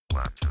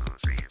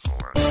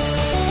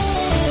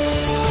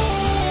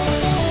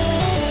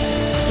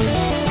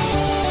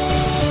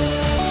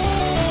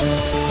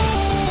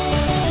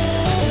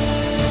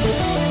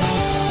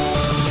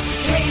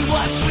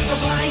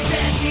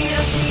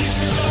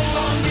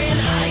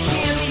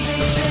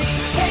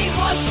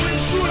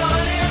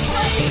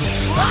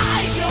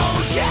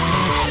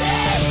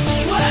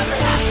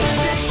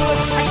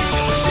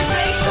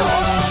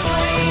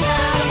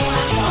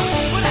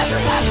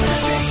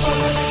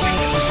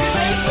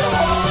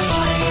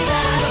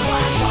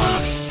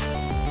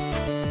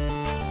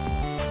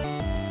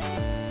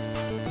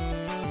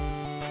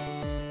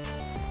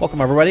Welcome,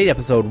 everybody, to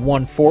episode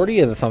 140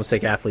 of the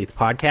Thumbstick Athletes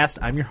podcast.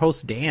 I'm your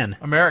host, Dan.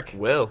 I'm Eric.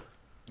 Will.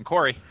 And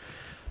Corey.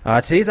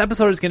 Today's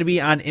episode is going to be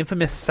on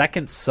Infamous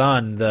Second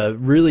Son, the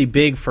really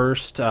big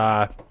first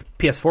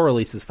PS4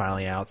 release is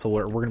finally out, so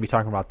we're going to be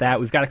talking about that.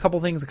 We've got a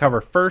couple things to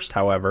cover first,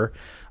 however.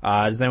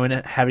 Does anyone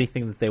have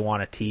anything that they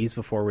want to tease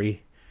before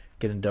we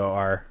get into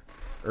our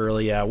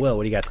early... Will,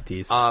 what do you got to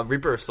tease?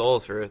 Reaper of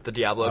Souls for the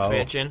Diablo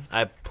expansion.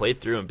 I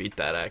played through and beat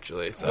that,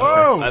 actually. So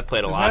Whoa! I've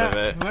played a lot of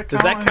it. Does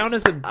that count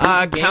as a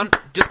game?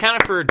 Just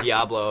count it for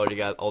Diablo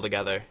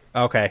altogether.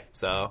 Okay.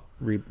 So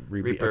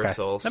Reaper of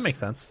Souls. That makes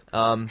sense.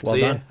 Yeah,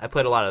 done. I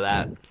played a lot of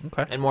that.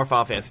 Okay. And more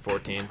Final Fantasy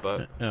 14,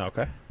 but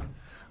Okay.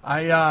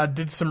 I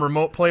did some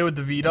remote play with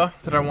the Vita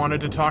that I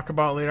wanted to talk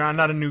about later on.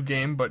 Not a new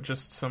game, but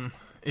just some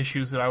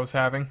issues that I was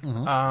having.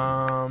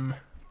 Yeah,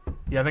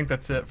 I think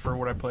that's it for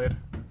what I played.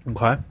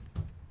 Okay.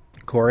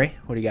 Corey,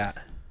 what do you got?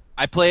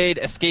 I played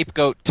Escape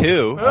Goat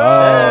 2.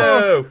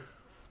 Oh!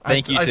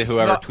 Thank you I to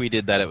whoever saw-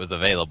 tweeted that it was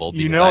available.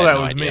 You because know I had that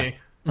no was idea. me.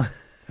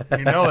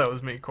 You know that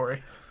was me,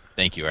 Corey.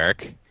 Thank you,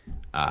 Eric.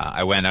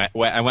 I went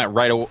ahead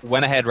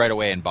right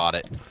away and bought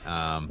it.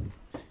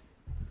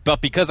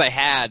 But because I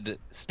had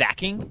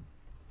stacking,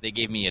 they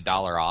gave me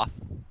 $1 off,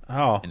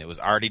 Oh. and it was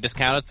already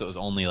discounted, so it was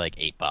only like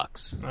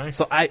 $8. Nice.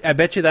 So I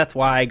bet you that's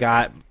why I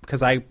got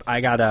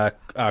a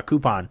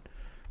coupon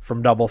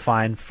from Double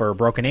Fine for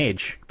Broken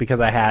Age because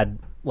I had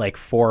like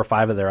 4 or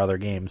 5 of their other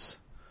games.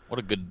 What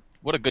a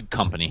good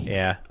company.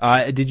 Yeah.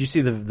 Did you see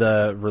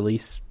the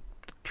release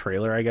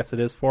trailer? I guess it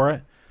is for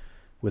it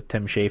with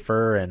Tim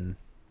Schafer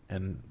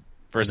and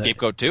For Escape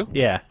Goat 2?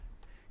 yeah.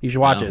 You should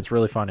watch No. it. It's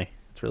really funny.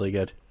 It's really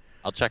good.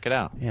 I'll check it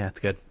out. Yeah,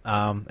 it's good.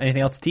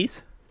 Anything else to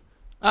tease?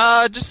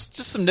 Just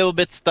some nibble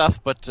bit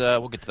stuff, but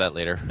we'll get to that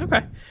later.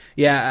 Okay.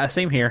 Yeah,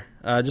 same here.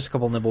 Just a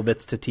couple nibble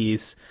bits to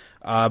tease.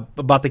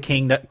 About the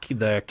King.com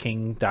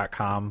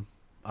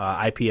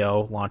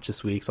IPO launch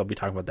this week, so I'll be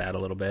talking about that a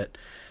little bit.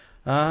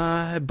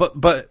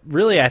 But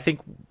really, I think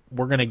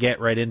we're going to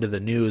get right into the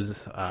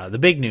news, the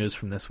big news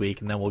from this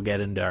week, and then we'll get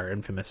into our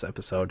infamous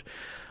episode.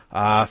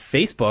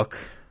 Facebook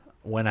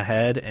went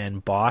ahead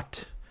and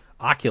bought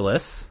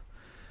Oculus.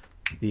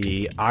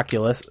 The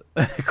Oculus,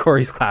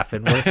 Corey's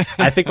laughing.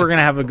 I think we're going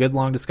to have a good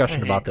long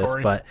discussion about this.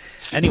 Corey. But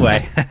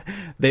anyway,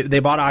 they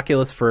bought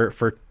Oculus for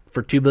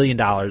 $2 billion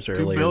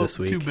earlier this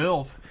week. 2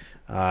 bills.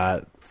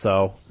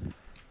 So,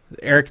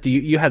 Eric,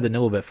 you had the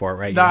nibble bit for it,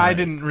 right? No, I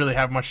didn't really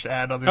have much to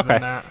add other Okay.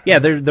 than that. Yeah,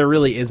 there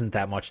really isn't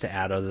that much to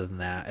add other than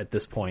that at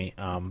this point.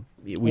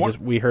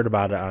 We heard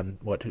about it on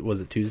what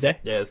was it, Tuesday?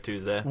 yeah, it's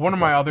Tuesday. One of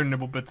my other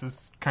nibble bits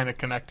is kind of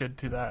connected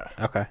to that.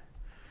 Okay.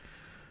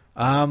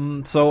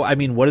 So I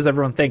mean, what does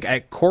everyone think?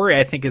 Corey,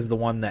 I think, is the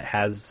one that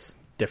has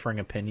differing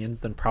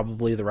opinions than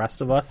probably the rest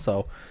of us.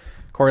 So,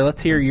 Corey,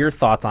 let's hear your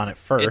thoughts on it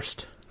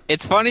first.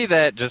 It's funny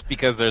that just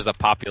because there's a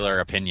popular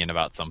opinion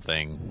about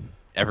something,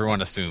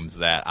 everyone assumes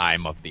that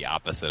I'm of the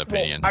opposite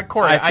opinion.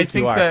 Corey, I I think you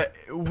think are. that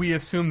we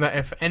assume that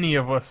if any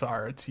of us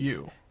are, it's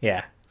you.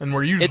 Yeah. And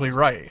we're usually It's-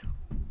 right.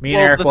 Me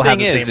and Eric the will have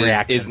thing the is, same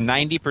reaction. is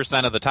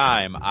 90% of the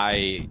time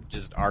I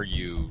just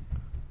argue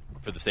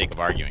for the sake of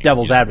arguing.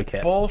 Devil's You know,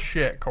 advocate.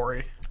 Bullshit,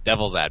 Corey.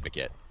 Devil's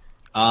advocate.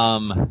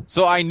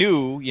 So I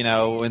knew,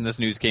 when this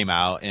news came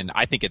out, and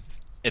I think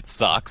it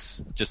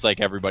sucks, just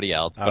like everybody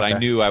else. But Okay. I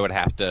knew I would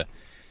have to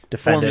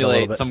Defend it a little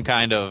formulate bit. some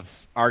kind of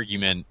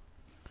argument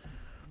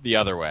the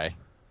other way.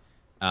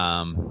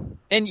 And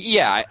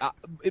yeah,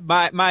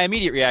 my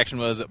immediate reaction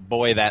was,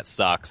 boy, that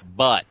sucks.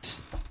 But,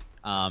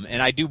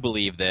 and I do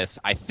believe this,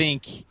 I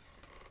think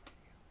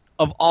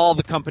of all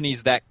the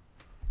companies that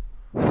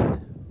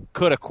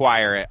could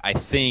acquire it, I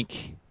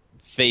think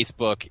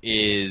Facebook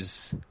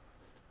is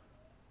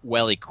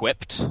well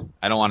equipped.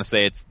 I don't want to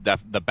say it's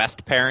the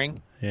best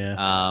pairing.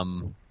 Yeah.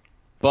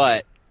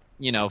 But,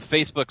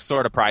 Facebook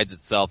sort of prides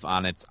itself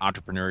on its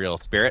entrepreneurial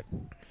spirit.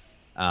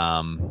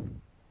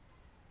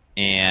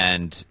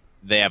 And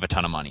they have a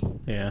ton of money.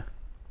 Yeah.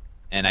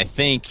 And I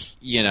think,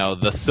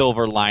 the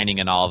silver lining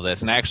in all of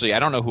this, and actually, I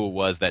don't know who it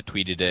was that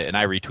tweeted it, and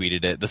I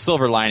retweeted it. The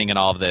silver lining in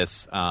all of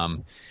this,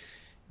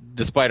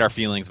 despite our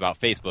feelings about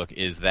Facebook,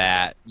 is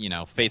that,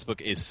 Facebook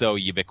is so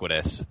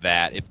ubiquitous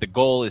that if the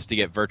goal is to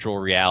get virtual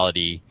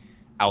reality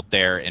out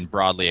there and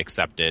broadly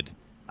accepted,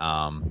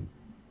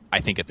 I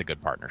think it's a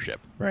good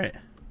partnership. Right.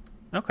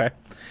 Okay.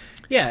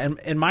 Yeah,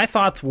 and my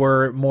thoughts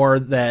were more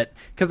that,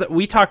 because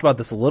we talked about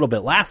this a little bit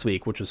last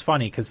week, which was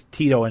funny because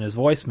Tito in his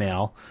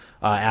voicemail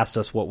asked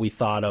us what we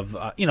thought of,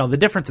 the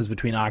differences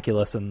between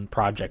Oculus and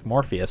Project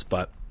Morpheus.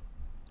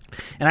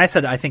 And I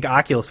said I think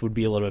Oculus would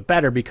be a little bit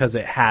better because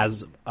it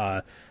has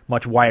a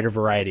much wider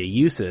variety of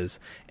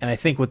uses. And I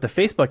think with the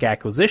Facebook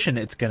acquisition,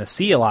 it's going to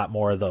see a lot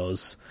more of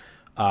those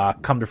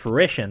come to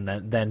fruition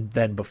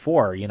than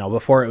before.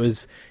 Before it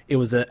was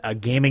a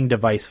gaming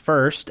device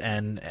first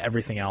and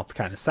everything else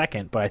kind of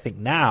second. But I think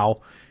now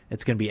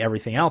it's going to be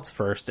everything else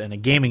first and a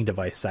gaming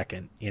device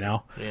second. Yeah.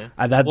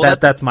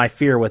 That's my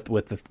fear with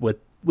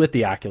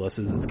the Oculus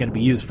is it's going to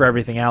be used for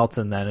everything else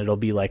and then it'll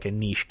be like a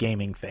niche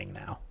gaming thing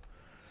now.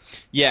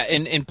 Yeah,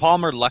 and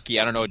Palmer Luckey,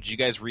 I don't know, did you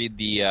guys read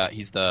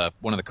he's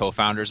one of the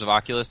co-founders of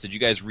Oculus. Did you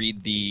guys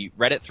read the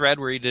Reddit thread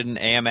where he did an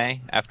AMA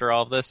after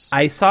all of this?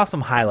 I saw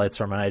some highlights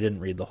from it. I didn't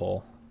read the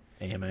whole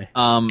AMA.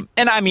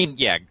 And I mean,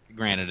 yeah,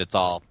 granted, it's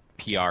all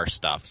PR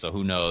stuff, so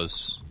who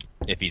knows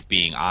if he's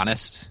being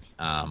honest.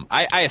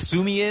 I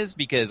assume he is,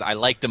 because I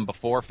liked him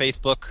before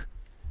Facebook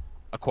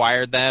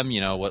acquired them. You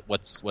know,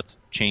 what's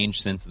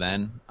changed since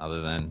then,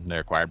 other than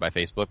they're acquired by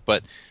Facebook.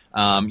 But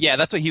yeah,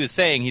 that's what he was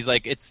saying. He's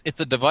like, it's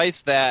a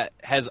device that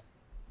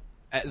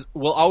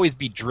will always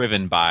be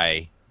driven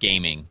by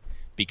gaming,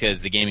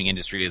 because the gaming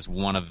industry is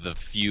one of the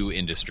few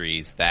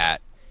industries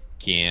that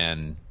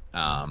can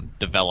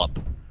develop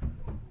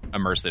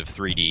immersive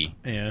 3D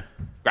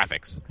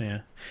graphics. Yeah.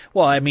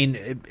 Well, I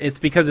mean, it's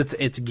because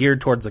it's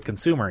geared towards the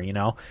consumer, you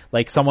know?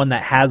 Like, someone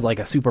that has, like,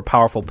 a super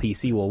powerful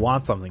PC will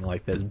want something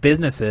like this.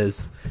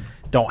 Businesses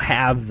don't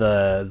have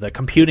the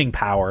computing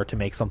power to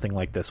make something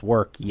like this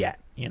work yet,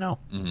 you know?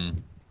 Mm-hmm.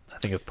 I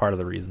think it's part of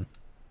the reason.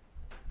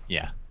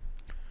 Yeah.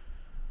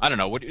 I don't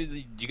know. Do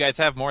you guys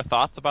have more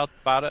thoughts about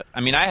it?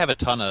 I mean, I have a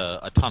ton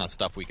of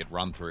stuff we could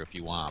run through if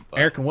you want. But...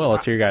 Eric and Will,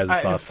 let's hear your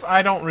guys' thoughts.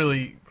 I don't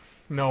really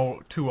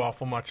know too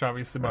awful much,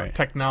 obviously, about Right.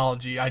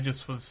 technology. I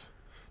just was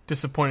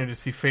disappointed to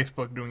see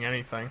Facebook doing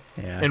anything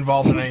Yeah.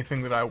 involved in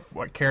anything that I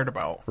cared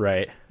about.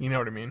 Right. You know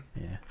what I mean?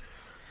 Yeah.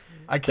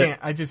 I can't.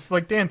 I just,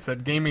 like Dan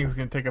said, gaming is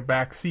going to take a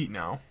back seat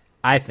now.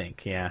 I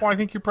think, yeah. Well, I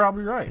think you're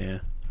probably right. Yeah.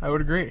 I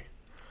would agree.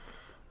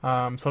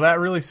 So that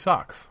really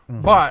sucks.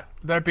 Mm-hmm. But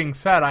that being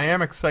said, I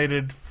am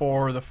excited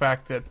for the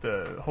fact that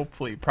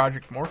hopefully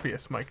Project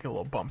Morpheus might get a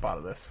little bump out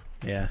of this.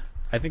 Yeah.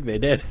 I think they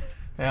did.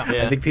 Yeah.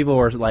 Yeah. I think people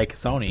were like,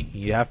 Sony,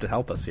 you have to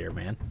help us here,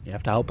 man. You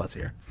have to help us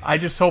here. I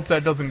just hope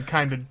that doesn't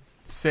kind of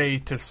say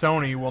to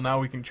Sony, well, now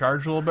we can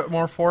charge a little bit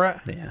more for it.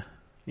 Yeah.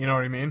 You know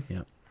what I mean?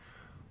 Yeah.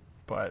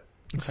 But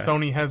Okay.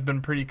 Sony has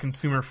been pretty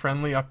consumer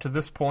friendly up to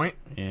this point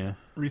Yeah.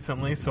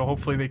 recently, so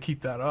hopefully they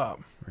keep that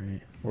up.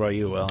 Right. What about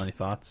you, Will? Any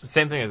thoughts?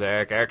 Same thing as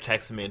Eric. Eric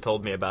texted me and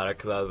told me about it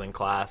because I was in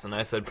class, and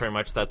I said pretty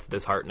much that's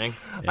disheartening.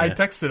 Yeah. I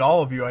texted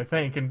all of you, I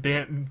think, and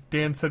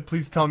Dan said,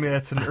 please tell me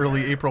that's an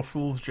early April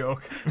Fool's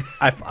joke.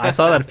 I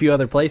saw that a few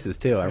other places,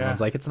 too. Everyone's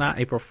Yeah. like, it's not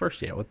April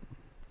 1st yet.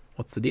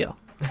 What's the deal?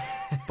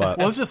 But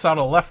Well, it's just out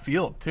of left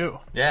field, too.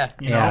 Yeah.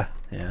 You yeah.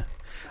 know? Yeah.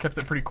 Kept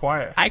it pretty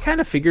quiet. I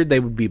kind of figured they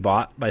would be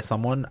bought by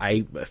someone.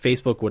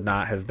 Facebook would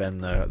not have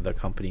been the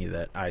company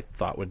that I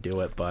thought would do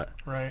it, but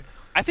Right.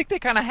 I think they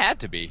kind of had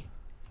to be.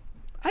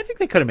 I think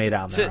they could have made it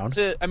on their own.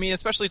 I mean,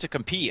 especially to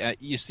compete.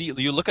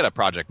 You look at a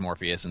Project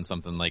Morpheus and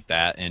something like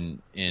that,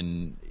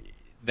 and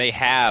they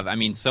have. I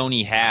mean,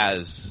 Sony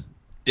has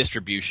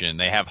distribution.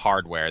 They have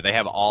hardware. They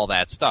have all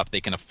that stuff.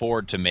 They can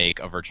afford to make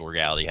a virtual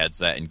reality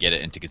headset and get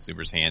it into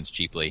consumers' hands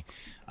cheaply.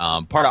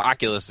 Part of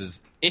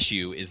Oculus's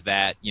issue is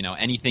that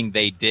anything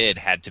they did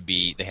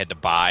they had to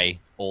buy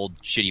old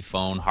shitty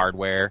phone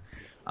hardware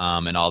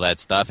and all that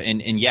stuff.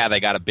 And yeah, they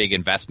got a big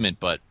investment,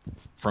 but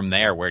from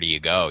there, where do you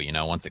go?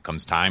 Once it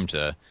comes time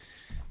to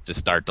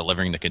start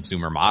delivering the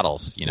consumer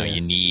models,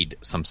 you need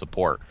some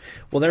support.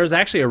 Well, there was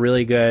actually a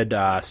really good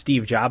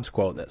Steve Jobs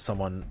quote that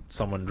someone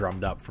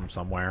drummed up from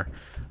somewhere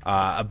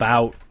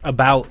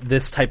about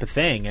this type of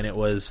thing, and it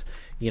was,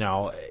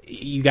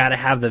 you got to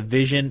have the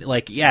vision.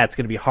 Like, yeah, it's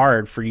going to be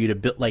hard for you to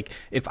build. Like,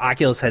 if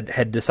Oculus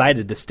had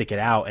decided to stick it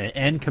out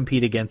and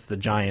compete against the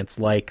giants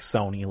like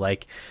Sony,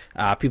 like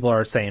people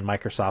are saying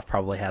Microsoft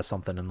probably has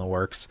something in the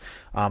works,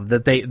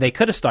 that they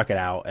could have stuck it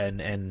out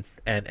and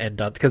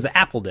done, because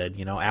Apple did.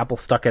 Apple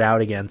stuck it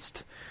out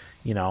against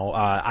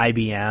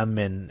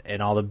IBM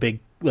and all the big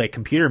like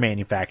computer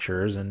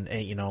manufacturers, and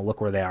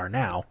look where they are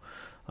now.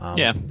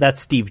 Yeah,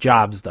 that's Steve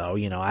Jobs, though.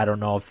 I don't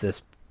know if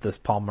this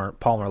Palmer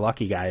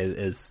Luckey guy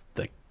is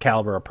the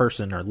caliber of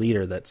person or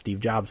leader that Steve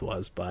Jobs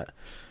was, but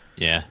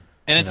yeah.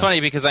 And it's funny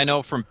because I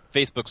know from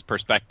Facebook's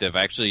perspective,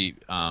 actually,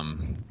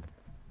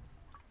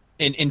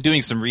 in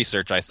doing some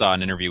research, I saw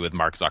an interview with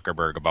Mark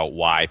Zuckerberg about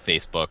why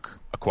Facebook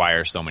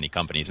acquires so many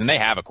companies, and they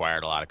have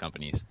acquired a lot of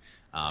companies.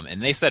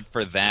 And they said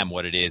for them,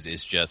 what it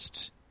is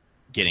just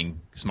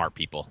getting smart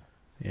people.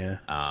 Yeah.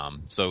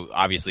 So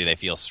obviously they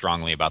feel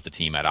strongly about the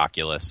team at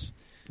Oculus.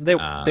 They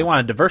want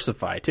to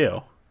diversify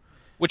too.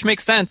 Which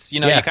makes sense.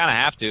 You kind of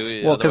have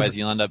to. Well, otherwise,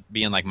 you'll end up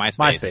being like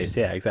MySpace. MySpace,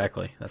 yeah,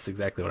 exactly. That's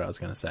exactly what I was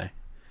going to say.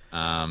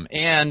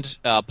 And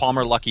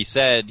Palmer Luckey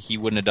said he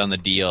wouldn't have done the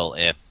deal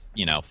if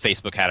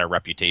Facebook had a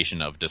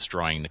reputation of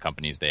destroying the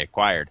companies they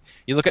acquired.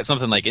 You look at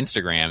something like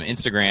Instagram.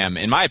 Instagram,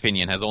 in my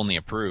opinion, has only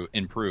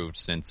improved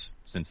since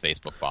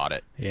Facebook bought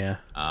it. Yeah.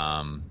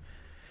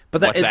 But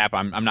WhatsApp,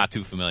 I'm not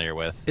too familiar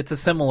with. It's a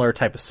similar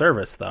type of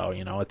service, though.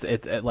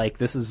 It's like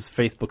this is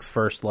Facebook's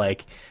first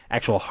like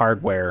actual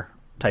hardware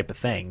type of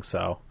thing.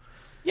 So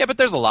yeah, but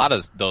there's a lot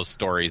of those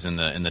stories in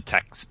the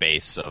tech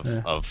space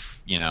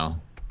of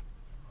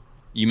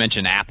you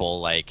mentioned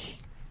Apple, like,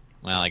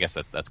 well, I guess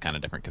that's kind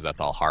of different because that's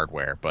all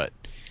hardware. But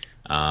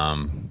I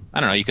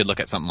don't know. You could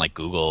look at something like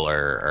Google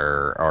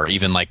or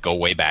even like go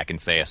way back and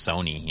say a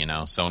Sony.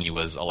 Sony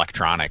was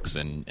electronics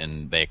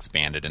and they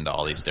expanded into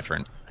all these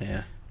different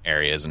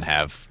areas and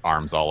have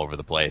arms all over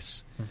the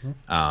place.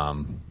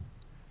 Mm-hmm.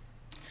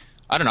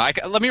 I don't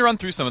know. Let me run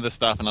through some of this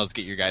stuff, and I'll just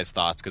get your guys'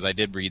 thoughts, because I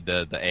did read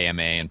the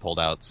AMA and pulled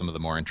out some of the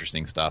more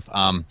interesting stuff.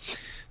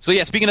 So,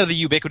 yeah, speaking of the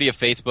ubiquity of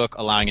Facebook,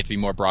 allowing it to be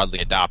more broadly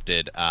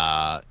adopted,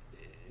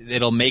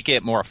 it'll make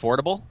it more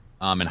affordable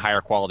and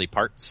higher quality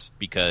parts,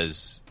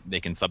 because they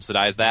can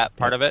subsidize that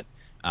part of it.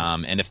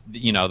 And if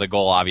the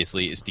goal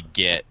obviously is to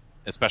get,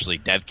 especially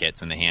dev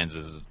kits, in the hands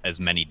of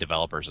as many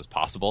developers as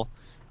possible.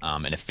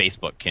 And if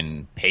Facebook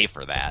can pay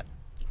for that,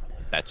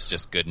 that's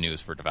just good news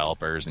for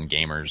developers and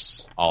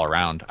gamers all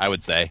around, I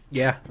would say.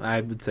 Yeah,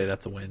 I would say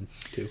that's a win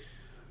too.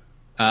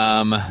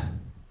 Yeah,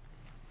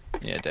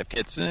 dev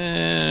kits.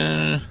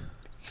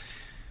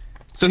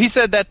 So he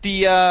said that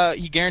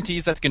he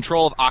guarantees that the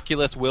control of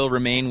Oculus will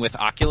remain with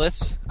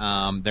Oculus.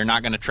 They're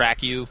not going to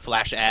track you,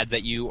 flash ads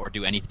at you, or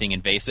do anything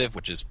invasive,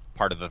 which is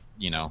part of the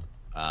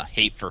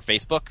hate for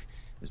Facebook,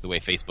 is the way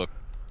Facebook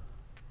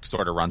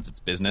sort of runs its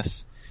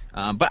business.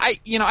 But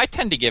I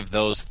tend to give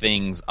those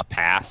things a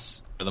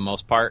pass for the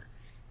most part,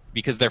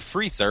 because they're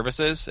free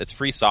services. It's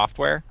free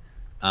software,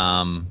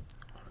 and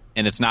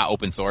it's not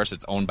open source.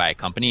 It's owned by a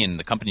company, and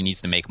the company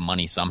needs to make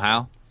money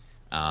somehow.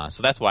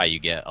 So that's why you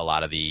get a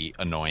lot of the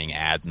annoying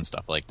ads and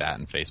stuff like that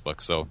in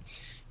Facebook. So,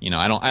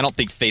 I don't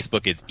think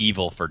Facebook is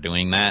evil for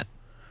doing that.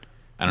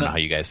 I don't know how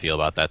you guys feel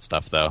about that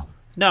stuff, though.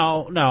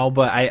 No,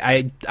 but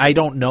I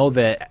don't know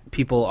that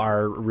people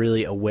are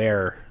really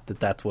aware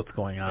that that's what's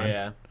going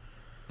on.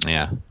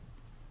 Yeah.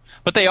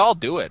 But they all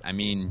do it. I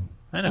mean,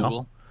 I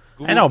know.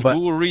 But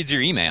Google reads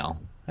your email.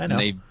 I know.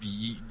 And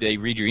they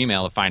read your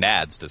email to find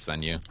ads to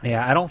send you.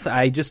 Yeah,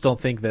 I just don't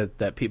think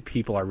that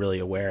people are really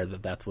aware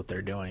that that's what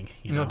they're doing.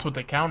 That's what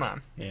they count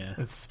on. Yeah,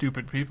 it's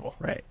stupid people.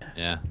 Right.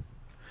 Yeah.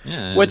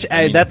 Which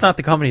that's not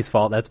the company's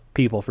fault. That's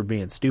people for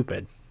being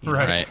stupid.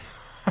 Right.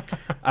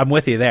 I'm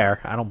with you there.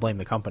 I don't blame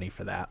the company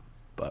for that.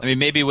 But I mean,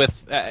 maybe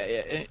with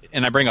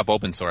and I bring up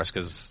open source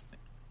because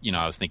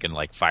I was thinking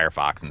like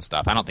Firefox and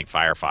stuff. I don't think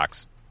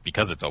Firefox,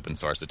 because it's open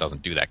source, it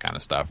doesn't do that kind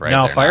of stuff, right?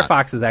 No,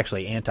 Firefox is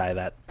actually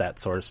anti that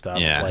sort of stuff,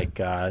 like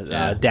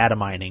data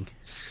mining.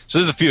 So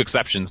there's a few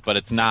exceptions, but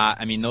it's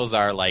not. I mean, those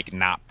are like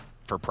not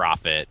for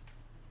profit,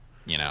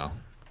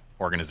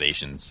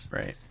 organizations,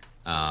 right?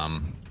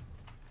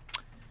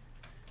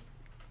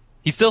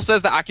 He still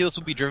says the Oculus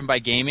will be driven by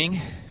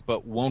gaming,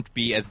 but won't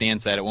be, as Dan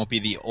said, it won't be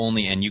the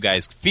only, and you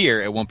guys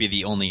fear it won't be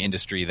the only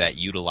industry that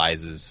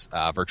utilizes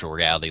virtual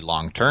reality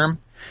long term.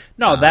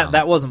 No,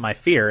 that wasn't my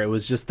fear. It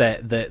was just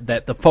that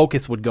the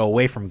focus would go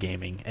away from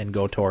gaming and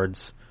go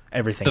towards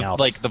everything else.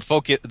 Like the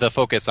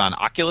focus on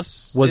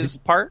Oculus was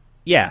part.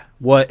 Yeah,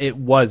 it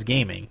was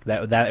gaming.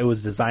 That it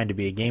was designed to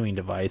be a gaming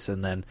device,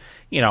 and then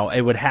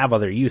it would have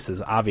other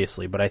uses,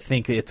 obviously. But I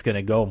think it's going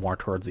to go more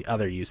towards the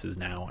other uses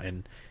now,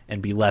 and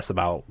be less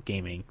about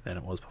gaming than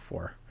it was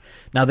before.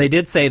 Now they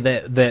did say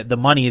that the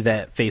money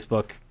that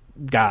Facebook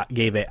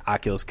gave it,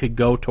 Oculus, could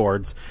go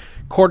towards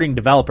courting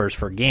developers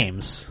for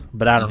games,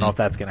 but I don't know if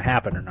that's going to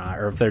happen or not,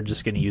 or if they're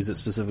just going to use it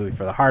specifically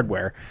for the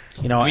hardware.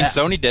 I mean,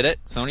 Sony did it.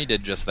 Sony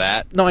did just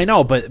that. No, I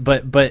know,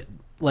 but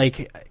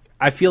like,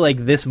 I feel like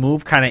this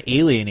move kind of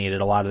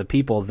alienated a lot of the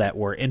people that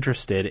were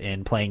interested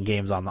in playing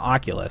games on the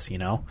Oculus.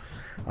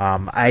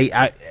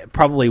 I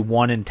probably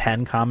 1 in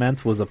 10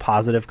 comments was a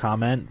positive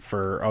comment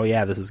for, oh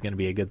yeah, this is going to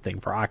be a good thing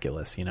for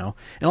Oculus. And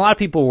a lot of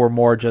people were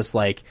more just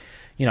like,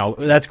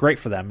 that's great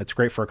for them. It's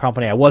great for a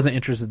company. I wasn't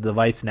interested in the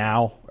device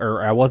now,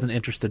 or I wasn't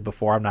interested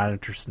before. I'm not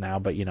interested now,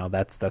 but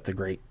that's a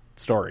great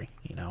story.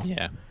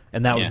 Yeah.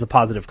 And that was the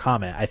positive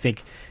comment. I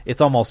think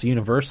it's almost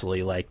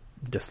universally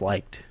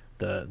disliked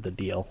the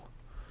deal.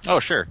 Oh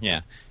sure,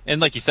 yeah.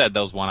 And like you said,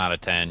 those 1 out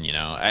of 10.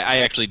 I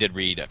actually did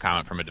read a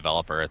comment from a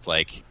developer. It's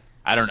like,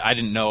 I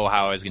didn't know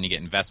how I was going to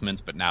get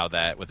investments, but now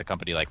that with a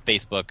company like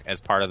Facebook as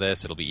part of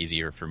this, it'll be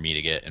easier for me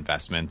to get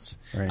investments.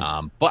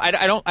 Right. But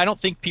I don't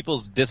think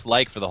people's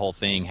dislike for the whole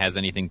thing has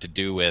anything to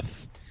do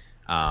with.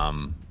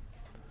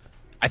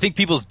 I think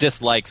people's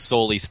dislike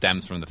solely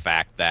stems from the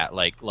fact that,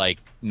 like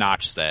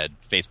Notch said,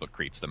 Facebook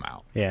creeps them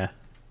out. Yeah.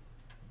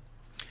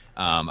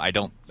 I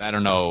don't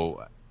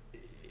know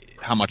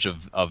how much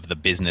of the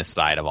business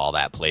side of all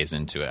that plays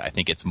into it. I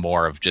think it's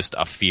more of just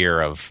a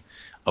fear of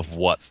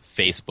what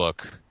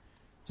Facebook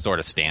sort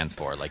of stands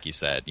for, like you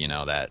said,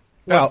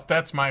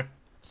 that's my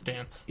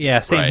stance.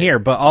 Yeah, same here.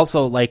 But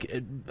also,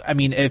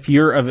 if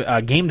you're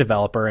a game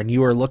developer and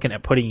you are looking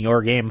at putting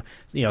your game,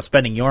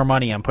 spending your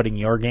money on putting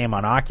your game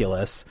on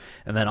Oculus,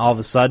 and then all of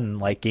a sudden,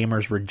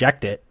 gamers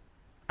reject it,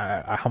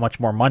 how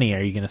much more money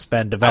are you going to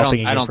spend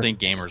developing? I don't think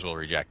gamers will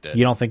reject it.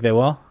 You don't think they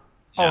will?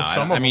 No,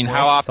 some of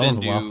them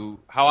will.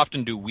 How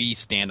often do we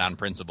stand on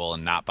principle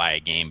and not buy a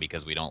game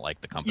because we don't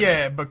like the company?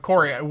 Yeah, but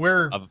Corey,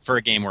 for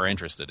a game we're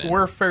interested in.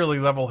 We're fairly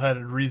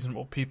level-headed,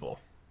 reasonable people.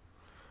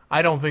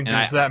 I don't think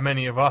there's that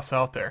many of us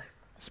out there,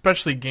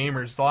 especially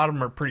gamers. A lot of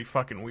them are pretty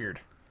fucking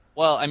weird.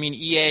 Well, I mean,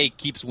 EA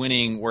keeps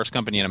winning worst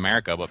company in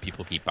America, but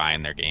people keep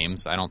buying their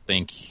games. I don't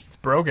think it's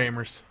bro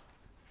gamers.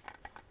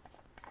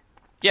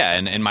 Yeah,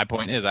 and my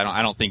point is,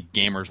 I don't think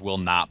gamers will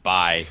not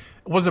buy.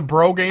 Was a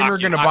bro gamer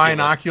going to buy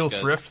an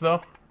Oculus Rift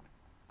though?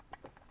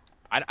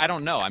 I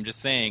don't know. I'm just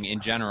saying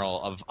in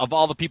general of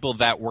all the people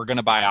that were going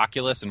to buy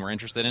Oculus and were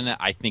interested in it,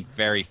 I think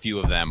very few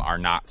of them are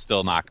not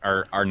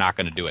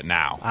going to do it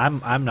now.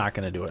 I'm not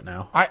going to do it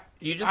now. I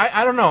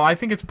don't know. I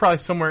think it's probably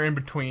somewhere in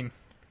between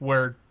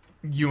where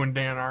you and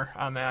Dan are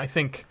on that. I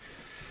think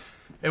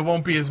it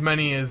won't be as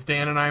many as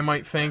Dan and I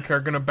might think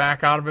are going to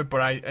back out of it, but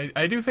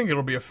I do think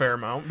it'll be a fair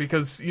amount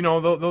because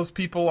those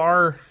people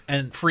are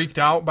freaked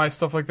out by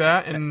stuff like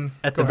that. And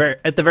at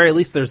the very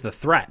least, there's the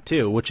threat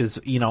too, which is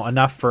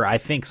enough for I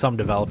think some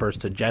developers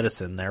to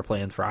jettison their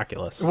plans for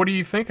Oculus. What do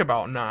you think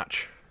about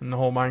Notch and the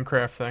whole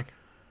Minecraft thing?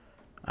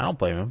 I don't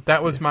blame him.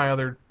 That was my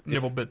other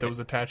nibble bit that was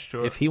attached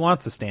to it. If he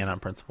wants to stand on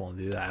principle and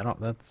do that,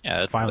 that's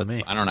fine with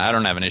me. I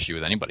don't have an issue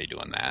with anybody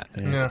doing that.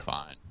 It's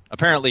fine.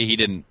 Apparently,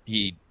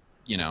 he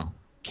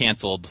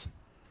canceled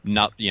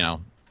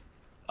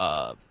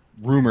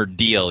rumored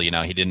deal.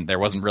 He didn't. There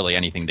wasn't really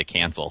anything to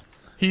cancel.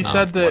 He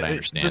said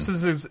that this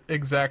is his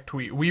exact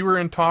tweet. We were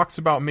in talks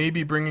about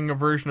maybe bringing a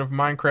version of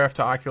Minecraft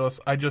to Oculus.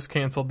 I just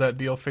canceled that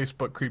deal.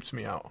 Facebook creeps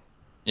me out.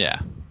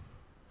 Yeah.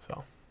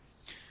 So.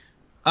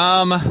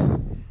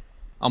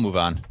 I'll move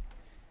on.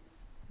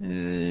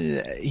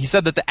 He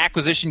said that the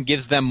acquisition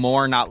gives them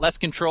more, not less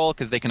control,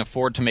 because they can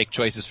afford to make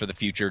choices for the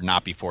future,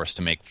 not be forced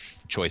to make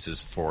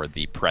choices for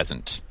the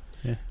present.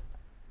 Yeah.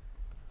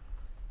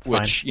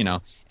 Which,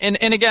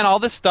 and again, all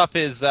this stuff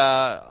is,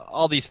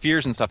 all these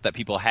fears and stuff that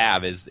people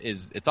have is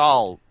it's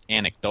all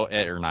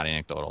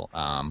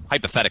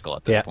hypothetical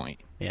at this point.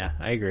 Yeah,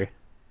 I agree.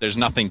 There's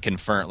nothing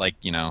confirmed,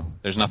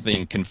 there's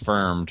nothing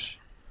confirmed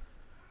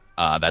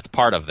that's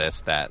part of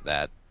this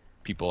that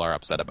people are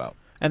upset about.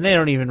 And they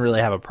don't even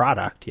really have a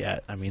product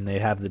yet. I mean, they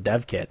have the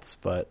dev kits,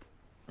 but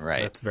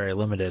that's very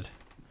limited.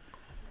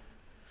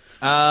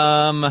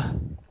 I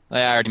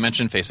already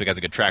mentioned Facebook has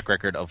a good track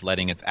record of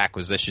letting its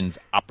acquisitions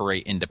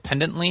operate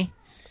independently.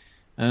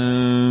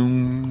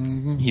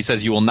 He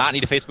says you will not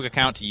need a Facebook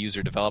account to use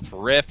or develop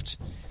for Rift.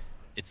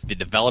 It's the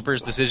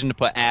developer's decision to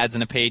put ads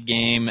in a paid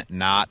game,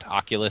 not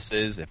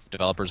Oculus's. If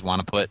developers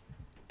want to put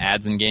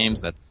ads in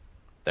games, that's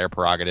their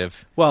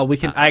prerogative. Well, we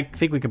can. I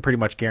think we can pretty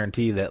much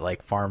guarantee that,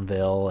 like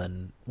Farmville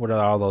and what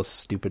are all those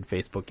stupid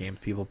Facebook games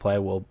people play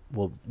will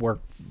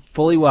work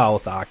fully well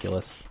with the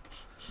Oculus.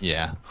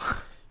 Yeah.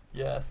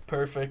 Yes,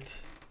 perfect.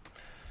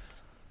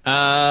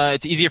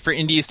 It's easier for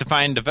indies to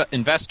find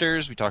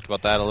investors. We talked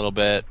about that a little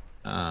bit.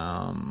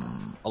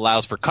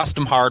 Allows for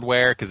custom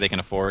hardware because they can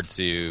afford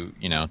to,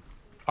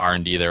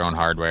 R&D their own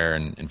hardware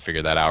and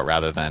figure that out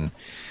rather than,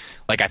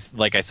 like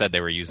I said,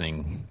 they were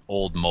using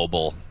old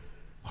mobile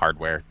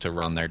hardware to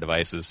run their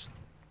devices.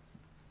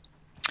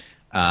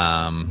 They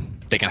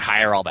can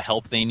hire all the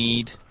help they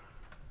need.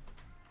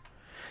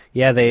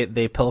 Yeah,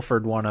 they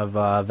pilfered one of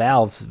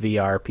Valve's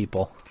VR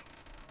people.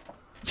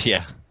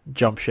 Yeah.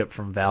 Jump ship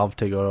from Valve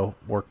to go to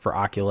work for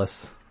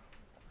Oculus.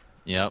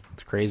 Yep.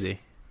 It's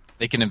crazy.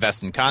 They can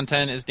invest in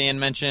content, as Dan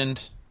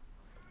mentioned.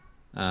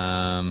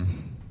 I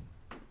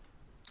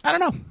don't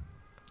know.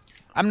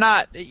 I'm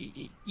not...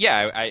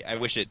 Yeah, I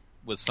wish it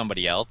was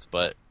somebody else,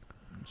 but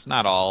it's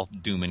not all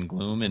doom and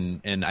gloom.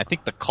 And I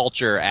think the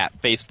culture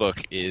at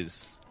Facebook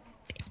is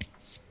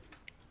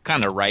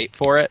kind of right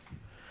for it.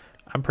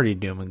 I'm pretty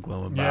doom and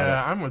gloom about it.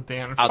 Yeah, I'm with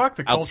Dan. Fuck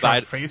the culture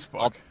on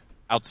Facebook.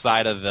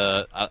 Outside of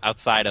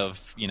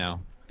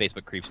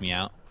Facebook creeps me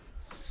out.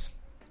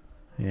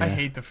 Yeah. I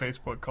hate the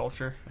Facebook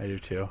culture. I do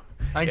too.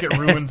 I think it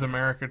ruins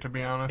America, to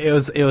be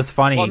honest. It was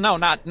funny. Well, no,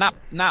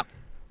 not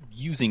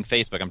using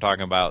Facebook. I'm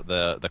talking about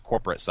the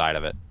corporate side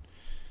of it.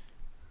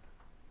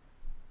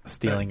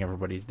 Stealing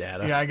everybody's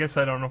data. Yeah, I guess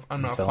I don't know.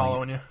 I'm not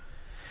following you.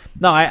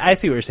 No, I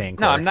see what you're saying,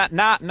 Corey. No,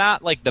 I'm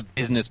not like the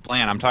business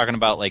plan. I'm talking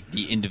about like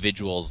the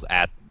individuals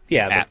at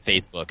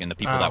Facebook and the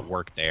people that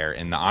work there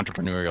and the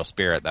entrepreneurial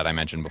spirit that I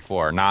mentioned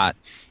before, not,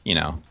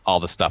 all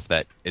the stuff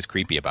that is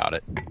creepy about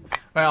it.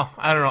 Well,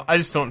 I don't know. I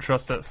just don't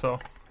trust it, so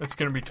it's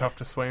going to be tough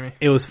to sway me.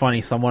 It was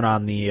funny. Someone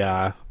on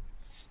the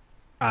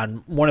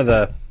on one of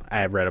the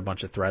I read a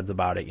bunch of threads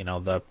about it,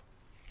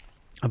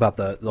 about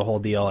the whole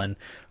deal, and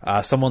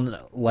someone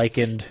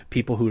likened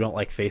people who don't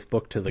like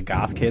Facebook to the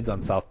goth kids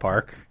on South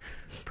Park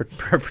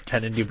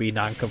pretending to be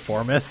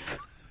nonconformists.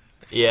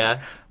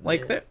 Yeah.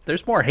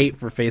 There's more hate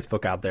for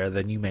Facebook out there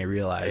than you may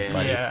realize,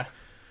 buddy. Yeah.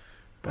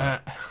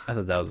 But I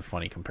thought that was a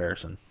funny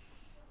comparison.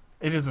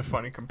 It is a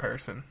funny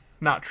comparison.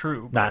 Not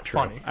true, but Not true.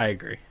 funny. I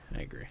agree.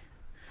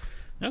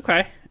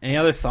 Okay. Any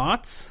other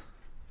thoughts?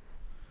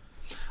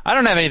 I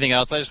don't have anything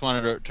else. I just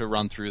wanted to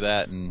run through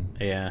that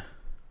and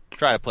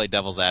try to play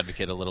devil's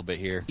advocate a little bit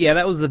here. Yeah,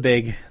 that was the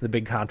big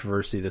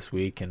controversy this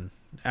week, and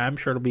I'm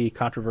sure it'll be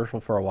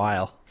controversial for a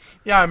while.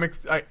 Yeah, I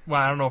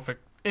don't know if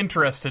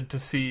interested to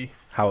see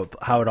how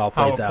it all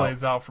plays out.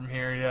 Plays out from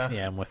here. Yeah.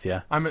 Yeah, I'm with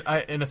you.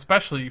 And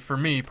especially for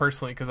me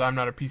personally, because I'm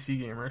not a PC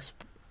gamer,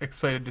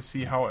 excited to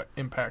see how it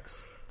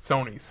impacts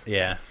Sony's.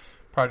 Yeah.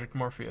 Project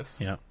Morpheus.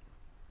 Yeah.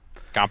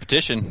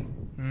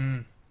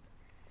 Competition.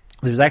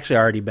 There's actually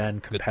already been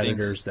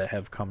competitors that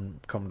have come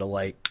to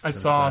light. I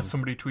saw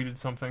somebody tweeted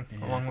something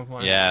along those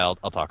lines. Yeah,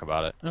 I'll talk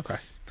about it. Okay.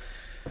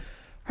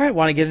 All right,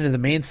 want to get into the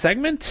main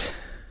segment?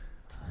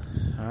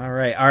 All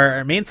right.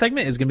 Our main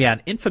segment is going to be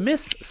on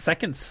Infamous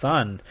Second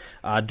Son,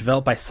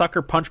 developed by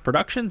Sucker Punch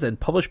Productions and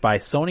published by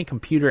Sony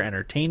Computer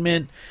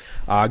Entertainment.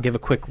 I'll give a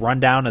quick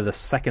rundown of the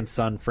Second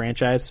Son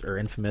franchise, or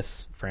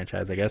Infamous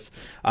franchise, I guess.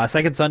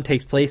 Second Son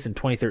takes place in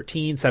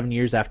 2013, 7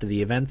 years after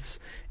the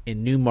events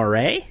in New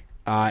Moray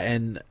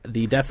and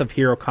the death of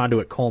hero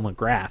conduit Cole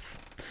McGrath.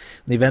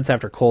 In the events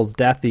after Cole's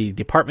death, the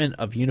Department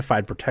of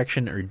Unified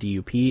Protection, or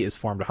DUP, is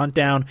formed to hunt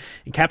down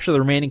and capture the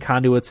remaining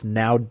conduits,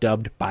 now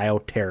dubbed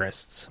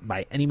bioterrorists,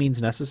 by any means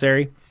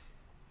necessary.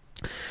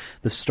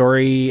 The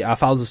story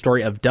follows the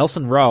story of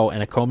Delson Rowe,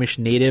 an Akomish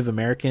Native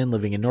American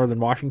living in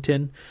northern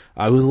Washington,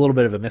 who was a little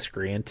bit of a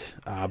miscreant,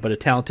 but a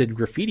talented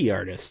graffiti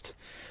artist.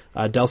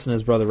 Delson and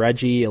his brother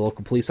Reggie, a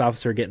local police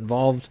officer, get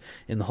involved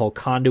in the whole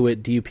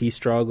conduit DUP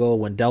struggle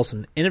when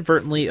Delson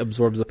inadvertently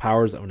absorbs the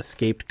powers of an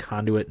escaped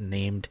conduit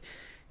named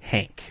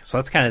Hank. So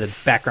that's kind of the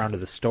background of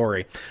the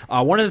story.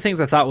 One of the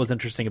things I thought was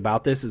interesting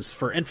about this is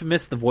for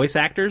Infamous, the voice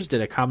actors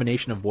did a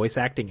combination of voice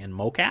acting and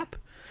mocap,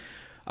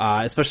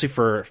 especially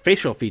for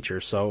facial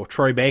features. So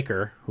Troy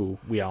Baker, who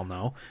we all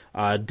know,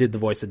 did the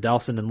voice of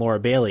Delson, and Laura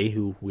Bailey,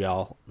 who we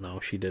all know,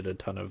 she did a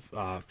ton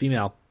of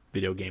female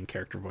video game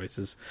character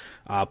voices,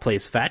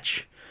 plays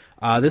Fetch.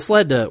 This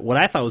led to what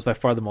I thought was by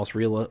far the most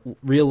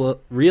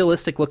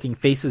realistic looking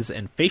faces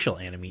and facial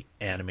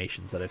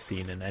animations that I've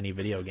seen in any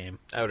video game.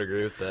 I would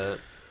agree with that.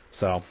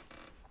 So,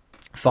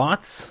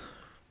 thoughts?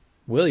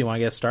 Will, you want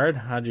to get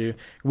started?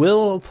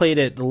 Will played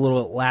it a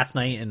little last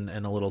night and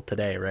a little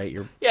today, right?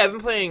 Yeah, I've been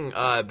playing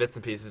bits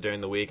and pieces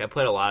during the week. I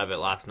played a lot of it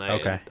last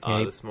night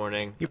and this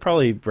morning. You're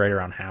probably right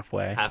around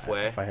halfway.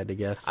 Halfway. If I had to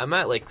guess. I'm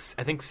at,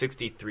 I think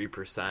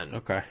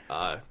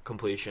 63%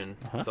 completion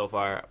so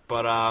far.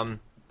 But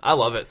I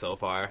love it so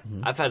far.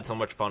 Mm-hmm. I've had so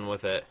much fun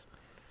with it.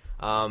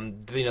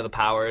 The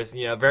powers,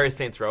 very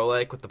Saints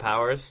Row-like with the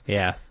powers.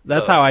 Yeah,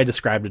 that's how I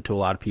described it to a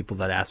lot of people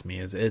that asked me.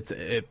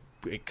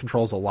 It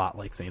controls a lot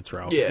like Saints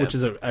Row, which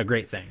is a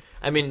great thing.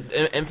 I mean,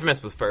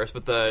 Infamous was first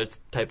with the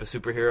type of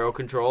superhero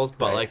controls,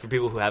 but right. for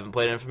people who haven't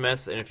played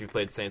Infamous, and if you've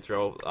played Saints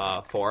Row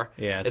 4,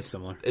 it's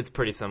similar. It's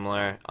pretty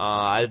similar.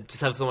 I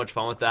just have so much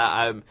fun with that.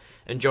 I'm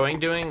enjoying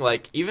doing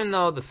even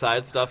though the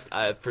side stuff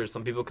for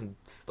some people can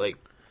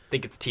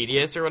think it's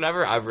tedious or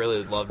whatever, I've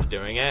really loved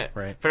doing it.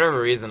 Right. For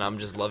whatever reason, I'm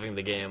just loving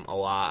the game a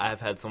lot.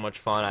 I've had so much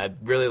fun. I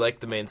really like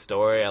the main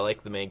story. I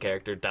like the main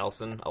character,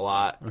 Delson, a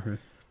lot. Mm-hmm.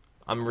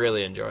 I'm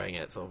really enjoying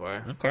it so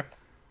far. Okay.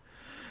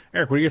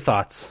 Eric, what are your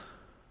thoughts?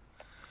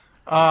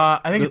 I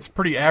think it's a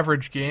pretty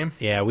average game.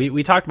 Yeah,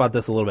 we talked about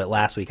this a little bit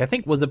last week. I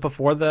think, was it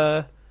before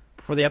the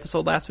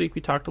episode last week?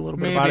 We talked a little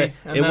bit about it.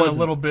 And then a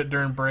little bit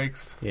during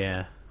breaks.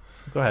 Yeah.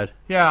 Go ahead.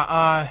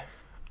 Yeah,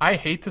 I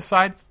hate the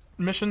side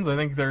missions. I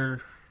think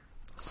they're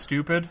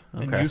stupid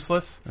and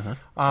useless. Uh-huh.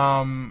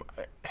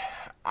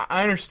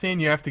 I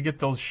understand you have to get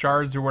those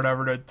shards or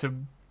whatever to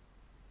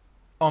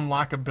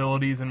unlock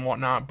abilities and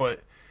whatnot, but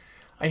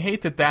I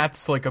hate that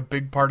that's a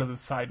big part of the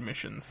side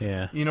missions.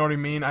 Yeah. You know what I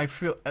mean? I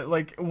feel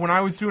like when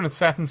I was doing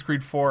Assassin's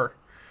Creed 4,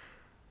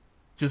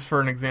 just for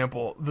an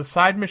example, the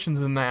side missions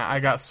in that I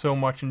got so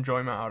much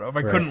enjoyment out of.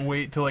 I couldn't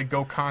wait to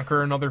go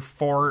conquer another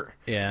fort.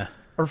 Yeah.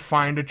 Or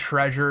find a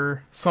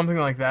treasure, something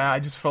like that. I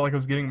just felt like I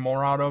was getting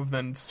more out of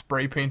than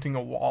spray painting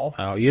a wall.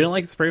 Oh, you didn't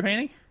like the spray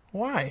painting?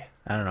 Why?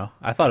 I don't know.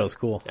 I thought it was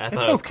cool. Yeah,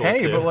 it's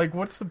okay, cool but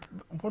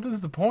what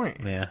is the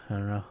point? Yeah, I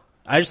don't know.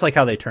 I just like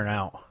how they turn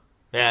out.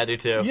 Yeah, I do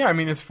too. Yeah, I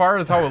mean, as far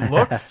as how it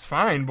looks,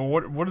 fine, but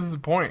what is the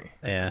point?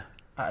 Yeah.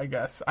 I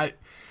guess.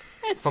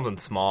 It's something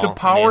small. The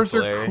powers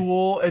are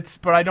cool,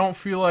 but I don't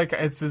feel like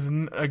it's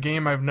a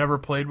game I've never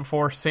played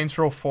before. Saints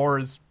Row 4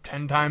 is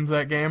 10 times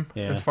that game,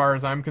 as far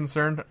as I'm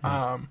concerned.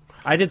 Yeah.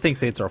 I did think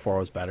Saints Row 4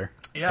 was better.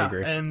 Yeah, I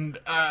agree. And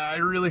I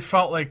really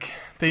felt like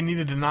they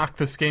needed to knock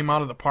this game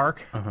out of the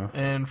park. Uh-huh.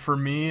 And for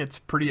me, it's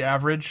pretty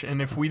average.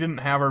 And if we didn't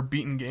have our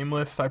beaten game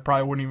list, I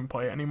probably wouldn't even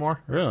play it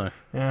anymore. Really?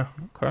 Yeah.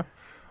 Okay.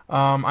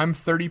 I'm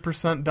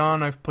 30%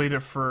 done. I've played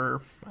it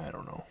for,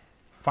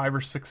 5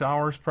 or 6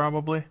 hours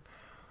probably.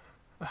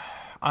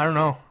 I don't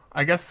know.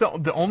 I guess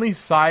the only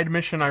side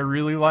mission I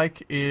really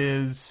like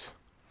is...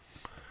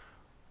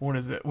 What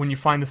is it? When you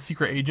find the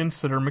secret agents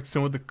that are mixed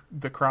in with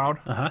the crowd.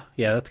 Uh-huh.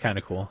 Yeah, that's kind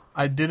of cool.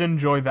 I did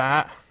enjoy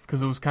that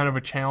because it was kind of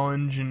a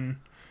challenge and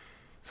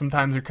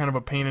sometimes they're kind of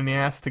a pain in the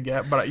ass to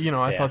get. But,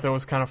 I thought that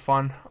was kind of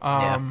fun.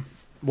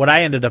 What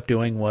I ended up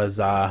doing was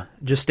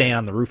just staying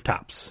on the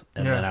rooftops.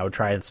 And then I would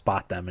try and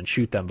spot them and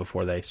shoot them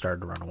before they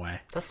started to run away.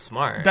 That's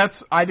smart.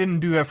 I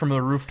didn't do that from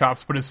the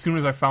rooftops, but as soon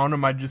as I found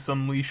them, I'd just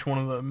unleash one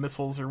of the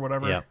missiles or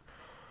whatever. Yeah.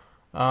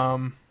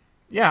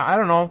 Yeah, I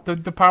don't know.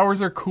 The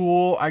powers are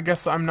cool. I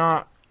guess I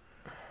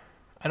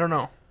don't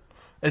know.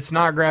 It's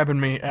not grabbing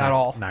me at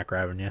all. Not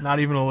grabbing you. Not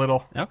even a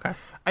little. Okay.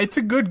 It's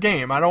a good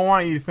game. I don't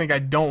want you to think I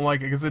don't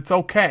like it because it's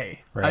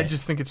okay. Right. I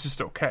just think it's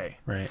just okay.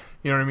 Right.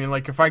 You know what I mean?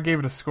 If I gave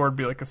it a score, it'd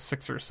be a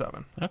 6 or a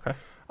 7. Okay.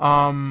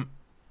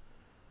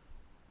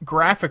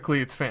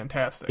 Graphically, it's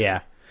fantastic. Yeah.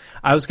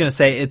 I was gonna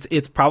say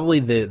it's probably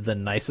the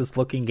nicest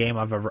looking game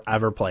I've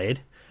ever played.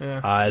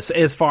 Yeah.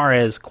 As far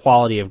as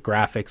quality of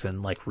graphics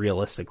and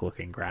realistic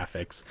looking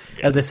graphics,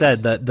 as I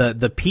said,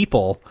 the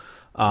people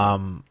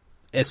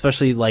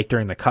Especially like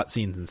during the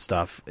cutscenes and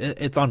stuff,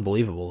 it's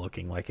unbelievable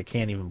looking. Like I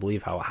can't even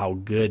believe how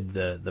good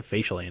the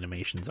facial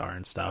animations are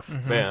and stuff.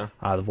 Mm-hmm. Yeah,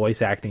 the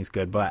voice acting's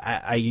good, but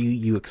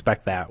you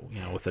expect that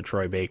with the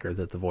Troy Baker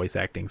that the voice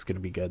acting's going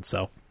to be good.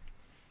 So,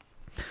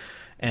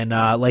 and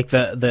like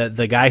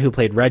the guy who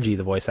played Reggie,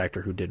 the voice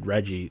actor who did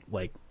Reggie,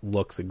 like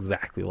looks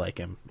exactly like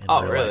him in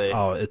real really? life.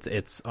 Oh,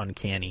 it's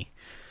uncanny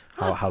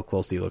how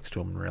close he looks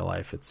to him in real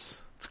life.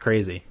 It's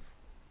crazy.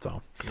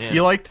 So yeah.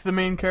 You liked the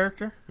main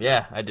character?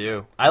 Yeah, I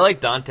do. I like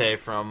Dante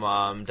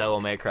from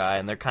Devil May Cry,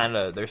 and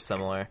they're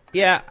similar.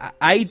 Yeah,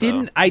 I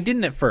didn't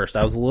at first.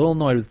 I was a little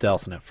annoyed with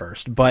Delsin at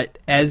first, but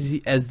as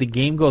the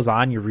game goes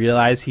on, you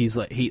realize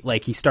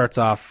he starts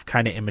off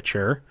kind of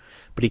immature,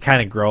 but he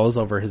kind of grows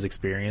over his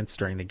experience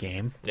during the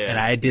game. Yeah. And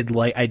I did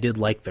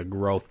like the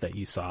growth that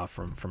you saw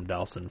from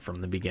Delsin from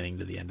the beginning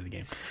to the end of the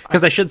game.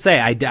 Because I should say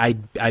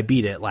I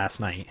beat it last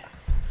night.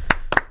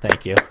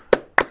 Thank you.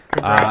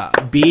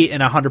 Beat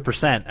and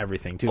 100%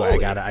 everything too.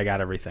 Holy. I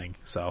got everything.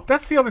 So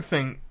that's the other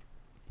thing.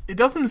 It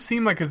doesn't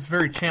seem like it's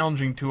very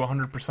challenging to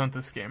 100%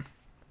 this game.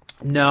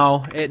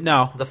 No.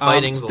 The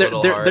fighting's a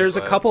little hard. There's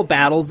a couple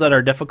battles that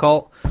are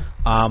difficult,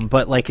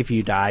 but like if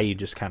you die, you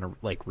just kind of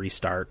like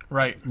restart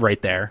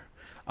right there.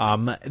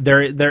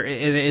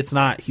 It's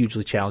not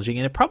hugely challenging,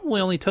 and it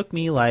probably only took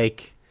me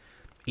like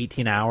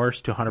 18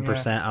 hours to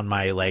 100% on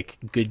my like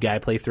good guy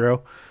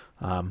playthrough.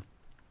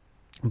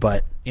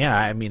 But yeah,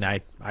 I mean, I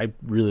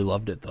really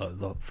loved it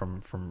though,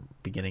 from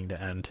beginning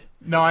to end.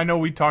 No, I know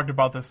we talked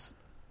about this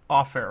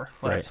off air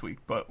last week,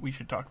 but we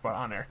should talk about it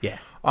on air. Yeah.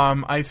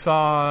 I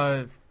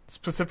saw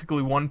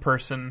specifically one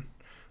person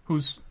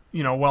who's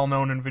well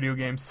known in video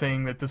games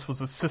saying that this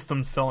was a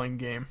system selling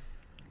game.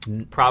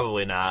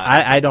 Probably not.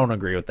 I don't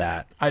agree with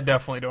that. I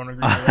definitely don't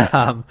agree with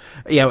that.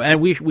 Yeah,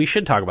 and we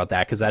should talk about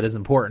that because that is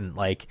important.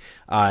 Like,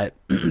 I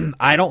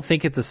don't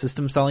think it's a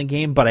system selling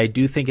game, but I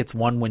do think it's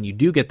one when you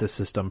do get the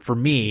system. For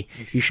me,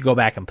 you should go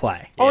back and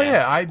play. Oh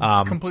yeah,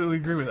 I completely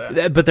agree with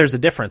that. But there's a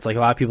difference. Like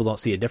a lot of people don't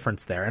see a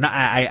difference there, and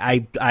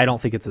I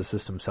don't think it's a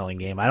system selling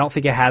game. I don't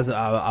think it has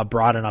a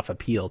broad enough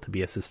appeal to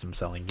be a system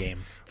selling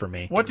game for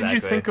me. What did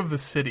you think of the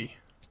city?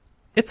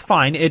 It's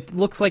fine. It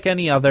looks like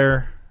any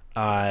other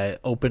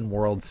open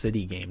world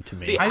city game to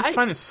me. See, I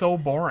find it so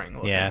boring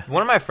looking. Yeah.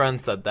 One of my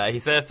friends said that. He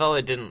said it felt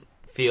it didn't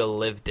feel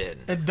lived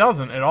in. It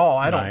doesn't at all.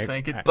 I don't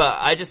think it. But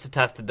I just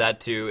attested that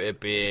to it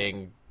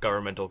being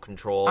governmental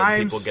control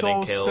and people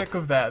getting killed. I'm so sick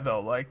of that though.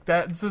 Like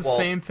that's the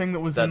same thing that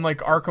was in like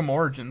Arkham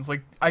Origins.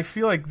 Like I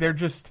feel like they're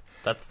just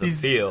that's the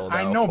feel.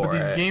 I know, but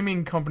these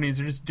gaming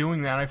companies are just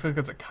doing that. I feel like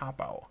it's a cop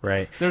out.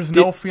 Right. There's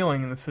no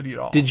feeling in the city at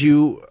all. Did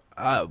you?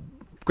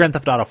 Grand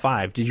Theft Auto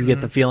 5, did you get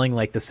the feeling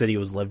like the city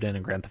was lived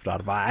in Grand Theft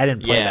Auto 5? I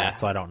didn't play that,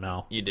 so I don't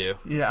know. You do.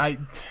 Yeah, I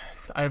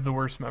have the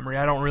worst memory.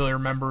 I don't really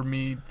remember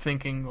me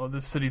thinking, "Oh,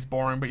 this city's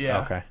boring." But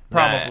yeah, okay.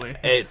 Probably.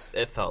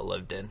 It felt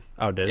lived in.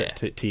 Oh, did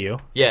it to you?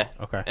 Yeah.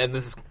 Okay. And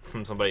this is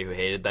from somebody who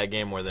hated that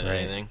game more than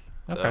anything.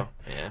 So, okay.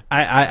 Yeah.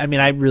 I mean,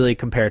 I really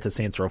compare it to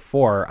Saints Row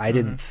 4. I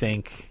didn't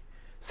think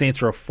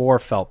Saints Row 4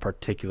 felt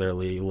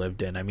particularly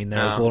lived in. I mean,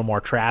 there was a little more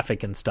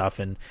traffic and stuff,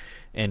 and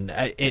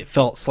it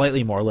felt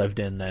slightly more lived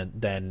in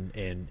than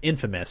in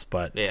Infamous,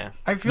 but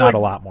I feel not like a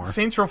lot more.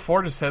 Saints Row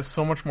 4 just has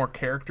so much more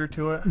character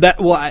to it.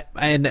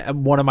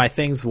 And one of my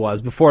things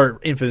was before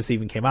Infamous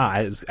even came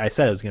out, I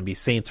said it was going to be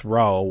Saints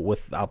Row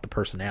without the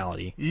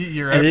personality.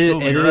 You're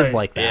absolutely right. It is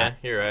like that.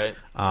 Yeah, you're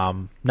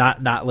right.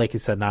 Not like you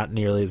said, not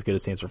nearly as good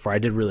as Saints Row 4. I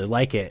did really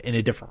like it in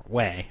a different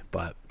way,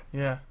 but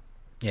yeah.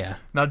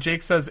 Now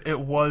Jake says it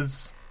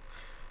was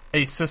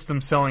a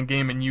system-selling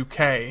game in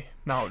UK.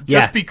 Now,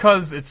 just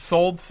because it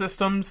sold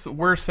systems,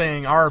 we're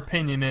saying our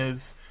opinion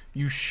is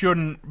you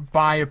shouldn't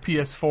buy a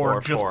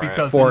PS4 just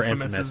because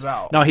Infamous is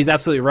out. No, he's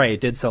absolutely right. It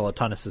did sell a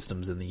ton of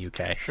systems in the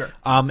UK. Sure.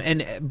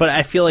 But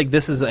I feel like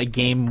this is a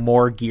game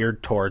more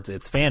geared towards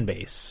its fan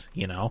base.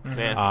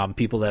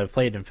 People that have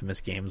played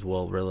Infamous games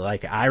will really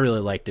like it. I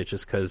really liked it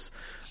just because.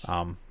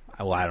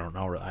 Well, I don't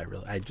know.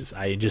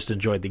 I just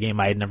enjoyed the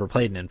game. I had never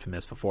played an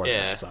Infamous before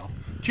this. So,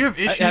 do you have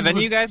issues? Have any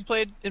of you guys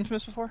played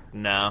Infamous before?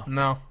 No.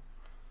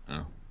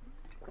 Oh.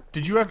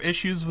 Did you have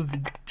issues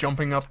with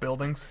jumping up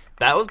buildings?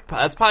 That's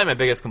probably my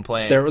biggest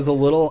complaint. There was a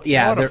little,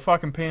 what a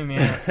fucking pain in the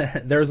ass.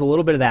 There's a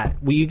little bit of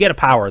that. Well, you get a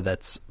power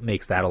that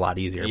makes that a lot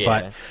easier,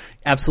 but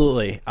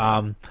absolutely.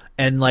 And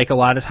like a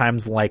lot of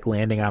times, like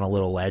landing on a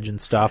little ledge and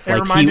stuff. It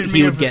like reminded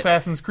me of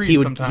Assassin's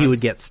Creed. Sometimes he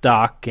would get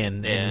stuck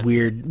and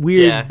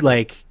weird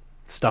like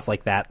stuff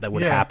like that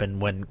would happen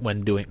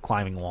when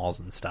climbing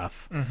walls and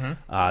stuff.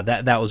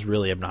 That was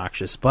really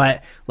obnoxious.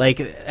 But like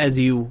as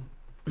you.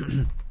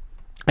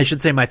 I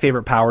should say my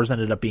favorite powers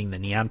ended up being the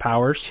neon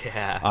powers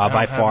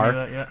by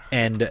far.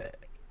 And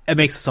it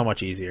makes it so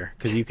much easier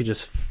because you could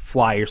just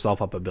fly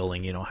yourself up a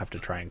building. You don't have to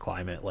try and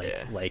climb it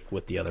like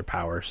with the other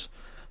powers.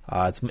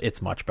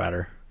 It's much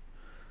better.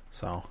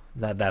 So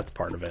that's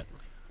part of it.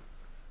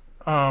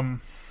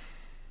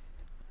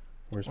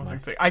 Where's my?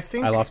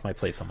 I lost my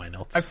place on my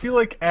notes. I feel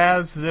like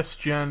as this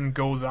gen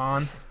goes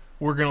on,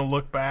 we're gonna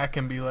look back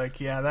and be like,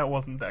 yeah, that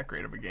wasn't that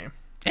great of a game.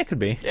 It could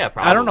be. Yeah,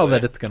 I don't know probably.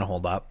 that it's going to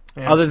hold up,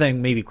 Yeah. other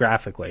than maybe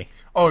graphically.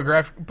 Oh,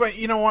 graphic. But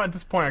you know what? At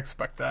this point, I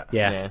expect that.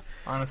 Yeah.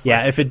 Honestly.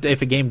 Yeah, if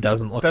a game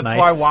doesn't look That's nice.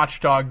 why Watch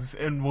Dogs,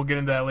 and we'll get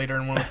into that later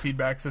in one of the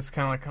feedbacks, it's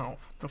kind of like, oh, what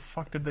the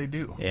fuck did they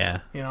do?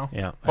 Yeah. You know?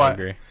 Yeah, I But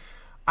agree.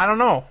 I don't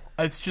know.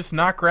 It's just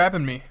not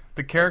grabbing me.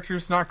 The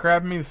character's not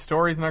grabbing me. The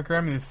story's not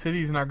grabbing me. The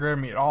city's not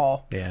grabbing me at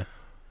all. Yeah.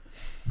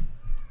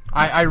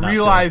 I Not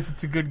realize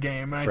it's a good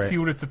game, and I Right. see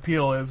what its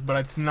appeal is, but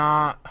it's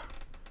not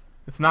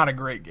a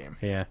great game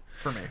Yeah.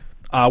 for me.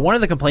 One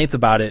of the complaints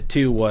about it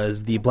too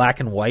was the black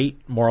and white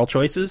moral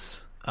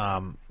choices.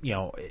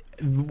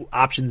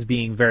 Options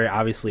being very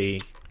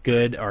obviously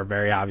good or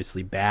very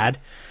obviously bad,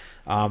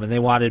 and they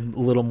wanted a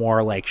little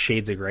more like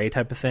shades of gray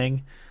type of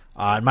thing.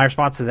 And my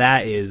response to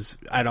that is,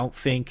 I don't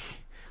think.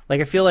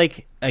 I feel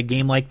like a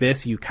game like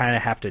this, you kind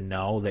of have to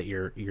know that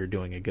you're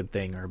doing a good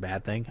thing or a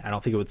bad thing. I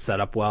don't think it would set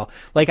up well.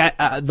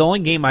 The only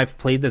game I've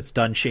played that's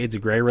done shades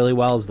of gray really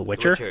well is The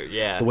Witcher.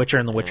 Yeah. The Witcher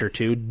and The Witcher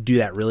 2 do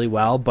that really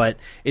well, but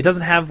it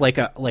doesn't have like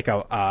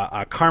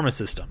a karma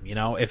system. You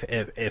know,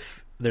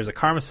 if there's a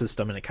karma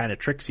system and it kind of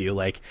tricks you,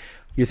 like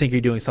you think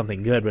you're doing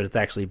something good, but it's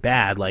actually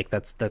bad. Like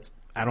that's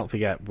I don't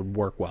think that would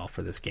work well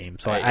for this game.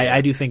 So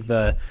I do think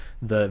the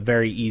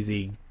very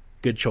easy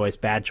good choice,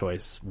 bad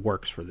choice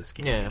works for this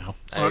game. Yeah. You know?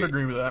 I would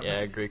agree with that. Yeah, I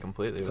agree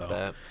completely with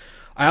that.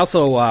 I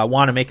also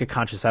want to make a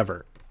conscious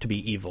effort to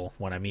be evil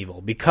when I'm evil,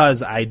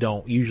 because I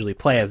don't usually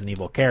play as an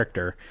evil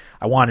character.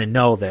 I want to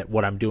know that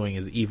what I'm doing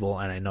is evil,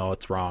 and I know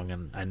it's wrong,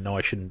 and I know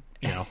I shouldn't.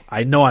 You know,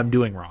 I know I'm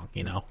doing wrong.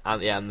 You know.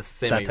 In the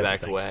same That type of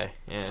exact thing. way.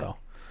 Yeah. So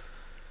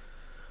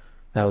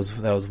that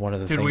was one of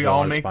the Did things we I all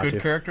wanted to make respond good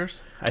to.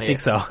 characters? I think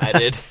so. I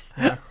did.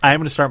 I'm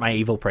going to start my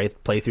evil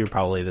playthrough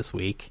probably this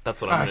week.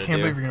 That's what I I'm going to do.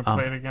 can't believe you're going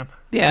to play it again.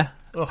 Yeah.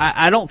 Ugh.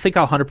 I don't think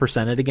I'll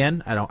 100% it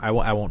again. I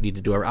won't need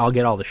to do it. I'll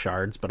get all the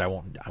shards, but I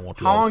won't do How all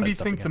the long side do you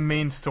stuff think the again.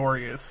 main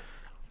story is?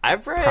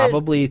 I've read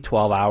Probably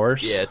 12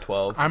 hours. Yeah,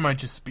 12. I might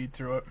just speed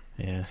through it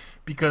Yeah.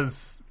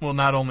 because, well,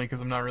 not only because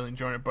I'm not really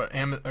enjoying it, but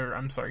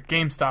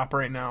GameStop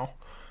right now.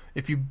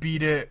 If you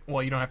beat it,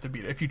 well, you don't have to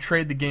beat it. If you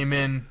trade the game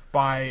in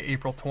by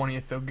April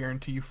 20th, they'll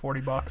guarantee you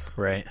 $40.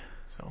 Right.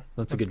 So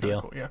That's a good kinda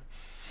deal. Cool. Yeah.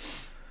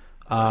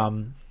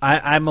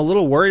 I'm a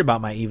little worried about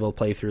my evil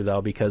playthrough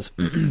though, because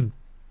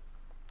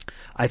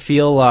I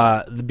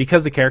feel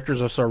because the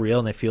characters are so real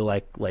and they feel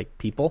like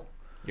people.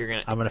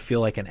 I'm gonna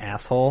feel like an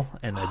asshole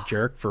and a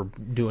jerk for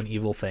doing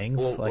evil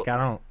things. Well, I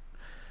don't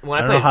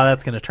when know how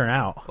that's gonna turn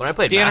out. When I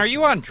played Dan, Mass, are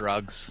you on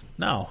drugs?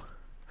 No,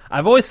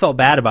 I've always felt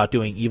bad about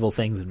doing evil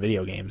things in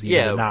video games, even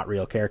Yeah, with not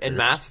real characters. in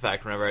Mass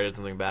Effect, whenever I did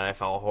something bad, I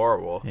felt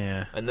horrible.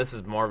 Yeah. And this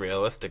is more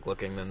realistic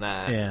looking than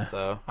that. Yeah.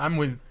 So I'm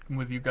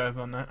with you guys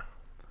on that.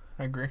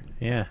 I agree.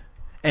 Yeah,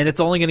 and it's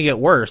only gonna get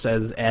worse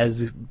as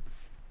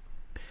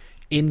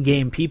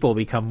in-game people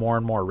become more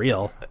and more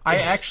real. I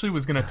actually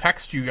was going to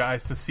text you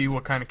guys to see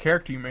what kind of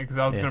character you make because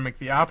I was Yeah. going to make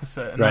the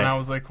opposite. And Right. then I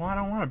was like, well, I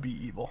don't want to be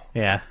evil.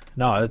 Yeah,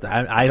 no,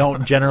 I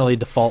don't generally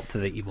default to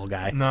the evil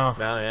guy. No.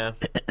 no,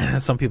 yeah.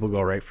 Some people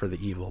go right for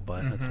the evil,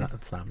 but Mm-hmm.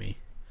 it's not me.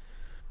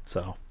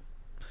 So,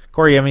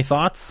 Corey, you have any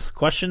thoughts,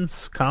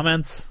 questions,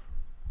 comments?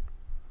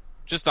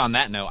 Just on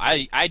that note,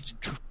 I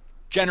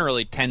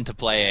generally tend to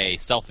play a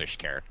selfish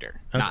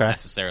character. Not Okay.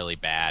 necessarily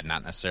bad,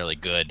 not necessarily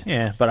good.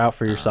 Yeah, but out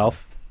for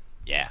yourself.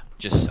 Yeah,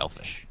 just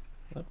selfish.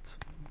 That's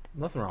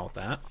nothing wrong with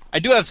that. I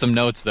do have some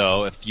notes,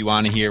 though, if you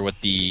want to hear what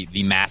the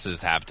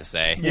masses have to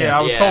say. Yeah,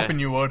 I was Yeah. hoping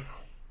you would.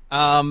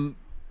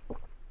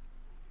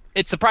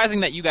 It's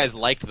surprising that you guys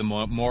liked the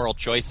moral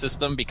choice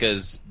system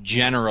because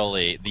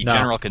generally the No.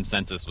 general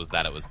consensus was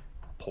that it was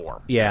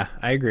poor. Yeah,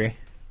 I agree.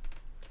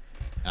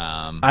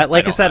 I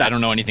I said, I don't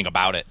know anything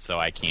about it, so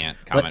I can't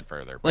comment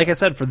further. Like I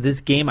said, for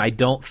this game, I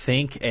don't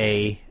think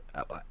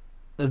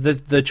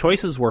the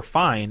choices were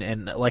fine,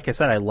 and like I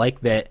said, I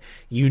like that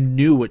you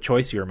knew what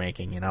choice you were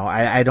making. You know,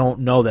 I don't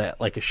know that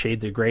like a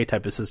Shades of Grey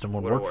type of system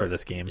would work for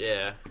this game.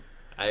 Yeah.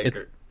 I agree.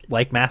 It's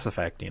like Mass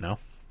Effect, you know.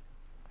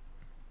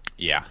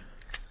 Yeah.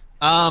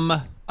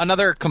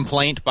 Another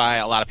complaint by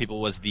a lot of people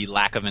was the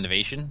lack of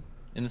innovation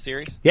in the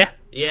series. Yeah,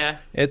 Yeah.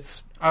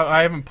 it's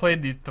I haven't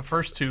played the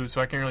first two, so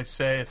I can't really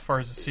say as far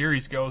as the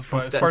series goes.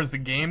 But as far as the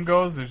game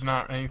goes, there's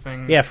not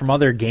anything. yeah. From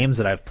other games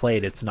that I've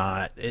played, it's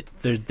not.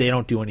 They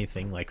don't do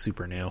anything like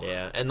super new.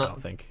 Yeah. And I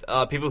don't think.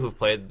 people who've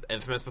played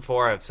Infamous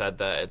before have said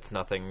that it's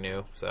nothing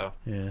new. So,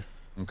 Yeah,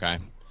 Okay.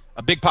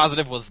 A big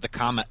positive was the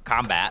combat,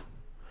 yeah.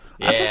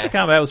 I thought the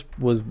combat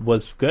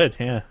was good.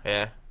 Yeah,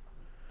 Yeah.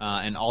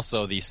 and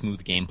also the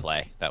smooth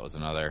gameplay. That was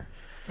another.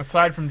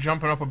 Aside from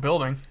jumping up a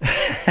building,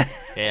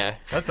 Yeah.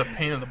 that's a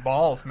pain in the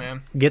balls,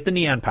 man. get the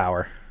neon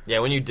power. Yeah,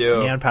 when you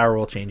do, Neon power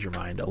will change your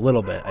mind a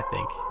little bit. I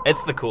think.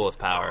 it's the coolest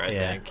power, I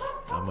Yeah, think.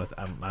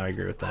 I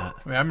agree with that.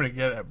 I mean, I'm gonna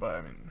get it,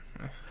 but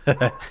I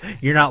mean,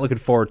 You're not looking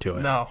forward to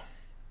it. no,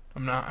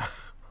 I'm not.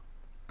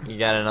 You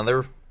got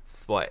another,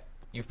 what?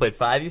 You've played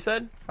 5, you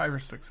said? 5 or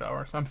 6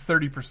 hours. I'm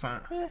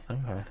 30%.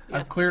 Okay.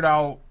 I've cleared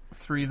out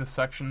 3 of the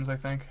sections. I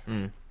think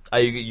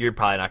You're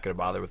probably not going to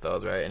bother with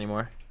those, right,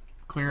 anymore?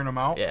 clearing them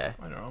out. Yeah.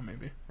 I don't know,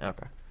 maybe.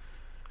 Okay.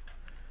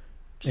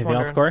 Anything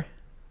else, Corey?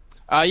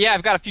 Yeah,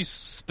 I've got a few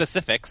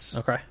specifics.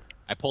 Okay.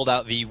 I pulled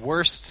out the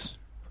worst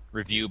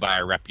review by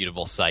a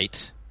reputable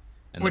site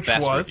and Which the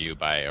best was? review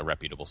by a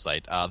reputable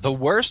site. The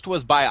worst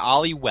was by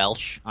Ollie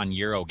Welsh on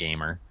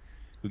Eurogamer,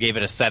 who gave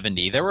it a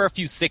 70. There were a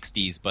few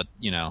 60s, but,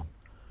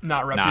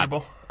 Not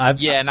reputable.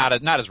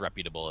 not as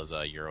reputable as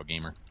a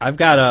Eurogamer. I've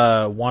got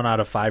a 1 out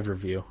of 5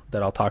 review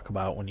that I'll talk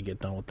about when you get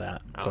done with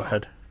that. Go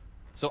ahead.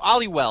 So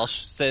Ollie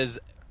Welsh says,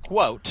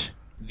 quote,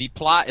 "The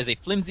plot is a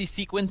flimsy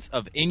sequence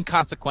of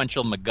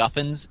inconsequential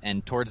MacGuffins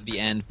and towards the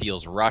end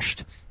feels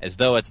rushed, as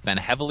though it's been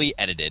heavily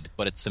edited,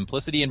 but its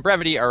simplicity and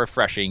brevity are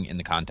refreshing in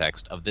the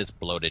context of this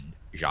bloated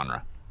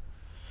genre."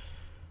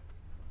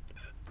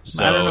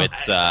 So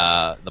it's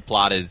the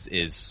plot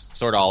is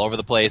sort of all over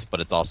the place, but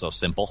it's also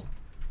simple.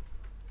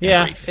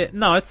 Yeah,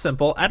 it's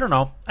simple. I don't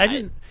know.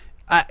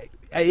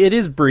 It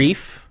is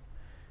brief,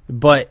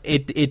 but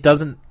it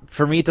doesn't.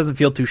 For me, it doesn't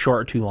feel too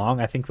short or too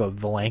long. I think the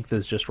length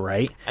is just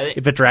right.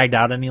 If it dragged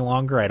out any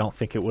longer, I don't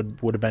think it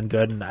would have been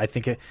good. And I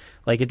think it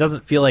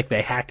doesn't feel like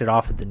they hacked it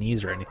off at the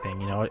knees or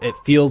anything. It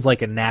feels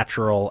like a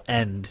natural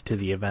end to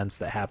the events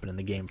that happen in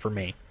the game for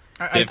me.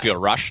 Did it feel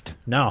rushed?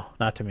 No,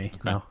 not to me. Okay.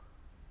 No.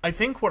 I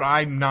think what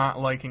I'm not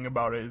liking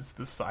about it is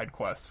the side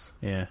quests.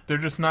 Yeah, they're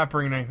just not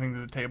bringing anything to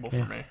the table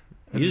for me.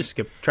 You just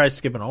try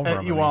skipping over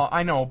them. Well,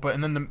 I know, but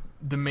and then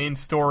the main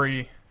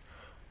story.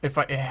 If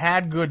it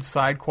had good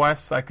side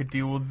quests, I could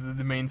deal with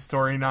the main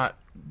story not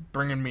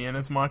bringing me in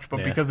as much.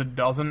 But because it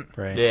doesn't,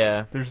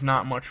 there's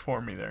not much for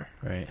me there.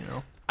 Right.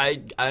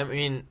 I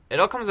mean, it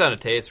all comes down to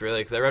taste, really,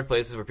 because I read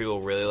places where people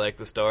really like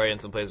the story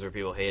and some places where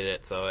people hate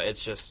it. So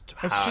it's just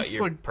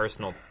your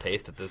personal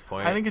taste at this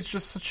point. I think it's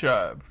just such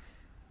a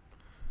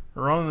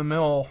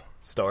run-of-the-mill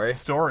story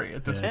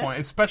at this point,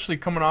 especially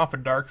coming off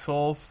of Dark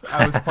Souls.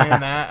 I was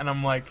playing that, and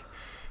I'm like,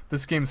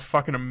 this game's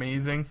fucking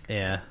amazing.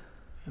 Yeah.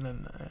 And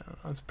then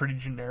it's pretty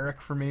generic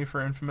for me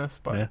for Infamous,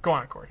 but go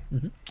on, Corey.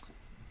 Mm-hmm.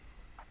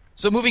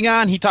 So moving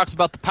on, he talks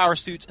about the power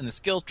suits and the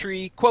skill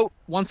tree. Quote,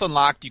 "Once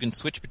unlocked, you can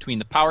switch between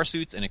the power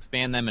suits and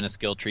expand them in a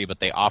skill tree, but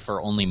they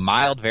offer only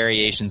mild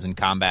variations in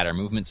combat or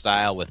movement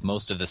style, with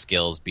most of the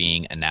skills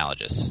being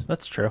analogous."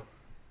 That's true.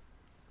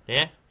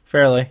 Yeah?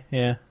 Fairly,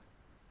 yeah.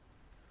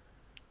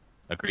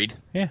 Agreed?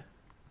 Yeah.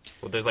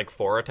 Well, there's like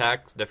 4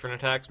 attacks, different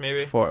attacks,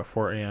 maybe? 4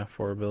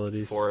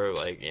 abilities. 4,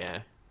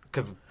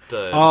 because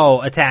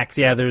attacks.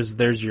 Yeah,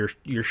 there's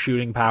your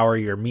shooting power,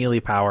 your melee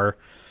power,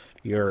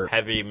 your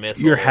heavy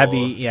missile, your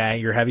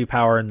heavy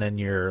power, and then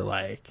your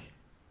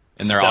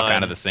and they're all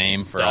kind of the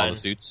same for all the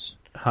suits.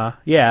 Huh?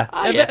 Yeah,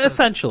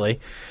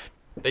 essentially.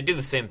 They do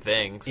the same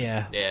things.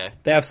 Yeah, yeah.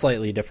 They have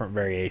slightly different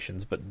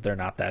variations, but they're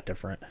not that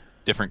different.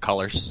 Different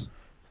colors.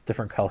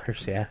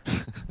 Yeah.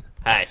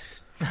 Hi.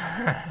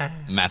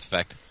 Mass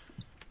Effect.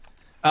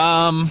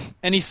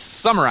 And he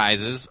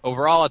summarizes,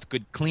 overall it's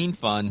good, clean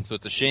fun, so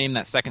it's a shame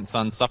that Second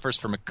Son suffers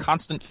from a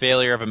constant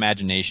failure of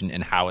imagination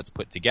in how it's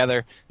put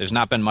together. There's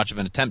not been much of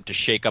an attempt to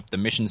shake up the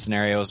mission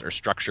scenarios or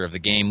structure of the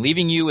game,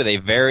 leaving you with a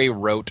very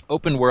rote,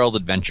 open-world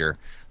adventure.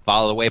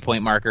 Follow the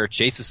waypoint marker,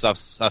 chase the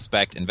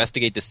suspect,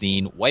 investigate the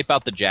scene, wipe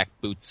out the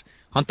jackboots,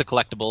 hunt the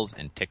collectibles,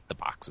 and tick the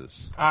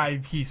boxes.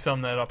 He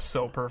summed that up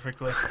so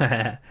perfectly.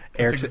 That's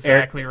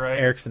exactly right.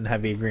 Eric's in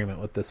heavy agreement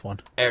with this one.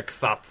 Eric's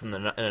thoughts in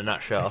a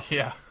nutshell.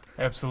 Yeah.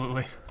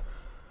 Absolutely.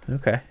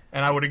 Okay.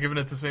 And I would have given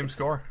it the same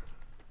score.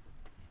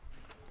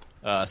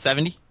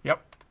 70?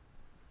 Yep.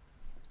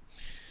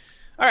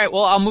 All right,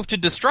 well, I'll move to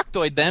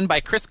Destructoid then by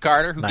Chris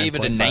Carter, who gave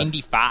it a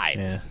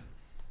 95.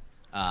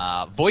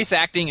 Yeah. Voice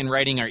acting and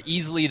writing are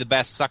easily the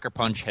best Sucker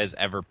Punch has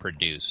ever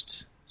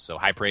produced. So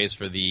high praise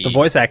for the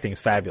voice acting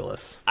is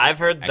fabulous. I've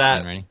heard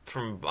that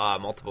from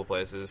multiple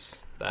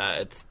places,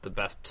 that it's the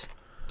best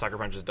Sucker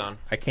Punch has done.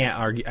 I can't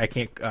argue. I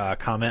can't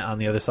comment on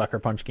the other Sucker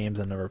Punch games.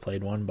 I've never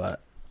played one,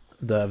 but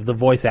the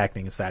voice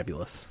acting is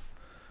fabulous.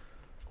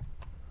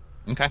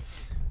 Okay.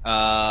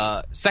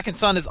 Second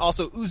Son is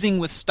also oozing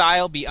with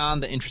style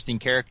beyond the interesting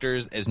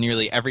characters, as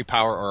nearly every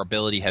power or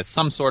ability has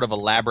some sort of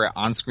elaborate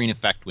on-screen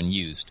effect when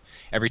used.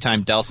 Every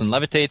time Delsin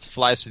levitates,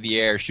 flies through the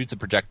air, shoots a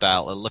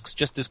projectile, it looks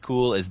just as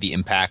cool as the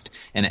impact,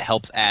 and it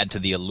helps add to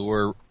the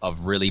allure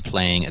of really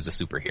playing as a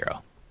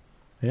superhero.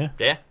 Yeah.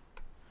 Yeah.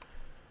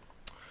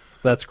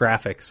 So that's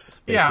graphics,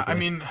 basically. Yeah, I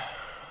mean,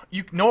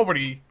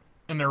 nobody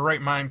in their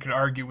right mind could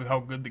argue with how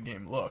good the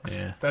game looks.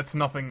 Yeah. That's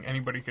nothing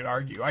anybody could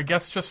argue. I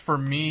guess just for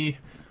me,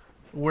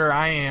 where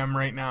I am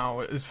right now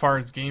as far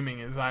as gaming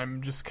is,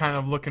 I'm just kind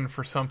of looking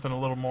for something a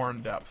little more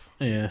in depth.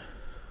 Yeah.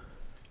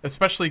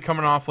 Especially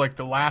coming off like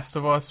The Last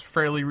of Us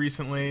fairly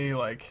recently,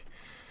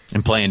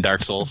 and playing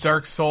Dark Souls.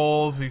 Dark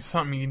Souls is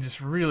something you can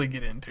just really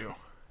get into.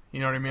 You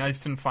know what I mean? I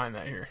just didn't find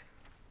that here.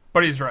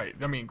 But he's right.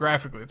 I mean,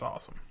 graphically, it's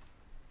awesome.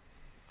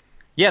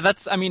 Yeah,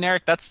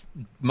 Eric, that's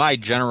my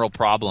general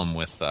problem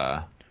with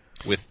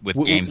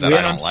games that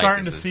I don't I'm like.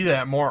 starting to see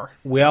that more.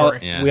 We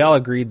all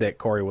agreed that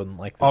Corey wouldn't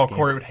like this game.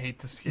 Corey would hate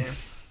this game.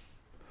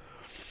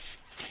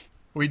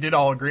 We did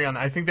all agree on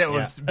that. I think that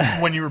was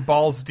when you were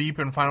balls deep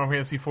in Final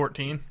Fantasy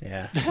XIV.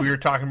 Yeah. We were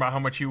talking about how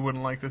much you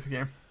wouldn't like this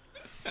game.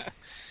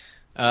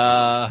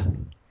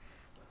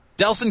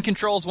 Delson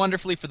controls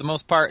wonderfully for the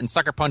most part, and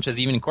Sucker Punch has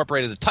even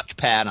incorporated the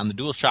touchpad on the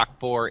DualShock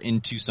 4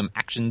 into some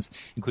actions,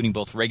 including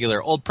both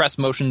regular old press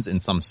motions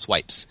and some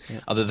swipes.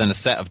 Yeah. Other than a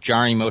set of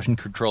jarring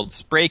motion-controlled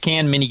spray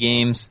can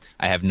minigames,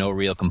 I have no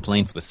real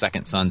complaints with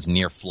Second Son's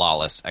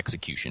near-flawless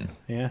execution.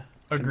 Yeah.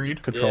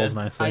 Agreed. Controls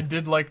nicely. I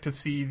did like to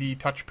see the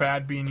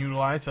touchpad being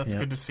utilized. That's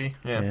good to see.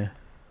 Yeah.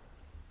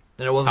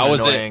 And it wasn't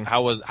annoying.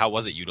 How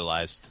was it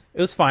utilized?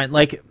 It was fine.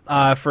 Like,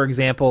 for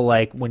example,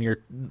 like when you're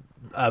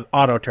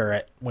auto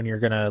turret, when you're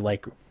gonna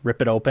like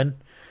rip it open,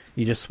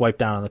 you just swipe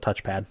down on the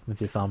touchpad with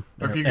your thumb,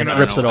 and it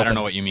rips it open. I don't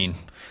know what you mean.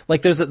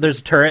 Like there's a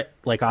turret,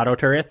 like auto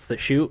turrets that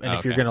shoot, and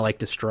if you're gonna like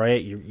destroy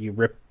it, you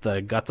rip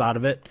the guts out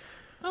of it,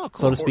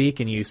 so to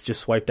speak, and you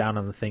just swipe down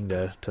on the thing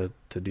to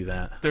do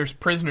that. There's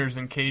prisoners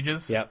in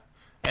cages. Yep.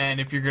 And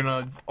if you're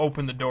gonna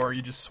open the door,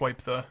 you just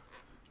swipe the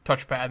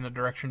touchpad in the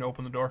direction to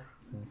open the door.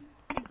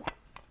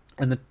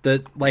 And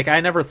the like,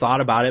 I never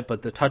thought about it,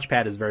 but the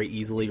touchpad is very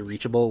easily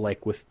reachable,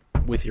 like with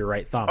your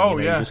right thumb. Oh,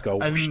 you just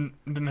go. I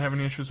didn't have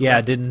any issues with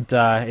that.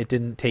 It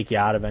didn't take you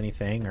out of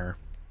anything, or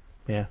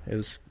it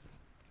was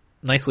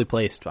nicely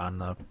placed on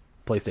the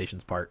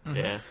PlayStation's part. Mm-hmm.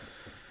 Yeah.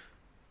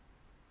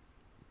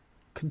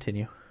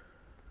 Continue.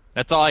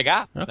 That's all I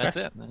got. Okay. That's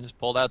it. I just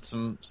pulled out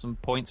some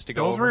points to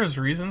go Those over. were his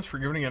reasons for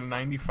giving it a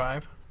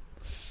 95?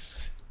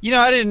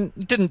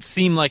 It didn't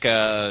seem like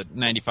a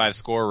 95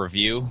 score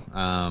review.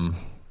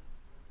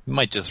 You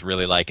might just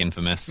really like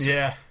Infamous.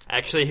 Yeah.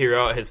 Actually, he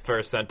wrote his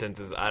first sentence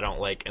is, I don't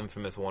like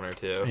Infamous 1 or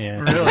 2. Yeah,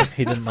 really?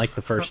 He didn't like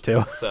the first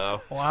two.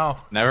 So.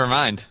 Wow. Never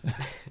mind.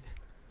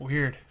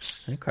 Weird.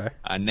 Okay.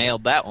 I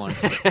nailed that one.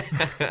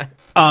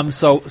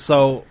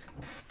 So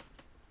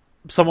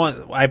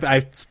someone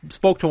I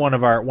spoke to one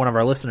of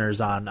our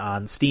listeners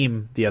on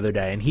Steam the other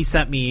day, and he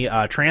sent me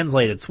a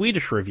translated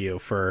Swedish review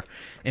for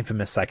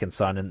Infamous Second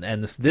Son,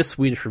 and this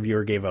Swedish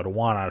reviewer gave it a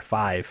 1 out of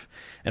 5,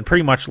 and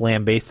pretty much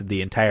lambasted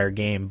the entire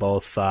game.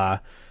 Both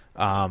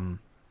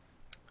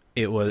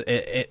it was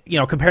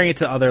comparing it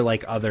to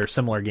other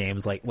similar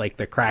games like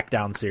the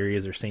Crackdown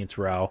series or Saints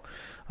Row.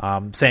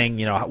 Saying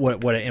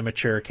what an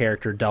immature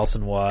character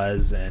Delson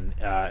was, and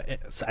I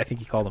think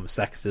he called him a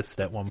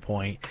sexist at one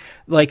point.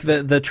 Like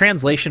the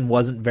translation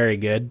wasn't very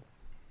good,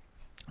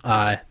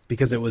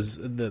 because it was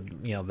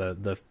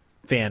the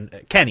fan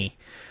Kenny.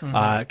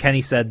 Mm-hmm.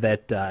 Kenny said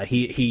that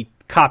he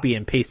copy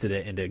and pasted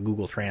it into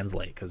Google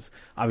Translate because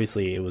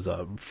obviously it was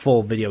a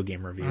full video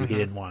game review. Mm-hmm. He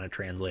didn't want to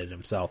translate it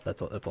himself.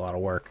 That's a lot of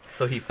work.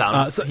 So he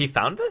found he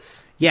found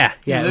this. Yeah.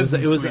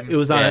 It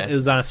was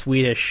on a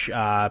Swedish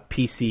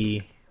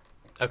PC.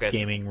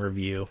 Gaming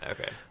review.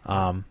 Okay.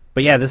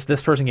 But yeah,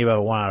 this person gave it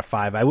a 1 out of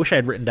 5. I wish I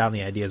had written down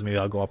the ideas. Maybe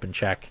I'll go up and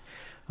check.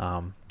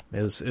 It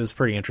was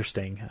pretty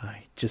interesting.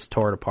 I just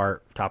tore it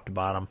apart, top to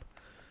bottom.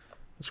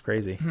 It's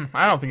crazy.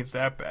 I don't think it's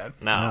that bad.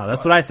 No,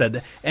 that's what I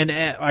said. And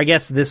I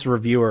guess this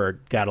reviewer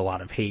got a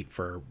lot of hate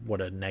for what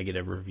a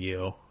negative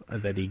review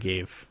that he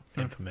gave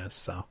Infamous.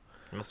 So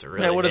must have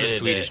really what do the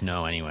Swedish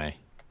know anyway?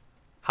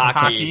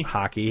 Hockey,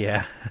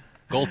 yeah.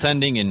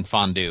 Goaltending and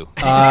fondue.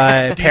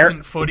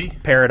 Decent footy.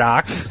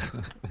 Paradox.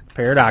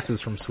 Paradox is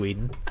from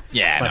Sweden.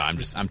 Yeah,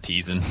 I'm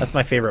teasing. That's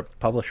my favorite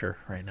publisher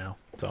right now.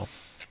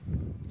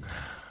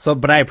 So,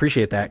 but I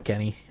appreciate that,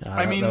 Kenny.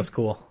 That was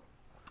cool.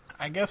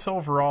 I guess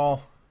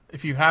overall,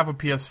 if you have a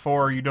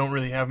PS4, you don't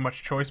really have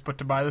much choice but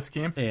to buy this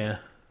game. Yeah.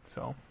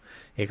 So.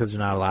 Yeah, because there's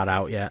not a lot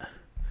out yet.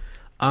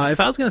 If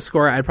I was going to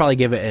score it, I'd probably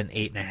give it an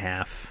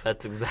 8.5.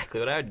 That's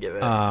exactly what I would give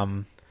it.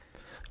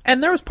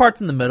 And there was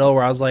parts in the middle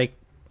where I was like,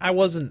 I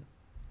wasn't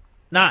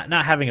not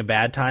having a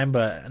bad time,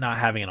 but not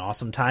having an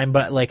awesome time.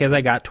 But like as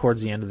I got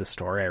towards the end of the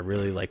story, I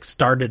really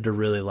started to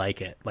really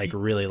like it.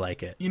 Really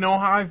like it. You know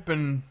how I've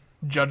been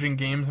judging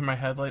games in my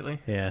head lately?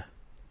 Yeah.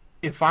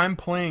 If I'm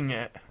playing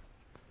it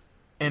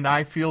and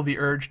I feel the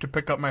urge to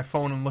pick up my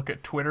phone and look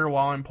at Twitter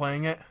while I'm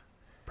playing it,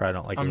 probably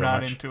don't like it I'm very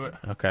not much. into it.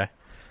 Okay.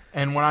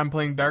 And when I'm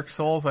playing Dark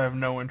Souls, I have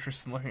no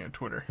interest in looking at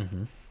Twitter.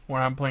 Mm-hmm.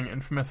 When I'm playing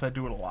Infamous, I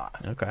do it a lot.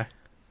 Okay.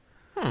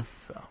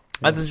 So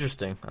that's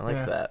interesting. I like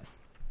that.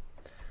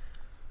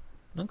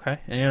 Okay.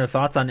 Any other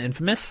thoughts on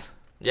Infamous?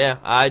 Yeah,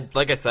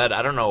 like I said,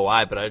 I don't know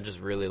why, but I just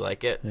really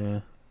like it.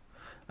 Yeah.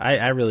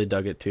 I really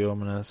dug it too. I'm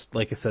gonna,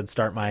 like I said,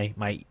 start my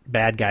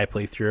bad guy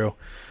playthrough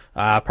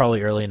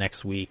probably early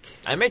next week.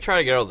 I may try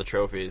to get all the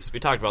trophies.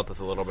 We talked about this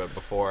a little bit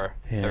before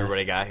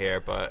everybody got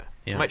here, but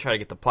I might try to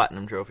get the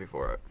platinum trophy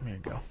for it. There you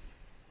go.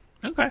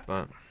 Okay.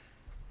 But.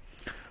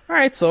 All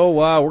right, so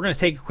we're gonna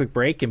take a quick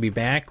break and be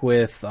back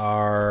with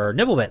our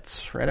Nibble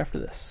Bits right after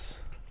this.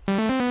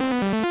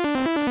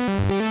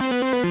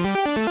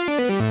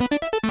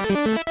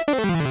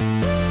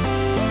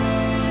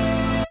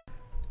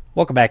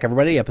 Welcome back,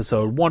 everybody.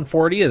 Episode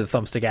 140 of the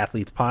Thumbstick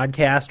Athletes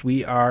podcast.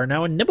 We are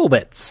now in Nibble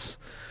Bits.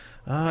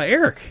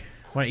 Eric,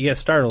 why don't you get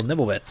started on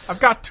Nibble Bits? I've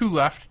got 2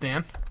 left,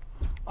 Dan.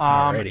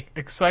 Alrighty.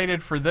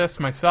 Excited for this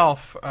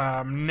myself.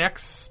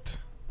 Next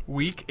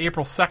week,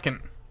 April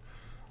 2nd,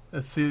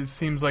 it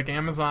seems like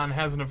Amazon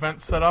has an event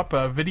set up,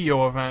 a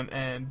video event,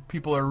 and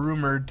people are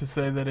rumored to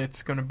say that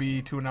it's going to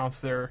be to announce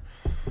their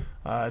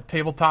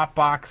tabletop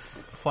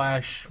box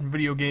 /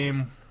 video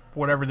game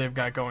whatever they've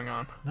got going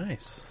on.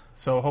 Nice.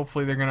 So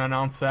hopefully they're going to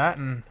announce that,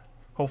 and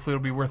hopefully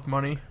it'll be worth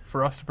money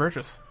for us to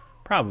purchase.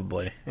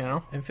 Probably. You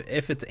know,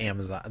 if it's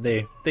Amazon,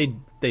 they do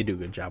a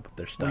good job with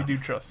their stuff. we do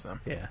trust them.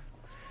 Yeah.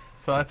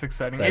 So that's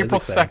exciting. That is April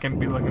exciting. 2nd,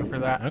 be looking for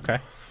that. Okay.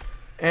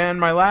 And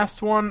my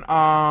last one,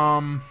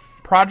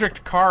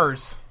 Project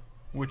Cars,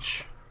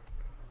 which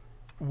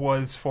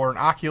was for an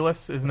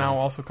Oculus, is now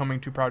also coming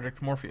to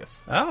Project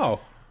Morpheus Oh.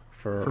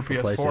 For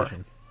PS4.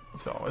 PlayStation.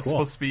 So it's Cool.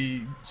 supposed to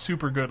be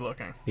super good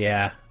looking.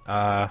 Yeah.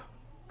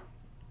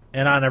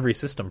 And on every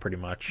system pretty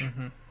much.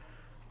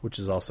 Which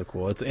is also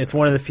cool. It's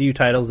one of the few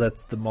titles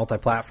that's the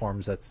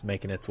multi-platforms that's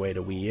making its way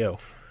to Wii U.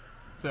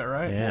 Is that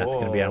right? Yeah, it's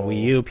going to be on Whoa.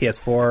 Wii U,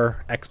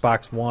 PS4,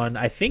 Xbox One.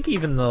 I think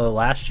even the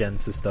last gen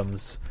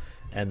systems,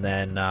 and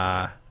then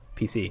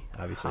PC.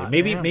 Obviously,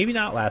 maybe damn.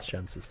 not last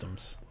gen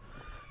systems,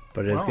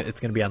 but it's Wow. going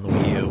to be on the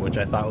Wii U, which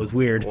I thought was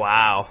weird.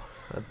 Wow,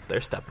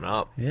 they're stepping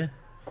up. Yeah.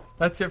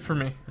 That's it for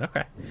me.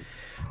 Okay.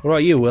 What about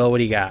you, Will? What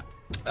do you got?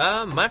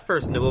 My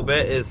first nibble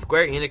bit is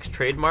Square Enix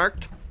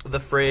trademarked the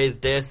phrase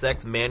Deus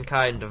Ex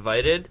Mankind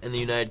Divided in the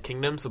United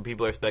Kingdom, so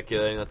people are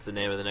speculating that's the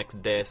name of the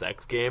next Deus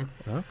Ex game.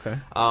 Okay.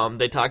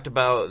 They talked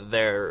about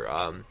their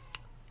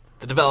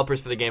the developers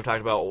for the game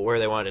talked about where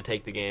they wanted to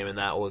take the game, and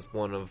that was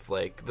one of,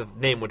 like, the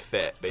name would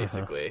fit,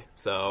 basically.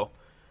 So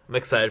I'm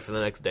excited for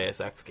the next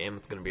Deus Ex game.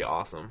 It's going to be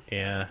awesome.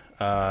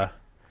 Yeah.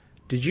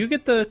 Did you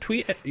get the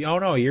tweet? Oh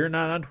no, you're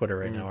not on Twitter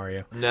right now, are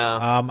you?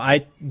 No.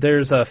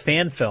 There's a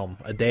fan film,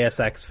 a Deus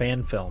Ex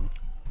fan film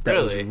that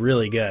was Really?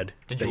 really good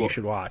that you you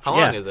should watch. How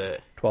long is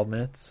it? 12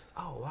 minutes,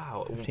 Oh,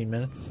 wow. 15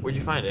 minutes. Where'd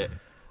you find it?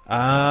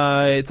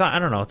 It's on, I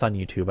don't know. It's on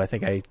YouTube. I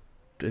think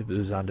it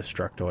was on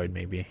Destructoid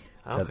maybe.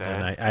 Okay.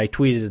 And I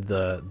tweeted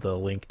the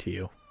link to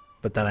you,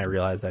 but then I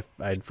realized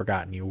I'd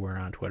forgotten you weren't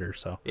on Twitter.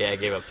 So Yeah, I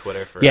gave up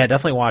Twitter for yeah,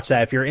 definitely watch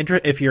that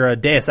if you're a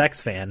Deus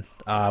Ex fan,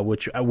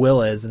 which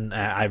Will is, and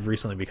I've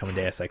recently become a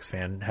Deus Ex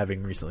fan,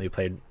 having recently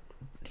played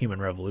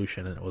Human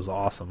Revolution, and it was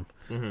awesome.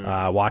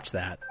 Watch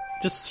that.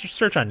 Just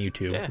search on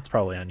YouTube. Yeah. It's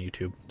probably on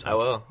YouTube. So. I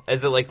will.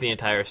 Is it like the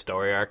entire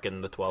story arc in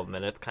the 12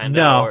 minutes, kind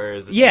of? No, Or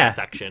is it yeah, a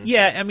section?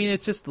 Yeah, I mean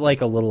it's just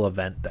like a little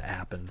event that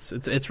happens.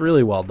 It's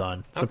really well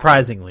done,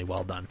 surprisingly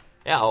well done.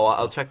 Yeah,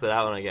 I'll check that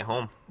out when I get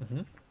home.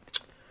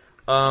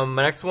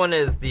 My next one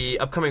is the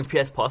upcoming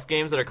PS Plus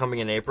games that are coming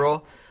in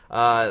April.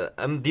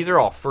 These are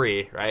all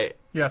free, right?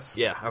 Yes.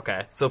 Yeah,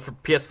 okay. So for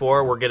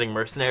PS4, we're getting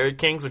Mercenary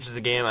Kings, which is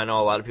a game I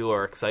know a lot of people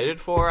are excited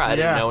for. I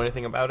didn't Yeah. know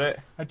anything about it.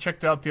 I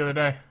checked it out the other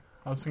day.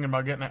 I was thinking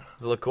about getting it.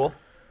 Does it look cool?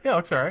 Yeah, it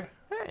looks alright.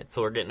 All right,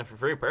 so we're getting it for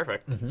free.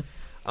 Perfect.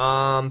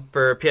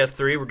 For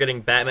PS3, we're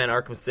getting Batman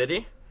Arkham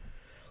City,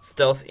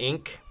 Stealth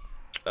Inc.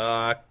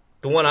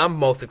 The one I'm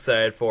most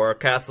excited for,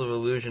 Castle of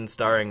Illusion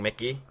starring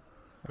Mickey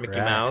Right.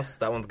 Mouse.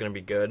 That one's going to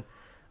be good.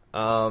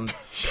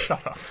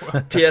 Shut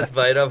up. PS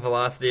Vita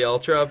Velocity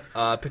Ultra,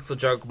 Pixel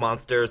Junk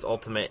Monsters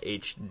Ultimate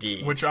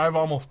HD. Which I've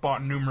almost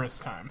bought numerous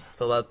times.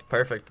 So that's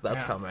perfect. That's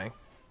Yeah. coming.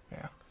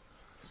 Yeah.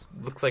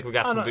 Looks like we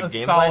got some A good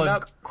games lined solid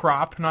up.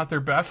 crop. Not their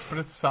best, but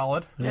it's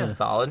solid. Yeah,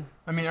 solid.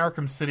 I mean,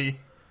 Arkham City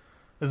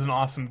is an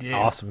awesome game.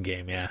 Awesome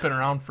game, yeah. It's been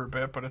around for a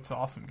bit, but it's an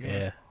awesome game.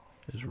 Yeah,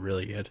 it was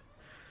really good.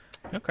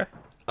 Okay.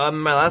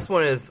 My last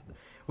one is,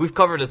 we've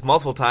covered this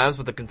multiple times,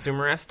 but The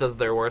Consumerist does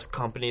their worst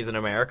companies in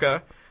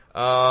America.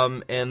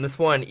 And this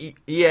one,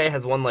 EA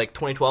has won like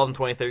 2012 and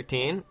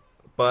 2013,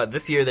 but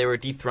this year they were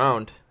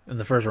dethroned In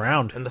the first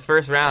round. in the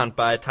first round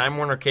by Time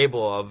Warner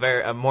Cable,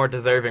 a more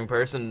deserving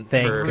person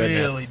Thank for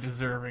goodness. Really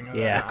deserving of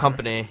Yeah. that.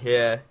 company.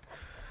 Yeah,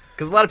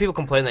 because a lot of people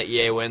complain that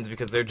EA wins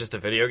because they're just a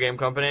video game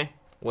company,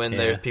 when Yeah.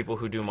 there's people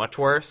who do much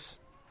worse,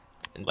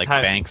 And Like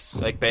banks.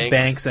 like banks,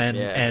 Banks and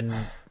Yeah. and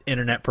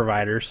internet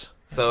providers.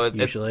 So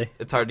Usually.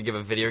 it's hard to give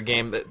a video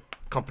game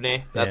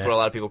company. That's Yeah. what a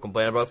lot of people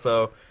complain about.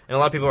 So, and a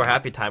lot of people are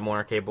happy Time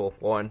Warner Cable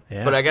won.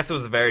 Yeah. But I guess it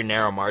was a very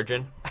narrow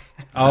margin.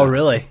 Oh,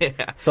 really?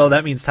 Yeah. So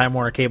that means Time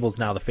Warner Cable's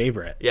now the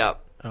favorite. Yeah.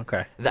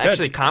 Okay.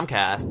 Actually,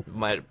 Comcast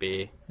might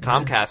be.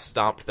 Comcast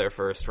stomped their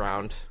first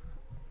round.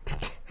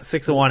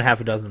 6 of one, half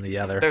a dozen of the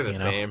other. They're the you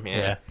know? same,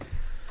 yeah.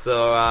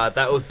 So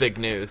that was big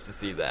news to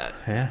see that.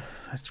 Yeah,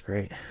 that's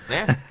great.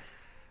 Yeah.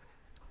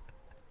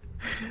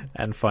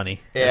 And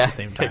funny Yeah. at the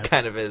same time. It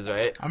kind of is,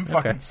 right? I'm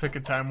fucking Okay. sick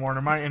of Time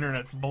Warner. My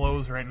internet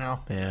blows right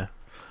now. Yeah.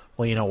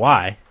 Well, you know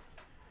why?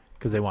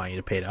 Because they want you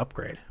to pay to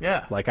upgrade.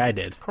 Yeah. Like I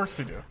did. Of course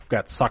they do. I've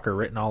got sucker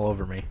written all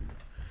over me.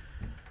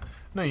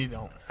 No, you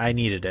don't. I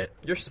needed it.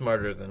 You're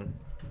smarter than...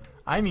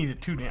 I need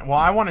it too, Dan. Well,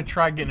 I want to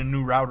try getting a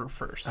new router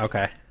first.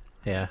 Okay.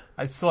 Yeah.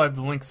 I still have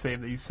the link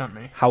saved that you sent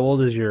me. How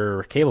old is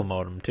your cable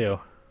modem, too?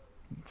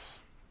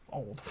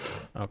 Old.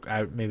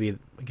 Okay, maybe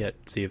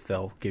see if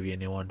they'll give you a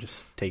new one.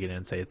 Just take it in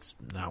and say it's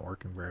not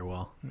working very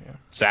well. Yeah.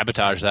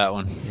 Sabotage that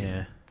one.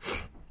 Yeah.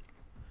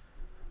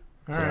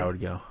 All So that right. would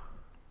go.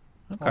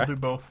 I'll Okay. do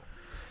both.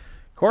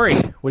 Corey,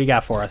 what do you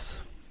got for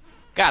us?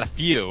 Got a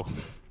few.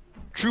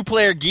 True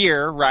Player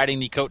Gear, riding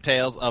the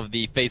coattails of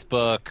the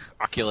Facebook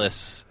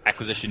Oculus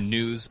acquisition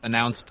news,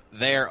 announced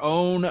their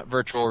own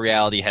virtual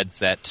reality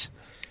headset.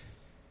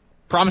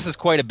 Promises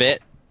quite a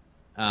bit.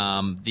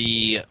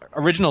 The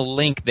original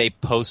link they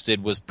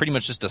posted was pretty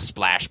much just a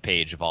splash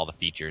page of all the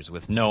features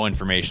with no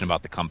information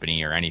about the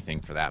company or anything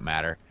for that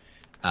matter.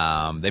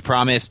 They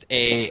promised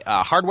a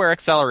hardware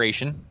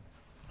acceleration,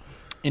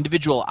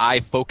 individual eye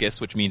focus,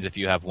 which means if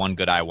you have one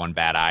good eye, one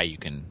bad eye, you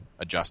can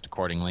adjust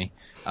accordingly.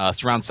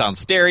 Surround sound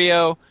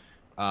stereo,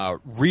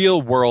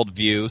 real world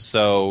view,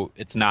 so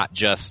it's not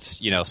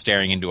just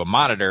staring into a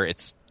monitor.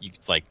 It's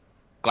like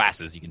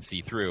glasses you can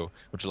see through,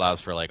 which allows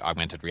for like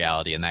augmented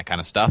reality and that kind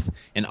of stuff,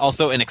 and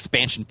also an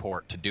expansion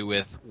port to do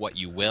with what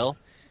you will.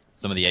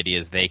 Some of the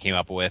ideas they came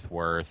up with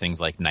were things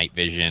like night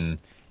vision,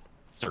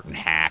 certain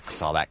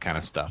hacks, all that kind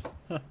of stuff.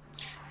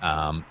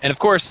 And of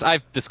course,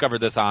 I've discovered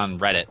this on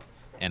Reddit,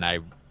 and I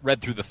read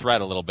through the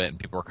thread a little bit, and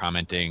people were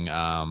commenting.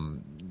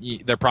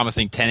 They're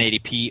promising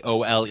 1080p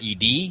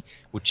OLED,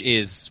 which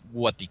is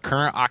what the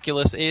current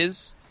Oculus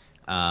is.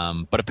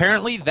 But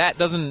apparently that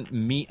doesn't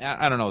mean,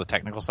 I don't know the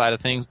technical side of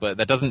things, but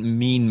that doesn't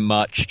mean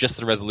much, just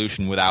the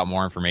resolution without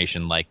more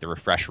information like the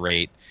refresh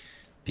rate.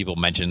 People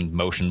mentioned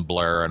motion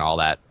blur and all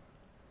that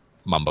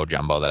mumbo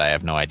jumbo that I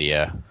have no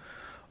idea.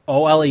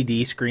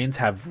 OLED screens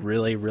have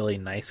really, really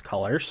nice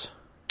colors.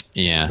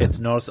 Yeah. It's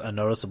a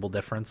noticeable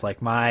difference.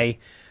 Like one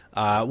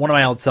of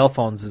my old cell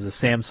phones is a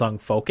Samsung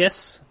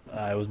Focus.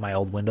 It was my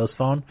old Windows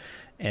phone,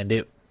 and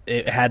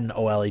it had an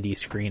OLED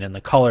screen, and the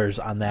colors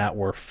on that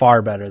were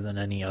far better than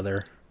any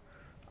other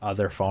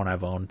phone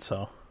I've owned.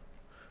 So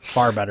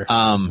far better.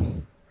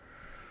 And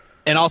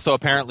also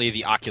apparently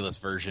the Oculus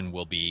version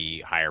will be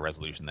higher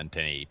resolution than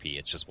 1080p.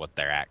 It's just what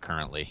they're at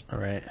currently. All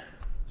right.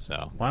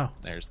 So wow,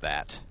 there's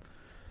that.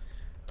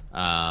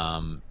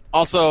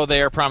 Also,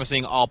 they are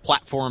promising all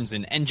platforms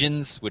and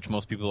engines, which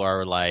most people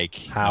are like,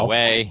 how? No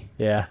way.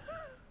 Yeah.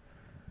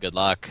 Good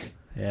luck.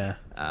 Yeah.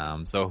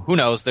 So who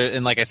knows?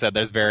 And like I said,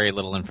 there's very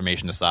little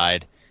information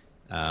aside.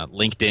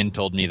 LinkedIn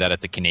told me that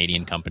it's a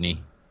Canadian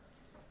company,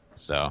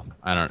 so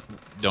I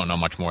don't know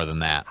much more than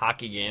that.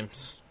 Hockey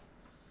games.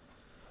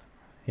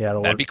 Yeah,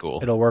 that'd be cool.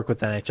 It'll work with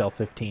NHL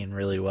 15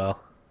 really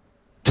well.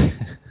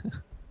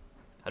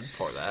 I'd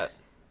pour that.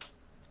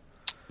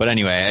 But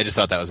anyway, I just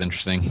thought that was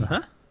interesting.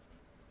 Uh-huh.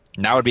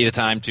 Now would be the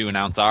time to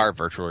announce our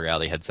virtual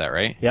reality headset,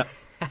 right? Yep.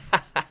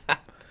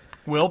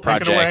 Will, take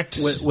Project.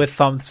 it away. With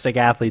Thumbstick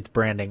Athletes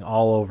branding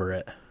all over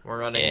it. We're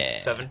running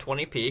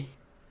 720p.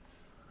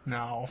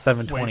 No.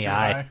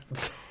 720i.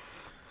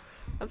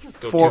 Let's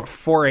just go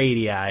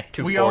 480i.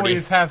 240. We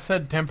always have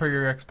said temper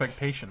your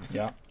expectations.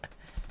 Yeah.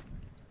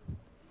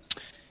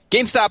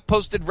 GameStop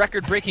posted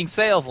record-breaking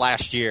sales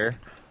last year.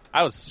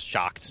 I was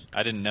shocked.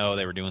 I didn't know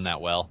they were doing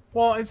that well.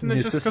 Well, isn't it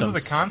New just because of the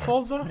systems.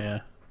 consoles, though? Yeah.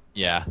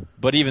 Yeah,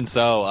 but even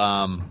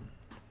so,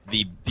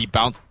 the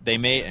bounce they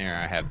made. Here,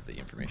 I have the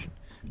information.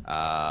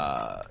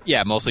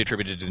 Mostly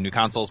attributed to the new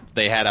consoles.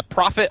 They had a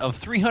profit of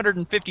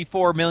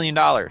 $354 million,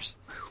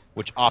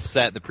 which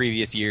offset the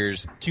previous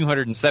year's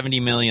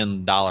 $270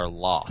 million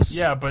loss.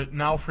 Yeah, but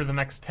now for the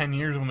next 10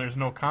 years when there's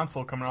no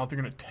console coming out, they're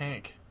going to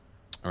tank.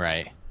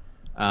 Right.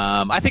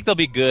 I think they'll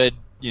be good,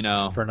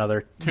 For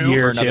another Two?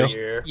 year for or another two.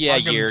 year. Yeah, I'll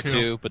give them year or 2.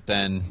 two, but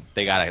then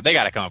they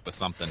gotta come up with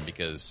something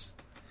because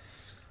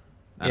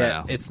I don't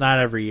know. It's not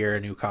every year a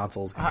new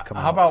console is going to come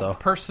How out. about So.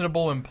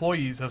 personable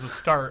employees as a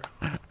start?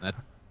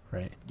 That's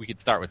Right. we could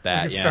start with We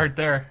that. can Yeah. start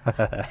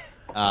there.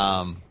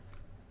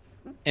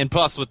 And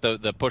plus with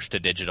the push to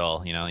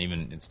digital,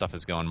 even stuff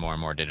is going more and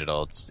more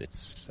digital.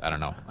 It's I don't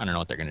know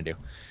what they're gonna do.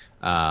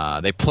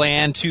 They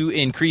plan to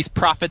increase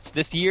profits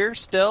this year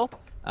still,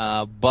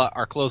 but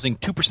are closing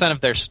 2% of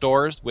their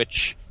stores,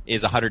 which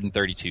is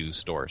 132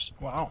 stores.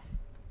 Wow.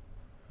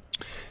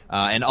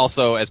 And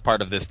also, as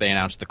part of this, they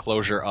announced the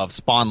closure of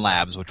Spawn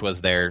Labs, which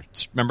was their.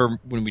 Remember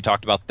when we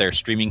talked about their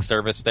streaming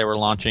service they were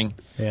launching?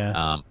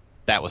 Yeah.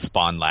 That was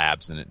Spawn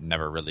Labs, and it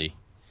never really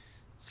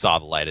saw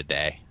the light of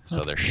day.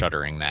 So they're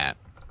shuttering that.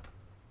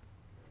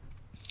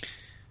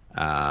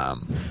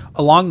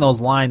 Along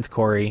those lines,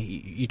 Corey,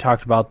 you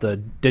talked about the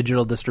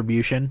digital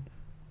distribution,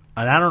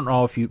 and I don't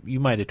know if you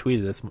might have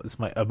tweeted this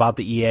about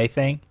the EA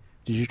thing.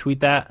 Did you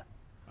tweet that?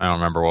 I don't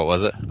remember, what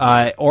was it?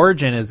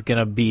 Origin is going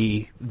to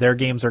be, their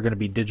games are going to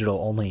be digital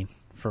only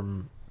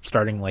from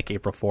starting like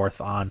April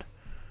 4th on.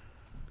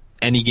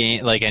 Any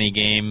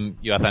game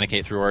you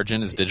authenticate through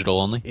Origin is digital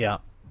only? Yeah.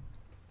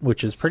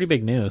 Which is pretty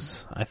big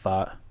news, I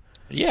thought.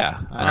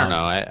 Yeah, I don't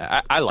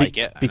know. I like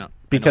it. I know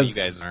because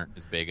you guys aren't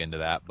as big into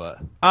that, but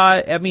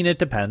I mean, it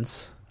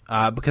depends.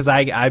 Because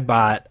I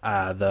bought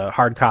the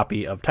hard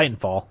copy of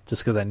Titanfall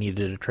just because I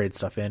needed to trade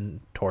stuff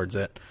in towards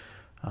it.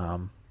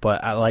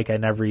 But I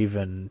never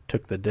even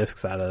took the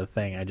discs out of the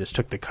thing. I just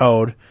took the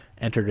code,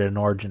 entered it in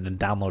Origin, and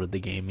downloaded the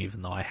game,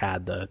 even though I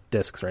had the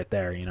discs right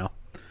there.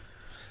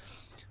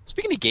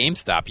 Speaking of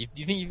GameStop, do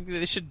you think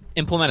they should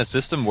implement a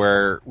system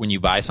where when you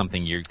buy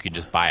something, you could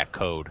just buy a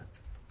code?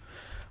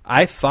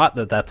 I thought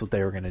that's what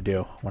they were going to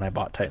do when I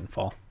bought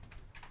Titanfall.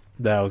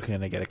 That I was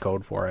going to get a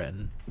code for it,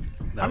 and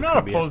I'm not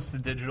opposed to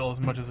digital as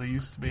much as I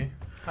used to be.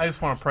 I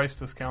just want a price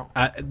discount.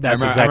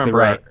 That's exactly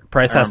right.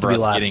 Price has to be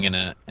less.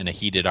 Getting in a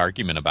heated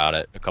argument about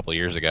it a couple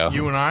years ago.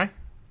 You and I?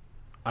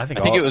 I think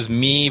it was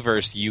me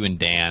versus you and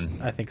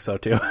Dan I think so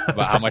too.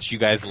 about how much you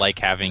guys like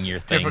having your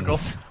things. Typical.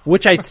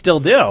 Which I still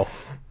do.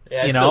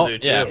 Yeah, you I know, still do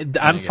too. Yeah.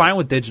 I'm fine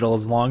with digital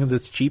as long as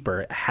it's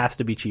cheaper. It has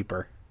to be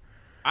cheaper.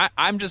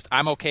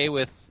 I'm okay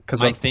with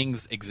 'Cause my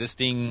things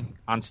existing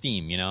on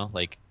Steam, you know,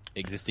 like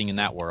existing in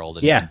that world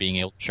and, Yeah. and being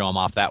able to show them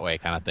off that way,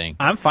 kind of thing.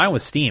 I'm fine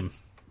with Steam.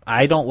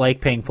 I don't like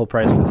paying full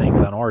price for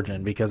things on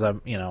Origin because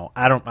I'm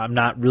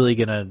not really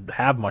gonna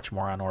have much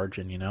more on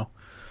Origin. You know,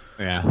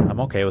 Yeah.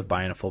 I'm okay with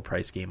buying a full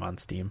price game on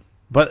Steam.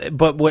 But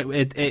what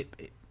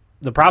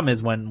the problem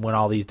is when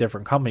all these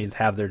different companies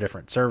have their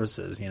different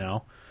services. You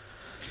know.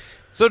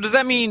 So does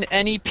that mean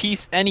any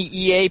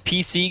EA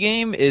PC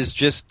game is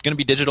just going to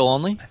be digital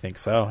only? I think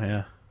so.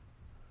 Yeah.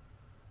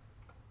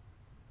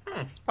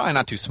 It's probably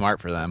not too smart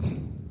for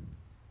them.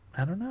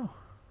 I don't know.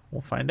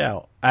 We'll find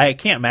out. I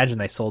can't imagine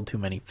they sold too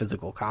many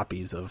physical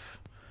copies of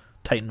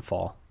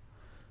Titanfall.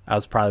 I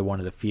was probably one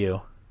of the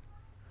few.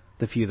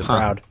 The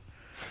proud.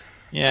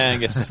 Yeah, I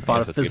guess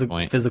Bought that's a good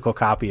point. physical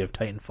copy of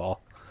Titanfall.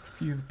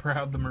 Few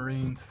proud the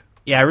Marines.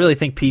 Yeah, I really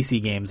think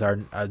PC games are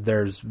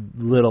there's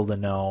little to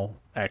no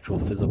actual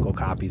physical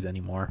copies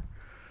anymore.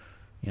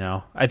 You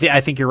know, I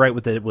think you're right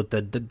with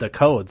the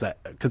codes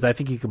because I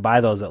think you can buy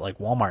those at like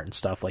Walmart and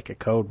stuff, like a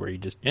code where you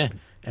just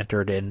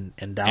enter it in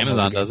and download.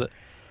 Amazon does it.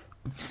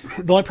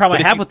 The only problem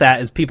I have with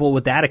that is people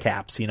with data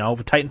caps. You know,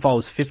 Titanfall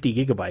is 50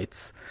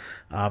 gigabytes.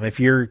 If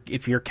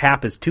your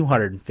cap is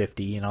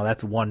 250, you know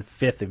that's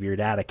 1/5 of your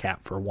data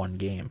cap for one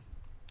game.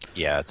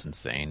 Yeah, that's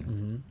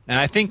insane. And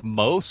I think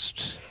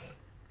most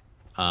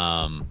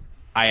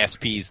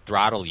ISPs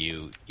throttle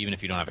you, even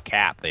if you don't have a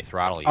cap. They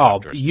throttle you. Oh,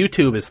 after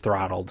YouTube is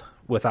throttled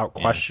without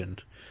question.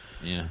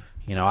 Yeah.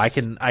 You know, I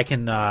can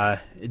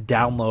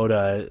download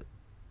a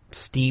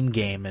Steam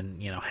game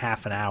in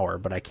half an hour,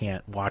 but I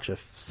can't watch a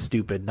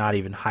stupid, not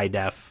even high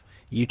def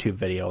YouTube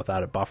video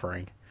without it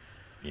buffering.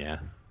 Yeah.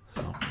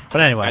 So,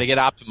 but anyway, gotta get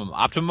Optimum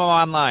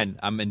Online.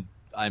 I'm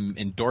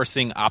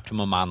endorsing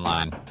Optimum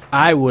Online.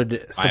 I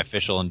would my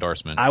official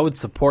endorsement. I would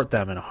support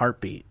them in a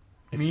heartbeat.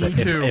 Me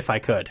too. If I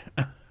could.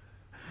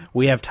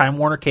 We have Time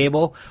Warner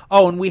Cable.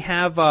 Oh, and we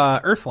have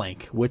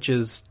Earthlink, which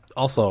is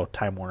also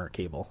Time Warner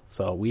Cable.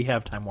 So we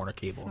have Time Warner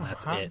Cable, and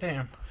that's it.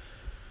 Damn.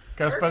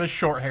 Got us by the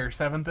short hairs,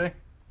 haven't they?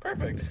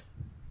 Perfect.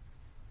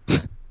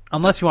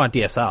 Unless you want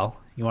DSL.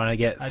 You want to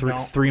get I 3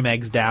 don't.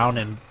 megs down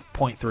and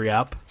 0.3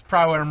 up. It's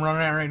probably what I'm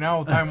running at right now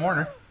with Time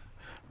Warner.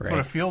 That's Right. what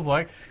it feels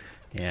like.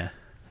 Yeah. You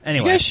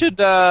Anyway, guys should,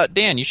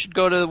 Dan. You should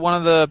go to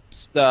one of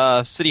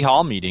the city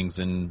hall meetings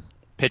and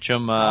pitch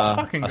them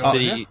fucking a go,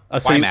 city yeah. A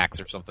city-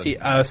 WiMAX or something.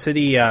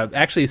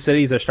 actually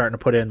cities are starting to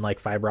put in like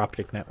fiber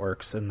optic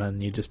networks, and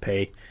then you just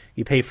pay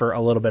for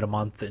a little bit a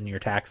month in your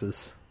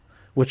taxes,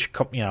 which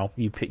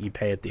you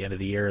pay at the end of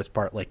the year as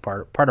part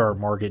of our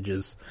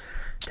mortgages.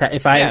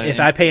 If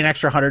I pay an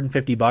extra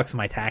 $150 in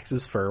my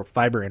taxes for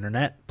fiber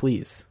internet,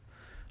 please,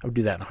 I would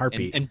do that in a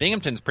heartbeat. And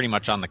Binghamton's pretty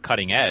much on the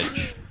cutting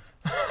edge.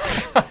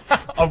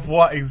 Of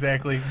what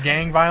exactly?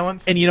 Gang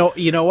violence? And you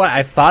know what?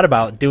 I've thought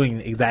about doing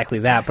exactly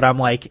that, but I'm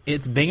like,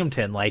 it's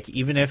Binghamton. Like,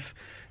 even if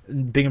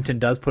Binghamton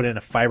does put in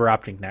a fiber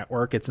optic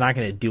network, it's not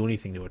going to do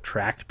anything to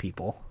attract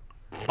people,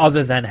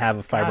 other than have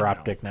a fiber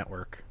optic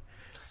network.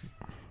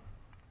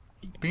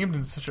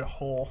 Binghamton's such a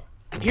hole.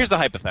 Here's a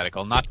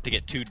hypothetical, not to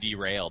get too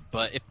derailed,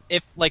 but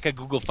if like a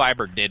Google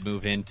Fiber did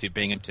move into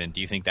Binghamton,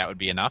 do you think that would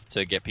be enough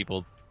to get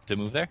people to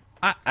move there?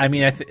 I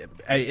mean,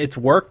 it's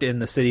worked in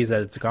the cities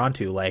that it's gone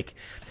to. Like,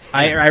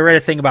 I read a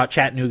thing about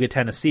Chattanooga,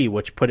 Tennessee,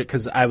 which put it,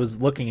 because I was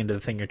looking into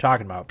the thing you're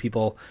talking about,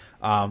 people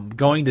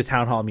going to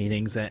town hall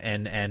meetings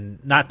and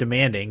not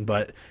demanding,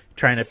 but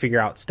trying to figure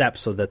out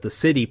steps so that the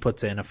city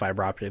puts in a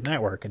fiber optic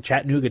network. And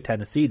Chattanooga,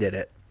 Tennessee did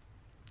it.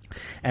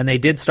 And they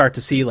did start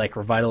to see like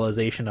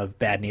revitalization of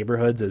bad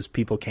neighborhoods as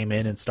people came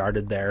in and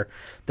started their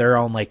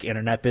own like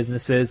internet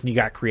businesses, and you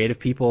got creative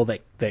people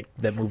that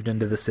moved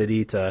into the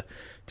city to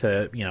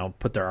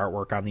put their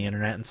artwork on the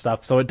internet and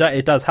stuff. So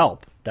it does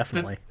help,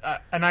 definitely.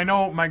 And I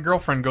know my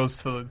girlfriend goes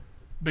to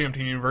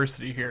Binghamton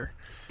University here.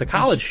 The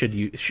college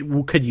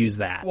could use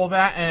that. Well,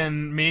 that,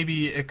 and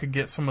maybe it could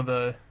get some of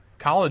the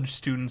college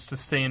students to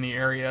stay in the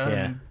area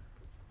and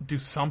do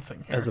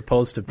something here. As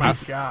opposed to My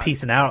God.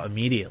 piecing out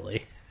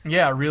immediately.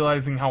 Yeah,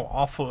 realizing how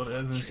awful it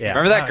is. And Yeah.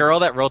 Remember that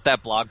girl that wrote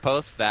that blog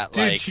post? That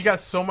Dude, like, she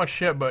got so much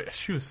shit, but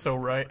she was so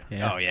right.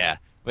 Yeah. oh yeah.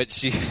 But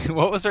she,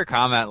 what was her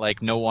comment?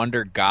 Like, no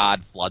wonder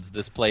God floods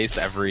this place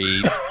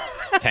every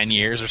 10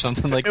 years or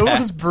something like It that.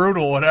 was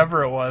brutal,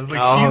 whatever it was.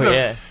 Like,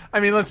 I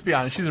mean, let's be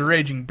honest, she's a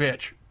raging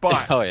bitch,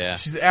 but Oh, yeah.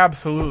 she's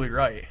absolutely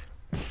right.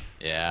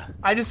 Yeah.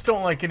 I just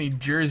don't like any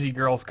Jersey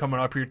girls coming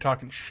up here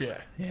talking shit.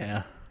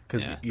 Yeah,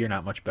 because Yeah. you're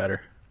not much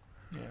better.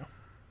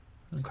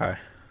 Yeah. Okay.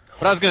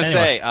 But I was going to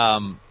Anyway.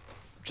 say,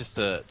 just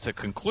to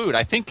conclude,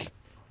 I think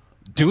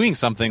doing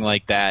something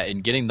like that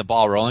and getting the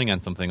ball rolling on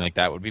something like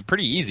that would be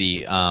pretty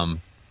easy,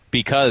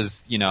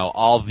 because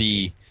all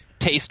the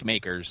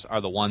tastemakers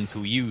are the ones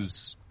who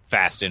use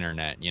fast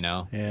internet.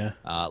 Yeah.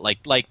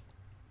 Like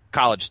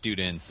college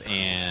students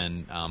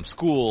and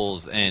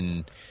schools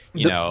and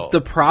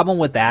The problem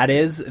with that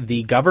is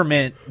the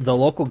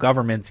local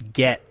governments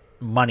get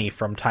money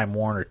from Time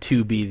Warner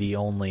to be the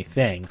only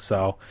thing.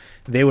 So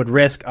they would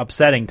risk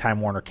upsetting Time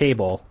Warner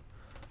Cable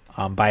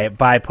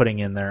by putting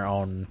in their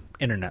own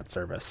internet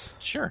service.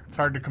 Sure. It's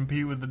hard to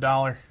compete with the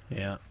dollar.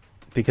 Yeah,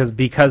 because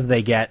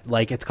they get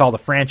it's called a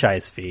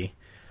franchise fee,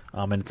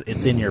 and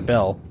it's in your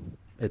bill.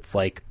 It's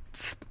like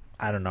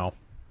I don't know,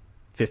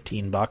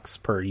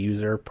 $15 per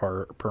user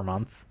per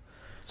month.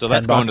 So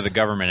that's going to the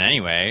government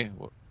anyway.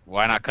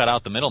 Why not cut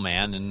out the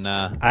middleman? And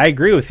I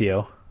agree with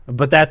you,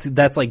 but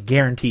that's like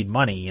guaranteed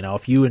money.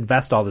 If you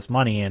invest all this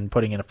money in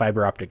putting in a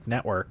fiber optic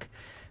network,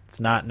 it's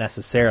not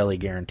necessarily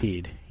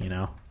guaranteed. You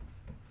know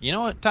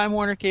what Time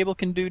Warner Cable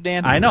can do,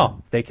 Dan? I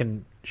know they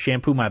can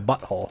shampoo my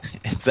butthole.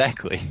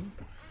 Exactly.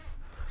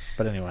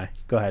 But anyway,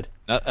 go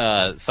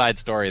ahead. Side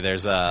story: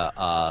 there's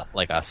a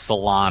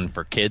salon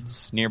for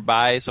kids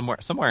nearby,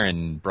 somewhere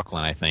in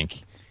Brooklyn, I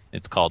think.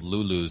 It's called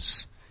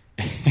Lulu's.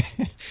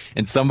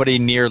 And somebody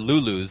near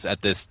Lulu's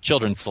at this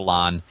children's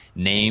salon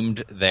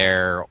named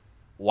their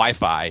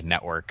Wi-Fi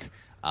network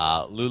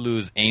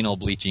Lulu's Anal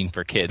Bleaching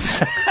for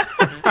Kids.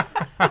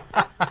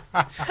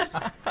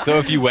 So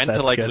if you went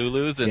to good.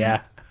 Lulu's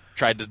and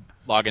tried to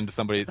log into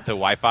somebody to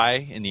Wi-Fi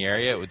in the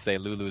area, it would say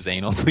Lulu's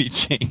Anal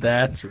Bleaching.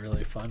 That's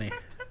really funny.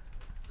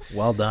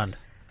 Well done.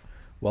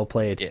 Well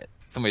played. Yeah,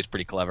 somebody's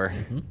pretty clever.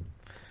 Mm-hmm.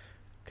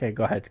 Okay,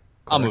 go ahead.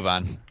 I'll move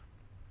on.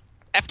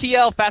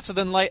 FTL Faster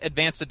Than Light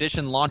Advanced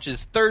Edition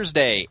launches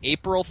Thursday,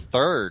 April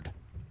 3rd.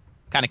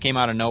 Kind of came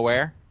out of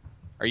nowhere.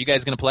 Are you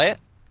guys going to play it?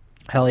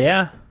 Hell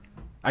yeah.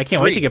 I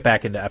can't wait to get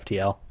back into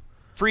FTL.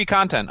 Free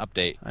content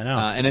update. I know.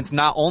 And it's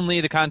not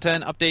only the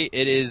content update,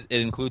 it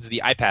includes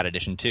the iPad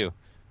edition too.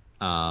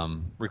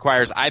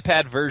 Requires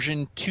iPad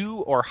version 2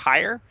 or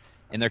higher,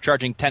 and they're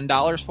charging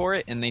 $10 for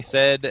it, and they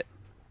said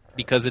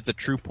because it's a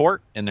true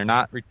port and they're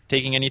not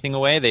taking anything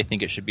away, they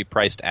think it should be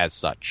priced as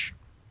such.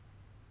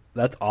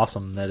 That's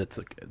awesome.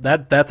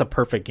 That's a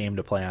perfect game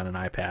to play on an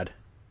iPad.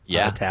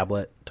 Yeah. On a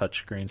tablet,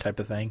 touchscreen type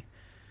of thing.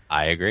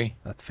 I agree.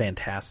 That's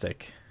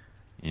fantastic.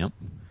 Yep.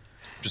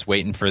 Just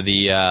waiting for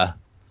the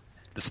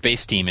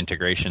Space Team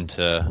integration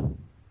to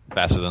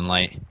Faster Than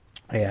Light.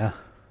 Yeah.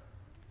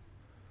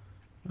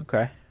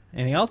 Okay.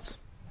 Anything else?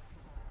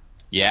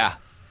 Yeah.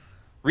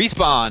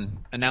 Respawn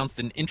announced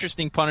an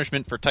interesting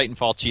punishment for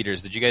Titanfall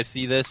cheaters. Did you guys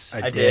see this?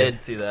 I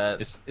did see that.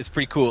 It's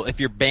pretty cool.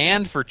 If you're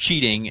banned for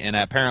cheating, and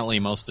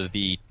apparently most of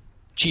the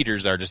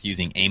cheaters are just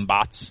using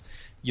aimbots,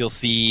 you'll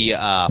see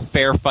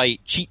fair fight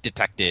cheat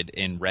detected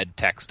in red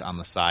text on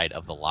the side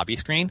of the lobby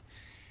screen.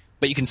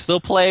 But you can still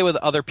play with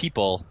other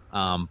people,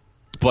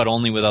 but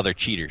only with other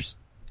cheaters.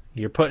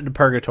 You're put into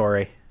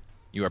purgatory.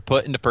 You are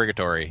put into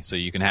purgatory, so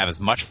you can have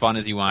as much fun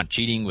as you want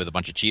cheating with a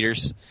bunch of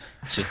cheaters.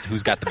 It's just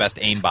who's got the best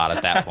aimbot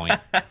at that point.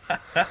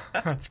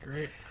 That's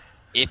great.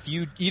 If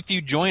you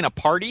join a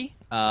party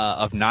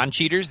of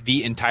non-cheaters,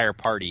 the entire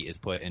party is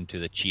put into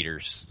the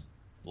cheaters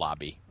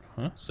lobby.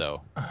 Huh?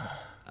 So,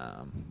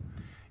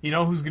 you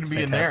know who's going to be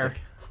fantastic. in there?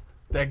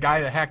 That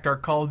guy that hacked our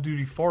Call of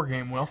Duty 4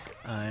 game, Will.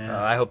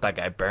 I hope that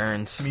guy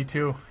burns. Me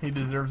too. He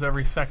deserves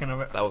every second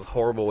of it. That was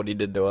horrible what he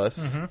did to us.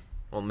 Mm-hmm.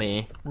 Well,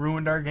 me.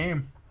 Ruined our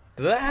game.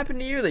 Did that happen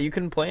to you that you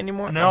couldn't play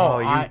anymore?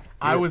 No, Oh,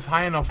 I was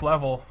high enough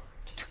level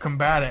to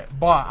combat it,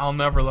 but I'll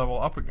never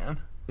level up again.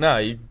 No,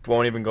 you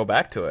won't even go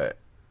back to it.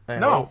 I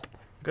No. hope.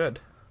 Good.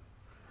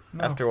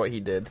 No. After what he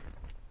did.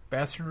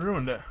 Bastard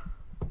ruined it.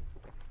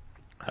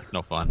 that's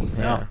no fun.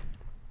 No.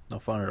 No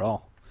fun at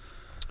all.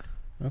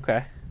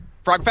 Okay.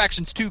 Frog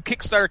Factions 2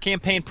 Kickstarter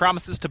campaign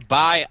promises to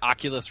buy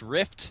Oculus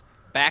Rift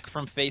back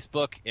from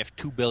Facebook if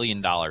 $2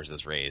 billion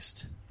is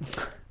raised.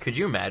 Could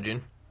you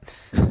imagine?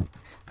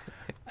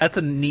 That's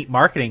a neat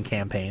marketing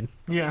campaign.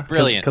 Yeah.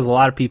 Brilliant. Because a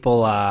lot of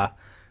people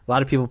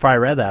probably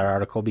read that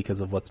article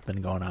because of what's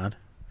been going on.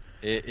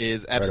 It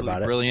is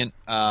absolutely brilliant.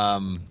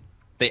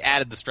 They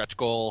added the stretch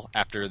goal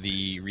after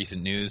the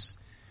recent news.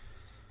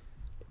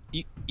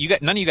 You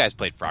got none of you guys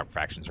played Frog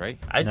Factions, right?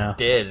 I No.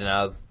 did, and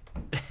I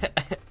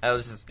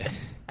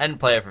didn't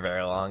play it for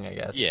very long, I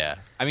guess. Yeah.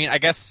 I mean, I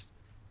guess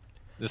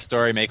the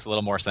story makes a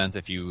little more sense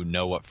if you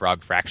know what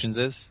Frog Fractions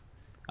is.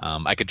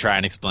 I could try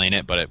and explain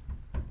it, but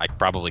I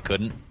probably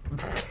couldn't.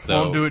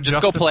 So Won't do it just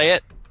go justice. play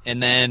it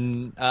and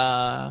then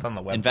on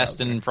the web invest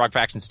browser. in Frog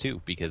Factions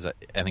 2 because I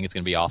think it's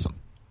going to be awesome.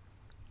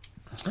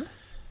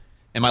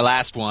 And my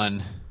last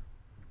one,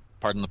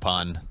 pardon the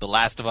pun, The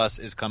Last of Us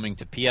is coming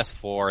to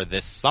PS4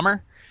 this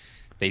summer.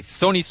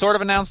 Sony sort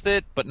of announced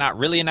it, but not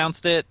really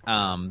announced it.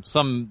 Some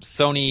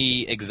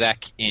Sony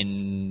exec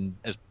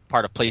as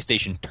part of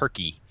PlayStation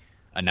Turkey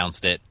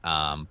announced it,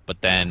 but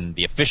then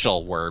the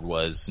official word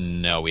was,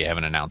 no, we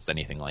haven't announced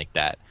anything like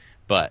that.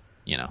 But,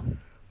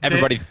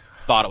 everybody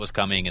thought it was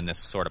coming, and this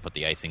sort of put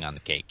the icing on the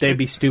cake. They'd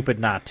be stupid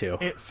not to.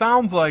 It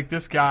sounds like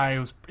this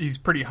guy he's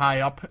pretty high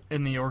up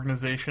in the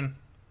organization,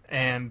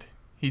 and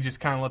he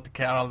just kind of let the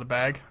cat out of the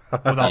bag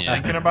without Yeah.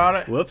 thinking about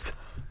it. Whoops.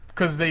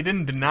 Because they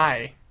didn't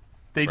deny.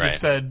 They Right. just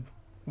said,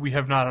 we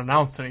have not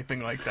announced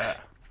anything like that.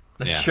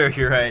 Yeah. Sure,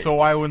 you're right. So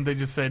why wouldn't they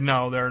just say,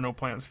 no, there are no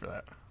plans for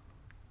that?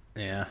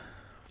 Yeah.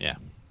 Yeah.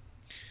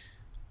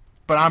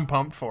 But I'm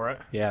pumped for it.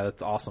 Yeah,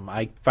 that's awesome.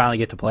 I finally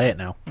get to play it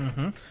now.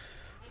 Mm-hmm.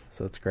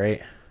 So that's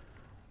great.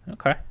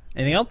 Okay.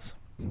 Anything else?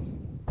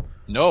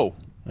 No.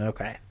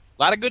 Okay.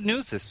 A lot of good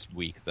news this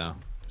week, though.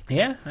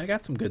 Yeah, I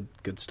got some good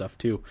stuff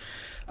too.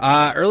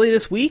 Early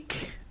this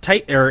week,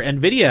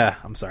 NVIDIA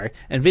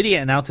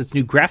announced its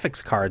new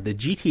graphics card, the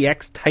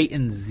GTX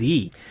Titan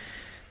Z.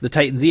 The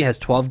Titan Z has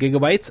 12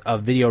 gigabytes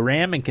of video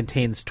RAM and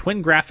contains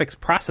twin graphics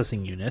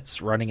processing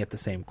units running at the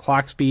same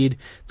clock speed.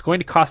 It's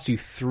going to cost you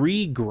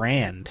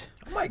 $3,000.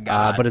 Oh my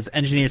god! But it's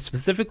engineered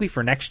specifically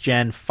for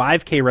next-gen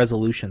 5K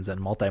resolutions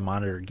and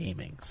multi-monitor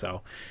gaming.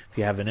 So if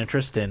you have an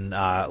interest in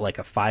like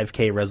a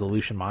 5K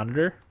resolution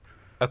monitor,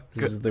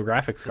 this is the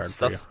graphics card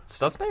for you.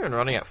 Stuff's not even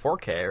running at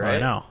 4K, right? I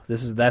know.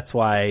 That's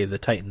why the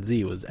Titan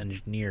Z was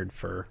engineered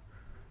for.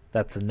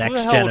 That's the next Who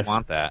the hell gen. would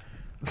want that?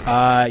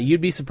 You'd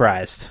be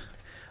surprised.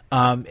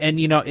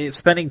 And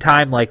spending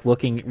time like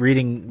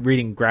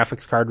reading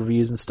graphics card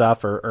reviews and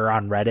stuff, or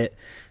on Reddit,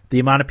 the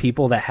amount of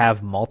people that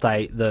have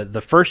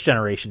the first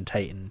generation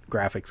Titan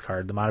graphics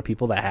card, the amount of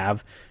people that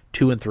have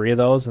 2 and 3 of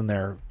those in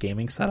their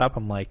gaming setup,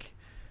 I'm like,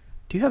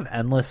 do you have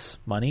endless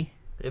money?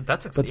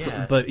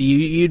 But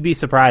you'd be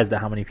surprised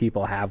at how many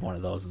people have one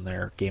of those in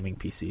their gaming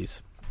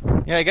PCs.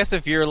 Yeah, I guess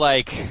if you're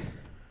like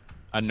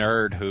a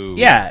nerd who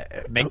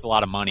makes a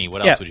lot of money,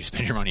 what else would you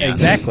spend your money on?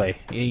 Exactly.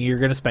 You're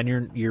going to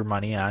spend your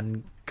money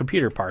on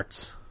computer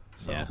parts.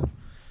 So yeah.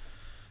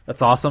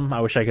 That's awesome.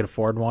 I wish I could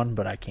afford one,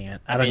 but I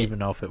can't. I don't even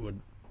know if it would.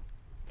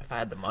 If I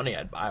had the money,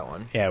 I'd buy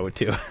one. Yeah, I would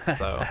too.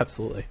 So.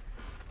 Absolutely.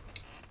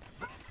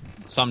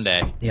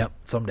 Someday. Yep,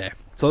 someday.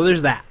 So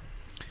there's that.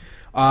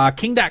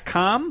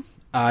 King.com,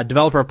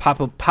 developer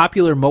of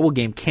popular mobile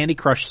game Candy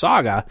Crush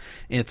Saga,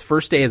 in its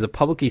first day as a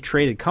publicly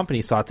traded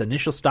company, saw its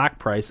initial stock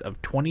price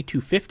of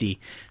 $22.50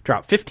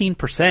 drop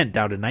 15%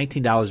 down to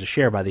 $19 a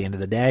share by the end of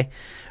the day.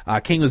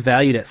 King was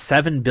valued at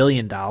 $7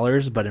 billion,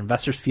 but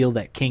investors feel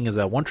that King is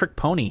a one-trick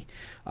pony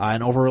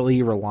and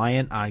overly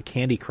reliant on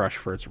Candy Crush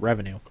for its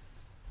revenue.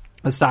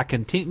 The stock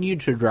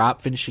continued to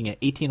drop, finishing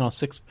at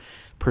 $18.06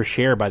 per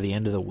share by the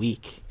end of the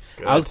week.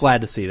 Good. I was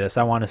glad to see this.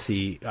 I want to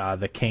see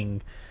the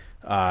King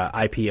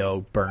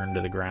IPO burned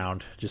to the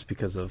ground just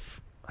because of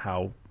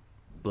how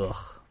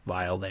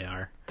vile they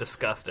are.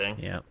 Disgusting.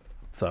 Yeah.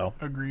 So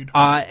agreed.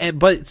 But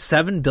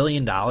 $7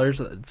 billion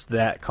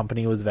that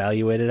company was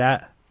valuated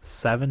at.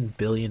 $7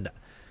 billion.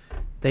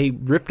 They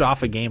ripped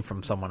off a game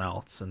from someone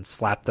else and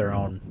slapped their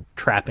own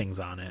trappings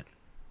on it,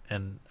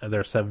 and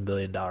they're a $7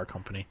 billion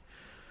company.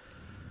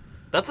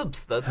 That's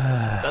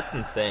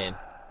insane.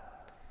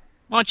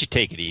 Why don't you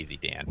take it easy,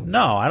 Dan?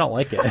 No, I don't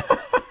like it.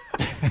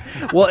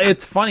 Well,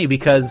 it's funny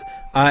because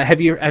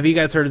have you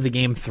guys heard of the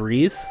game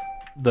Threes,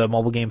 the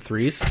mobile game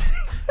Threes?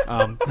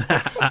 I'm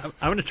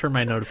going to turn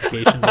my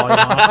notification volume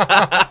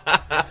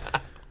off.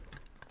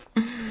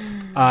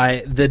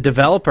 The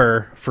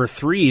developer for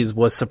Threes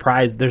was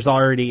surprised. There's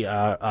already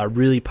a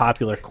really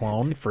popular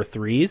clone for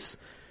Threes.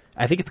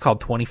 I think it's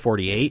called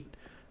 2048.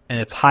 And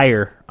it's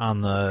higher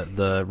on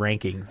the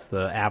rankings,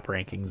 the app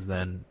rankings,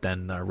 than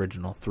the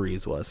original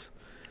Threes was.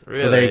 Really?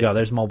 So there you go.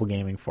 There's mobile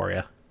gaming for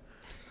you.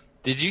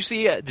 Did you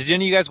see? Did any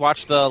of you guys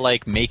watch the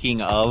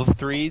making of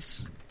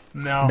Threes?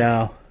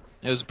 No.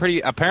 It was pretty.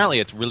 Apparently,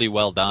 it's really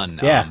well done.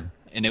 Yeah.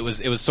 And it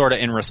was sort of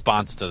in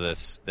response to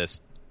this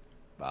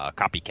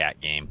copycat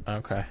game.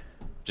 Okay.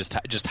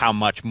 Just how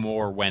much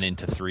more went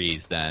into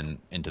Threes than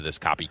into this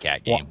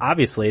copycat game. Well,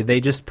 obviously,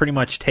 they just pretty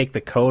much take the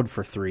code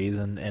for Threes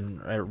and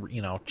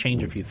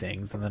change a few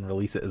things and then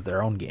release it as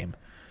their own game.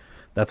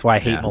 That's why I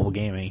hate mobile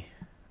gaming.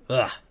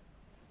 Ugh.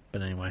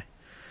 But anyway.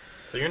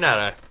 So you're not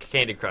a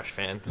Candy Crush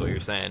fan, that's what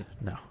you're saying.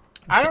 No.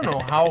 I don't know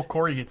how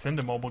Corey gets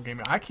into mobile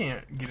gaming. I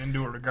can't get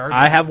into it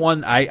regardless. I have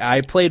one.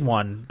 I played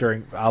one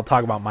during. I'll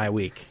talk about my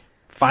week.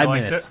 5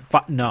 minutes.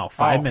 5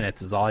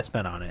 minutes is all I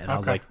spent on it, and I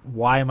was like,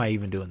 "Why am I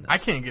even doing this?" I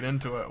can't get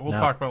into it. We'll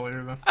talk about it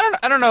later then.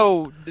 I don't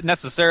know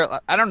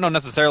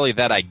necessarily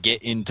that I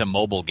get into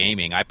mobile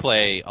gaming. I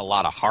play a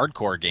lot of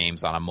hardcore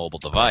games on a mobile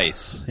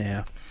device.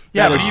 Yeah.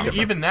 Yeah, but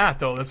even that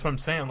though, that's what I'm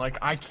saying. Like,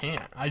 I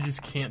can't. I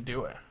just can't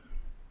do it.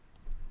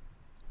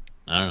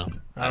 I don't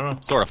know.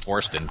 I'm sort of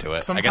forced into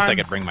it. I guess I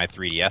could bring my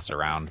 3DS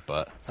around,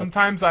 but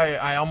sometimes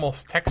I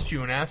almost text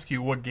you and ask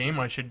you what game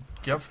I should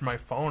get for my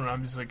phone, and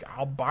I'm just like,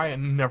 I'll buy it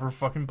and never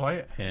fucking play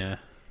it. Yeah.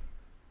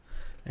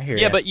 I hear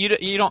ya. But you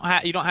don't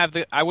have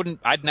the.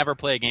 I'd never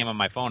play a game on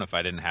my phone if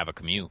I didn't have a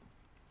commute.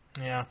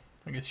 Yeah,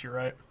 I guess you're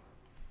right.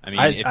 I mean,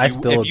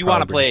 if you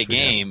want to play a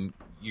game,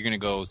 you're gonna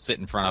go sit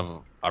in front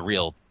of a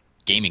real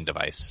gaming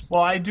device.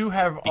 Well, I do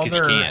have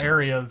other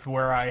areas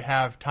where I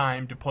have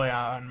time to play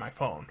on my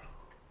phone.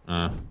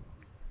 Not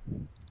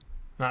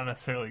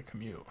necessarily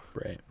commute.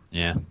 Right.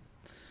 Yeah.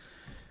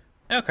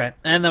 Okay.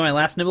 And then my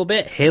last nibble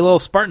bit, Halo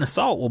Spartan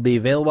Assault will be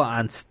available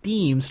on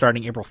Steam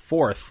starting April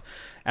 4th.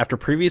 After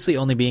previously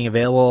only being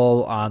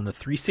available on the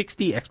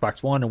 360,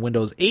 Xbox One, and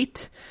Windows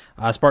 8,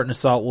 Spartan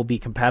Assault will be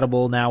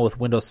compatible now with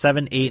Windows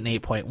 7, 8,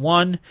 and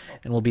 8.1,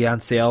 and will be on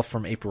sale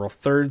from April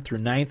 3rd through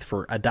 9th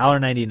for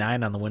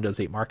 $1.99 on the Windows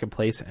 8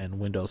 Marketplace and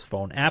Windows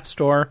Phone App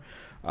Store.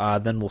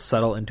 Then will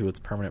settle into its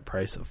permanent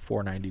price of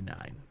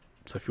 $4.99.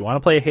 So if you want to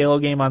play a Halo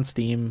game on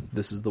Steam,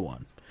 this is the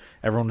one.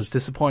 everyone was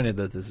disappointed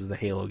that this is the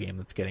Halo game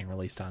that's getting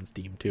released on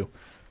Steam too.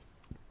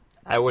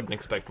 I wouldn't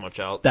expect much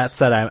else. That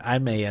said, I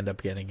may end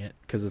up getting it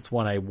because it's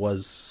one I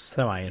was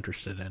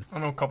semi-interested in. I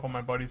know a couple of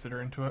my buddies that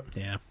are into it.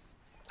 Yeah.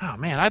 Oh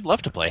man, I'd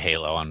love to play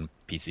Halo on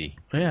PC.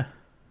 Yeah,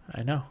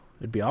 I know.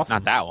 It'd be awesome.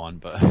 Not that one,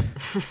 but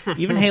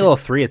Even Halo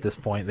 3 at this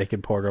point, they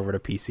could port over to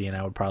PC, and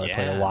I would probably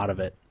play a Yeah. lot of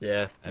it.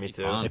 Yeah, That'd me be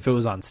too. fun. If it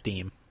was on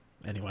Steam,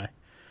 anyway.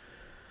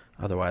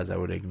 Otherwise, I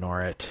would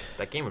ignore it.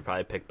 That game would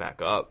probably pick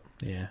back up.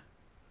 Yeah.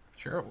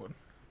 Sure it would.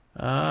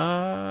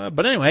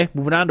 But anyway,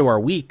 moving on to our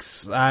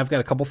weeks. I've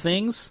got a couple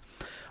things.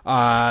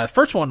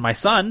 First one, my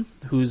son,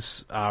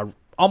 who's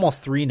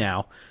almost 3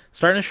 now,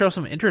 starting to show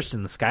some interest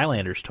in the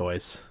Skylanders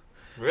toys.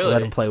 Really?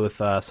 Let him play with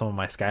some of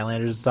my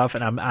Skylanders and stuff,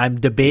 and I'm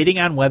debating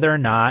on whether or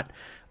not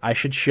I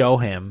should show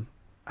him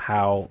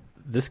how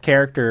this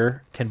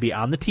character can be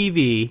on the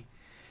TV,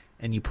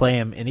 and you play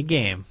him in a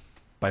game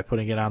by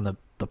putting it on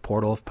the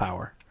Portal of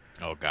Power.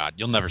 oh god,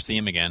 you'll never see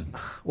him again.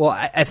 Well,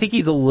 I think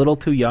he's a little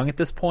too young at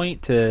this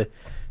point to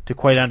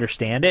quite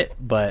understand it,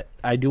 but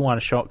I do want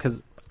to show it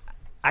because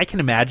I can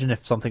imagine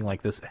if something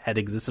like this had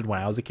existed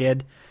when I was a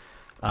kid.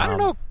 I don't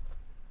know.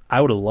 I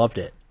would have loved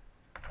it.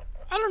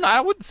 I don't know. I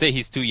wouldn't say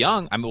he's too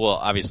young. I mean, well,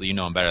 obviously you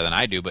know him better than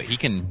I do, but he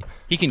can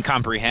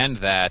comprehend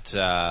that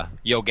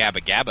Yo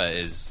Gabba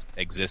Gabba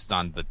exists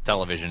on the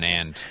television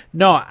and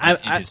No,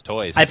 in his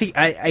toys. I think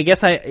I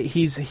guess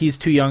he's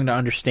too young to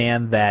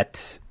understand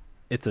that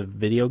it's a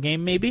video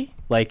game. Maybe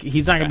like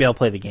he's not gonna be able to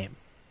play the game.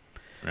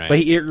 Right.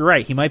 But you're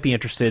right. He might be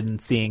interested in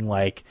seeing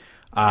like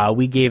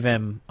we gave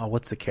him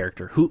what's the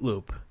character Hoot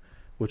Loop,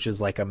 which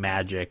is like a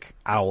magic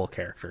owl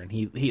character, and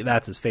he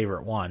that's his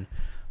favorite one.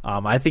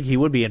 I think he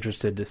would be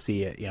interested to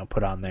see it,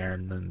 put on there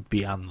and then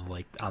be on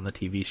the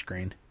TV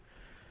screen.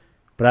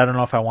 But I don't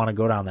know if I want to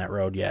go down that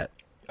road yet.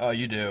 Oh,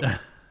 you do.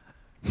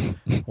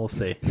 We'll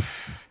see.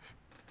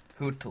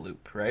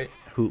 Hootaloop, right?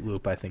 Hoot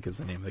Loop, I think, is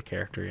the name of the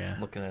character. Yeah.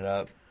 Looking it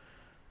up.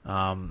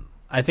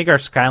 I think our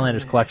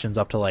Skylanders collection's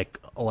up to like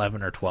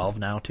 11 or 12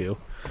 now too.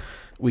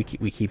 We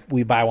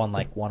buy one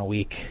a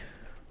week.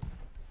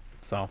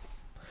 So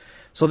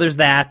there's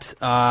that.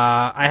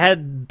 I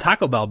had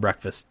Taco Bell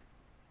breakfast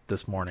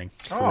this morning.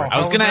 Oh, I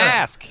was going to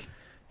ask.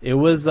 It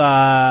was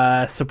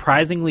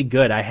surprisingly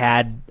good. I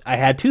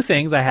had 2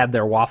 things. I had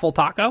their waffle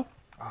taco,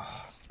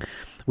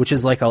 which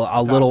is like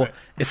a little.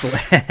 It's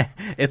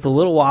it's a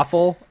little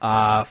waffle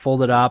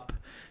folded up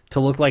to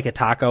look like a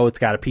taco. It's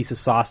got a piece of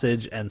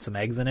sausage and some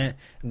eggs in it,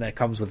 and then it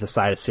comes with a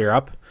side of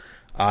syrup.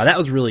 That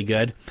was really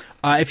good.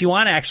 If you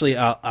want actually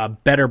a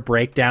better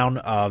breakdown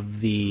of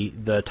the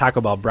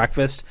Taco Bell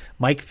breakfast,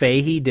 Mike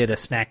Fahey did a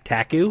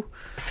Snack-taku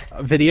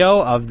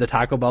video of the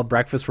Taco Bell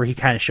breakfast where he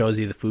kind of shows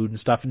you the food and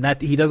stuff, and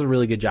that he does a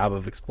really good job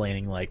of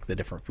explaining like the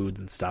different foods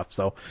and stuff.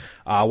 So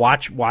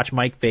watch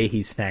Mike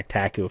Fahey's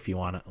Snack-taku if you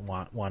want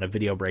a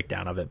video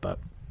breakdown of it, but.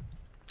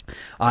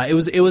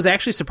 It was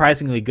actually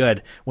surprisingly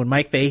good. When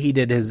Mike Fahey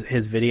did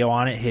his video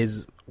on it,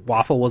 his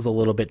waffle was a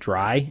little bit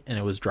dry, and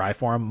it was dry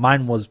for him.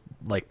 Mine was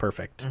like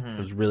perfect. It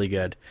was really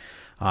good,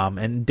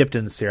 and dipped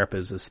in the syrup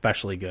is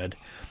especially good.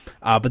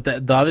 But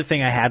the other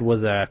thing I had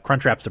was a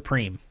Crunchwrap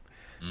Supreme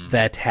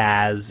that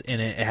has in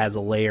it. It has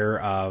a layer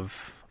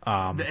of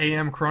The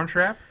AM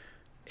Crunchwrap.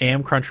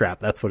 AM Crunchwrap.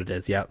 That's what it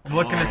is. Yep.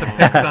 Looking at the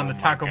pics on the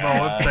Taco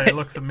Bell website, it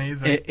looks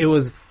amazing. It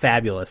was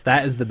fabulous.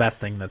 That is the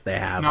best thing that they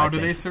have. Now, I do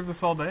think. they serve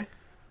this all day?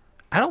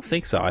 I don't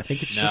think so. I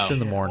think it's No. just in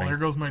the Well, morning. there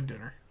goes my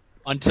dinner.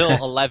 Until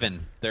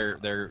 11,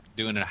 they're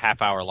doing it a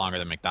half hour longer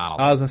than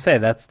McDonald's. I was gonna say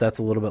that's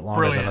a little bit longer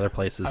Brilliant. than other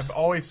places. I've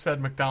always said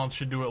McDonald's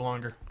should do it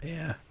longer.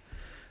 Yeah.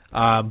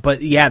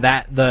 But yeah,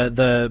 that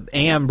the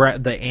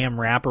AM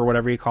wrap or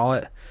whatever you call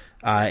it,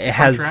 it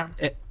has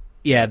Crunchwrap?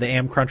 the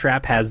AM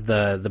Crunchwrap has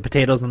the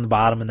potatoes on the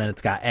bottom, and then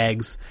it's got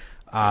eggs,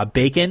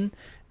 bacon,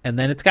 and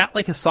then it's got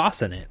like a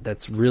sauce in it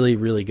that's really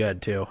really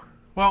good too.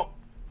 Well,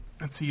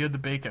 let's see. You had the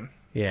bacon.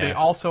 Yeah. They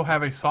also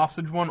have a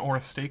sausage one or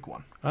a steak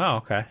one. Oh,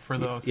 okay. For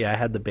those. Yeah, I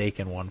had the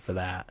bacon one for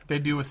that. They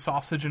do a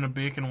sausage and a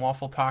bacon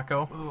waffle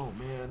taco. Oh,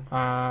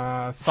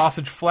 man.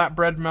 Sausage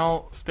flatbread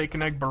melt, steak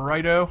and egg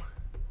burrito,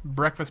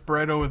 breakfast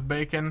burrito with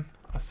bacon,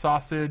 a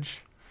sausage,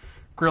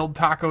 grilled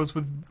tacos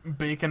with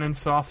bacon and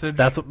sausage.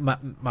 That's what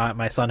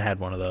my son had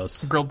one of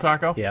those. grilled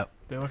taco. Yep.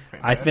 They look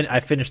fantastic.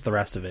 I finished the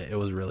rest of it. It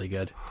was really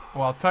good.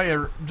 Well, I'll tell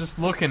you, just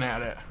looking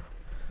at it,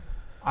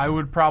 I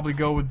would probably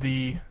go with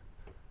the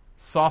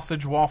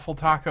sausage waffle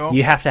taco.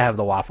 You have to have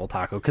the waffle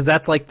taco because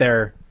that's like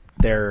their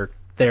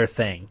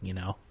thing, you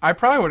know. I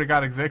probably would have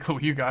got exactly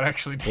what you got,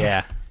 actually. Dan.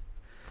 Yeah,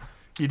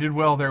 You did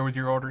well there with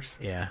your orders.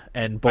 yeah,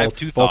 and I have both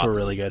 2 were thoughts.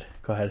 really good.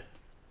 Go ahead.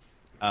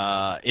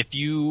 If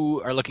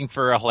you are looking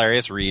for a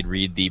hilarious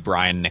read the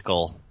Brian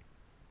Nickel,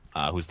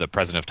 who's the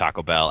president of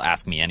Taco Bell,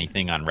 Ask Me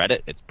Anything on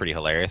Reddit. It's pretty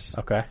hilarious.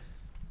 Okay.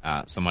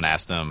 Someone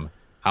asked him,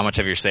 how much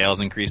have your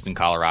sales increased in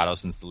Colorado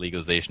since the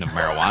legalization of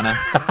marijuana?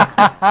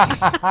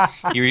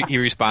 he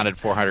responded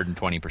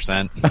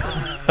 420%.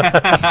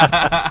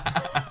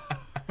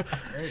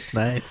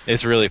 Nice.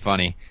 It's really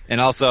funny. And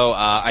also,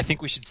 I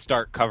think we should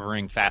start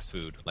covering fast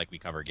food like we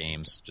cover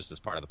games, just as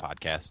part of the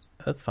podcast.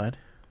 That's fine.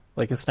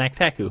 Like a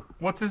Snack-taku.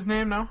 What's his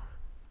name now?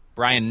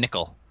 Brian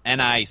Nickel.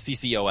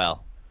 Niccol.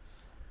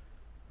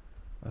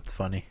 That's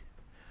funny.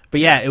 But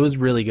yeah, it was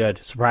really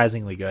good.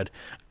 Surprisingly good.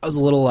 I was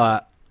a little,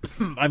 I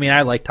mean,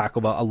 I like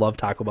Taco Bell. I love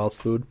Taco Bell's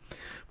food.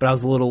 But I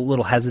was a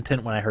little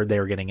hesitant when I heard they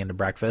were getting into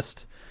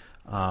breakfast.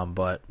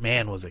 But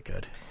man, was it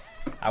good.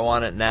 I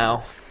want it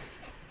now.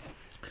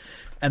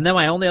 And then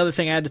my only other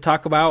thing I had to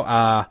talk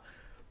about,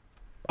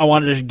 I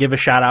wanted to give a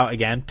shout out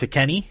again to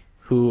Kenny,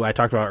 who I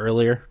talked about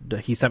earlier.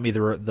 He sent me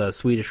the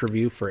Swedish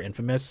review for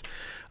Infamous.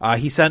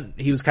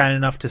 He was kind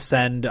enough to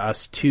send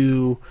us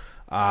 2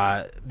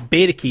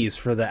 beta keys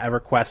for the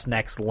EverQuest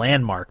Next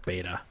Landmark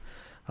beta,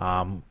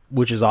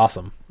 which is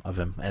awesome of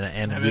him,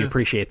 and we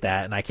appreciate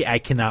that. And I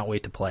cannot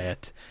wait to play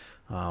it.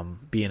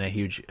 Being a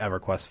huge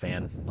EverQuest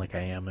fan like I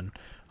am,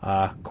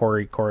 and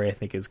Corey I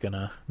think is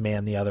gonna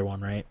man the other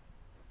one, right?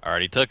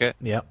 Already took it.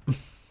 Yep.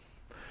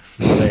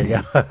 So there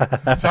you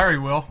go. Sorry,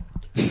 Will.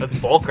 That's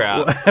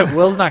bullcrap.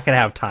 Will's not gonna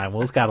have time.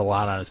 Will's got a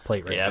lot on his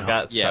plate right now. I've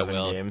got 7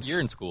 Will, games. you're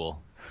in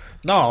school.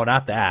 No,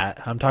 not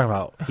that. I'm talking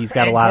about he's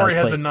got And a lot Corey on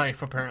his has plate. a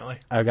knife, apparently.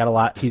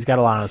 He's got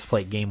a lot on his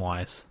plate game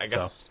wise. I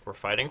guess we're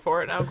fighting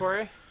for it now,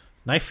 Corey.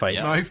 Knife fight.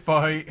 Yep. Knife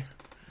fight.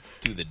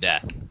 To the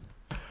death.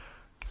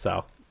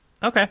 So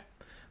okay,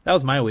 that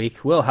was my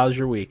week. Will, how's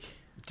your week?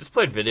 Just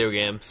played video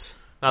games.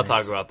 I'll Nice.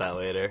 talk about that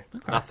later.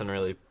 Okay. Nothing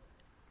really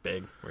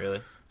big,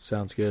 really.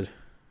 Sounds good.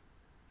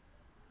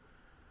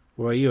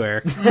 What about you,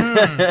 Eric?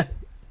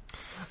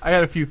 I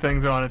got a few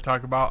things I want to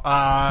talk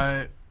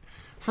about.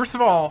 First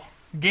of all,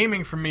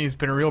 gaming for me has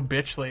been a real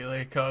bitch lately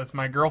because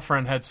my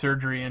girlfriend had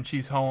surgery and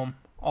she's home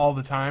all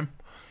the time.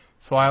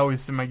 So I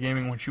always did my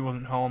gaming when she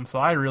wasn't home. So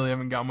I really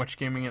haven't got much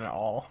gaming in at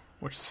all,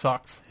 which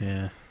sucks.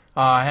 Yeah.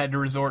 I had to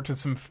resort to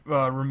some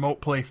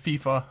remote play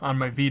FIFA on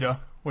my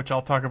Vita, which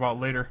I'll talk about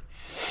later.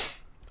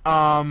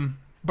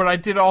 But I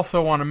did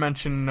also want to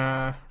mention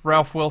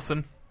Ralph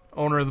Wilson,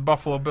 owner of the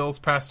Buffalo Bills,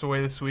 passed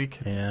away this week.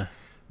 Yeah.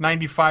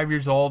 95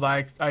 years old.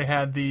 I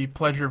had the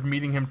pleasure of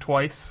meeting him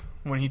twice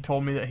when he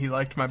told me that he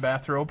liked my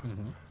bathrobe,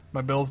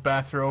 my Bills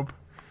bathrobe.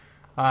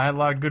 I had a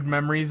lot of good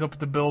memories up at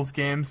the Bills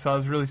game, so I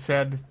was really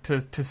sad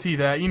to see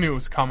that. You knew it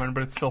was coming,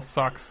 but it still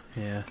sucks.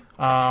 Yeah.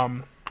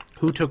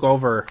 Who took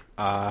over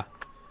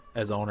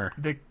as owner?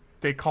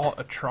 They call it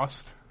a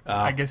trust.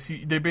 I guess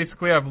they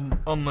basically have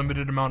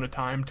unlimited amount of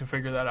time to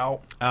figure that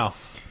out. Oh.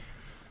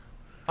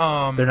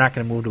 They're not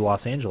going to move to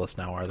Los Angeles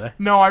now, are they?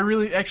 No, I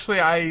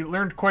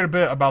learned quite a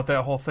bit about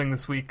that whole thing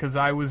this week because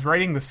I was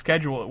writing the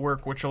schedule at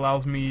work, which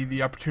allows me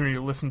the opportunity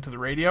to listen to the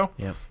radio.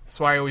 Yep.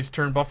 So I always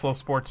turn Buffalo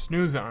Sports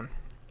News on.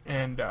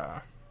 And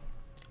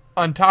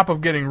on top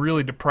of getting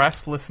really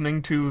depressed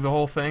listening to the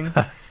whole thing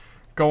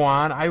go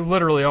on, I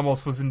literally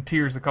almost was in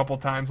tears a couple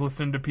times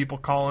listening to people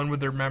calling with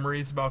their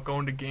memories about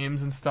going to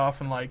games and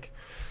stuff and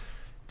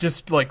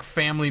just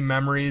family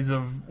memories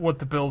of what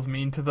the Bills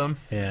mean to them.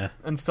 Yeah.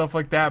 And stuff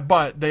like that.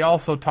 But they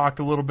also talked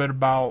a little bit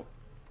about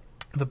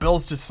the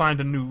Bills just signed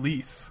a new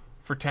lease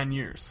for 10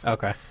 years.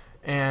 Okay.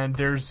 And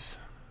there's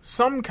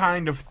some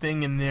kind of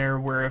thing in there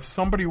where if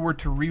somebody were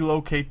to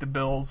relocate the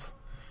Bills,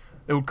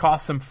 it would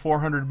cost them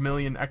 $400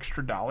 million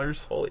extra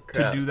Holy to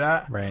crap. do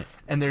that. Right.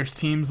 And there's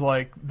teams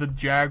like the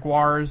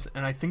Jaguars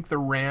and I think the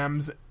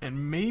Rams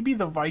and maybe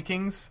the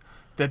Vikings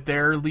that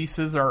their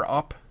leases are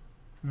up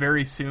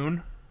very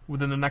soon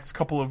within the next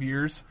couple of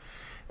years.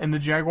 And the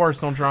Jaguars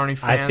don't draw any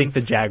fans. I think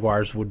the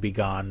Jaguars would be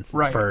gone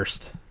Right.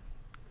 first.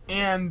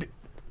 And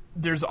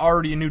there's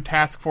already a new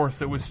task force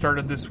that was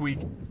started this week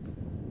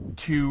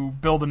to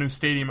build a new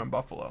stadium in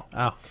Buffalo.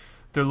 Oh.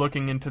 They're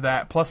looking into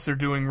that. Plus, they're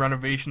doing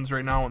renovations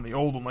right now on the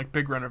old one, like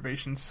big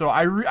renovations. So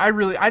I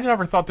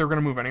never thought they were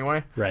going to move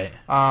anyway. Right.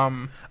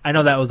 I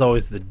know that was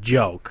always the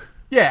joke,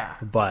 Yeah.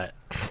 but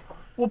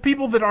Well,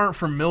 people that aren't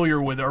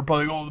familiar with it are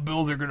probably, oh, the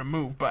Bills are going to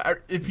move.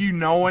 But if you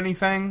know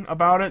anything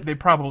about it, they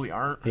probably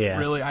aren't. Yeah.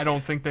 Really, I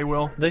don't think they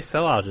will. they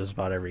sell out just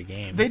about every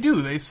game. They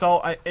do. They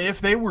sell.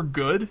 If they were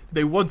good,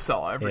 they would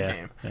sell every yeah.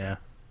 game. Yeah.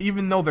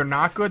 Even though they're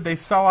not good, they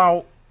sell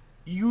out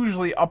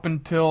usually up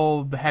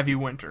until the heavy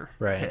winter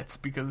Right. hits,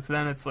 because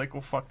then it's like,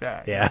 well, fuck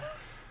that. Yeah.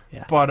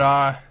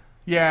 But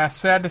yeah,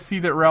 sad to see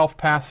that Ralph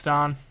passed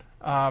on.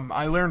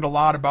 I learned a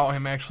lot about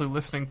him actually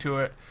listening to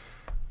it.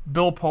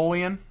 Bill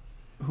Polian,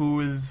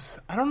 who is,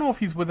 I don't know if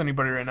he's with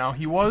anybody right now.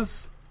 He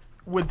was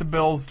with the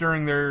Bills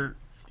during their,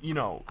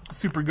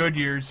 super good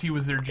years. He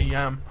was their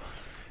GM.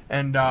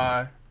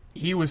 And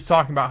he was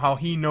talking about how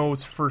he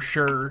knows for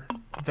sure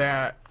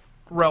that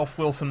Ralph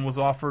Wilson was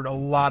offered a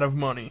lot of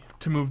money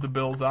to move the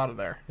Bills out of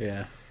there.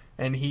 Yeah.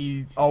 And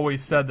he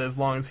always said that as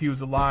long as he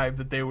was alive,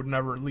 that they would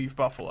never leave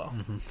Buffalo.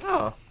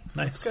 Oh,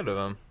 Nice. good of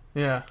him.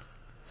 Yeah.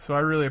 So I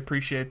really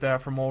appreciate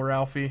that from old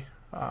Ralphie.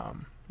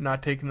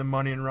 Not taking the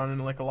money and running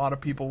like a lot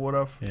of people would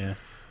have. Yeah.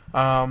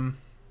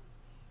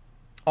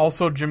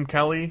 Also, Jim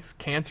Kelly's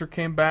cancer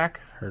came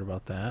back, Heard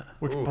about that.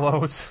 which Ooh.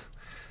 blows.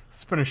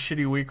 It's been a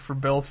shitty week for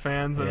Bills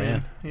fans. I Yeah.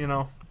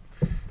 mean,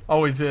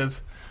 always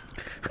is.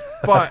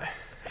 But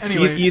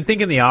anyway, You'd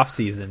think in the off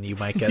season you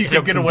might get You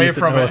could get some away decent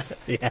from it. notice.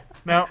 Yeah.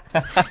 no,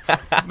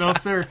 no,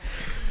 sir.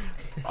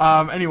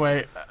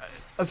 Anyway,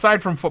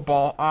 aside from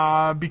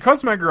football,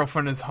 because my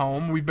girlfriend is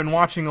home, we've been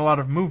watching a lot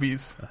of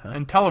movies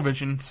and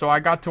television. So I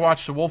got to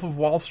watch The Wolf of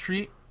Wall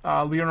Street,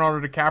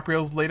 Leonardo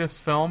DiCaprio's latest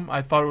film.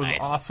 I thought it was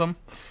awesome,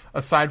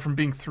 aside from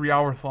being 3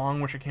 hours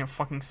long, which I can't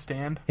fucking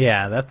stand.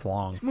 Yeah, that's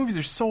long. Movies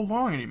are so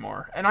long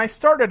anymore. And I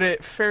started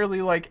it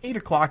fairly like 8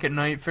 o'clock at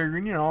night,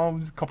 figuring, it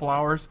was a couple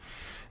hours.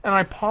 And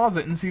I pause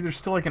it and see there's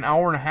still like an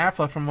hour and a half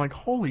left. I'm like,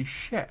 holy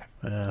shit.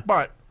 Yeah.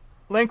 But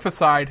length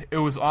aside, it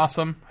was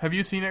awesome. Have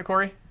you seen it,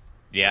 Corey?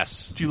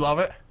 Yes. Did you love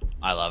it?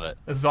 I love it.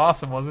 It was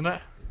awesome, wasn't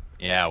it?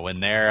 Yeah, when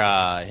they're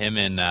him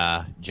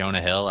and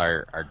Jonah Hill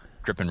are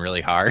tripping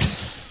really hard.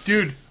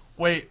 Dude,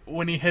 wait,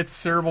 when he hits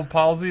cerebral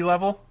palsy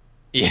level?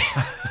 Yeah.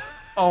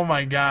 Oh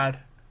my god.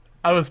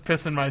 I was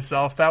pissing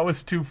myself. That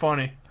was too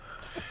funny.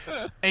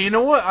 And you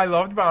know what I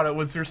loved about it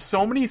was there's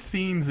so many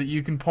scenes that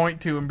you can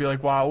point to and be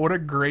like, wow, what a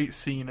great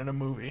scene in a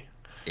movie.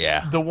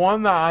 Yeah. The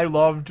one that I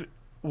loved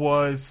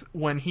was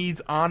when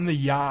he's on the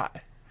yacht,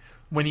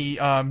 when he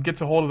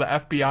gets a hold of the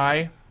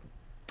FBI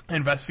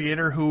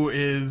investigator who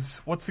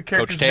is, what's the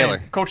character's Coach Taylor.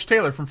 name? Coach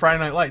Taylor from Friday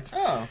Night Lights.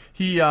 Oh.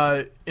 He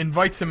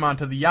invites him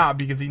onto the yacht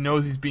because he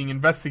knows he's being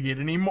investigated,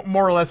 and he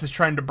more or less is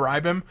trying to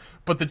bribe him,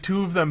 but the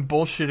two of them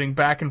bullshitting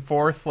back and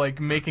forth, like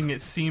making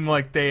it seem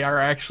like they are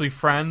actually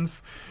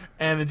friends,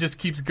 and it just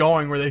keeps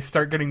going where they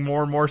start getting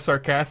more and more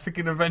sarcastic,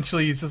 and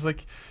eventually he's just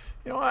like,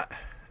 you know what?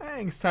 I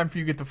think it's time for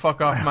you to get the fuck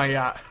off my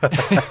yacht.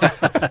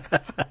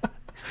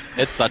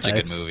 It's such a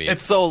good movie.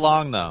 It's so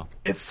long, though.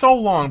 It's so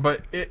long,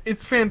 but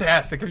it's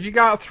fantastic. If you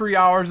got 3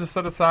 hours to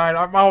set aside,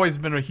 I've always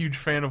been a huge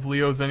fan of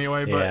Leo's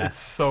anyway, but Yeah. it's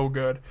so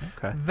good.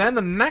 Okay. Then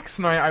the next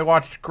night, I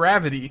watched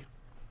Gravity,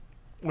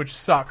 which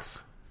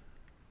sucks.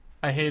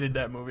 I hated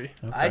that movie.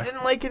 I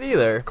didn't like it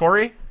either.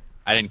 Corey,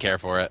 I didn't care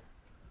for it.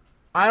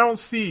 I don't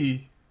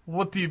see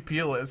what the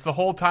appeal is. The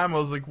whole time I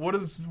was like,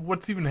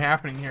 what's even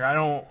happening here?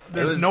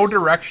 There's no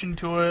direction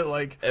to it.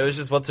 Like, It was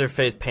just what's her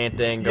face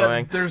panting, Yeah,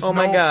 going, there's "Oh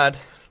my no- god."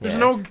 there's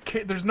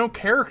Yeah. there's no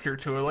character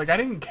to it. Like, I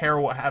didn't care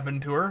what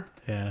happened to her,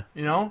 Yeah.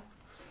 you know?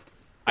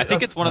 I think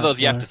That's it's one of not those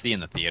you have fair. to see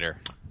in the theater.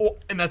 Oh,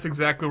 and that's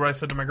exactly what I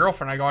said to my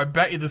girlfriend. I go, I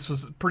bet you this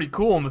was pretty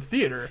cool in the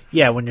theater.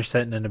 Yeah, when you're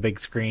sitting in a big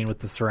screen with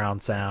the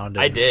surround sound.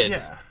 I did.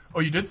 Yeah. Oh,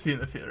 you did see it in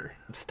the theater.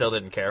 Still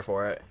didn't care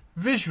for it.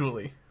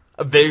 Visually.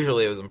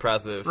 Visually, it was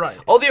impressive. Right.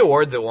 All the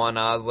awards it won,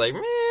 I was like,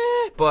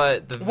 meh.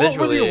 But the What were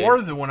visually, the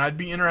awards it won? I'd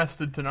be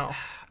interested to know.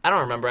 I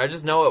don't remember. I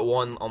just know it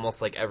won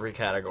almost like every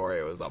category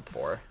it was up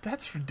for.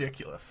 That's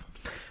ridiculous.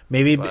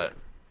 Maybe, But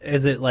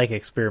is it like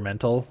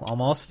experimental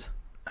almost?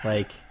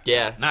 Like,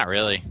 yeah, Not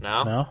really.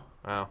 no. no?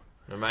 Oh,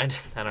 never mind.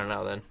 I don't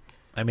know then.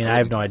 I mean, I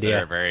have no Consider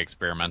idea. it very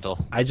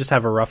experimental. I just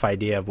have a rough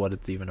idea of what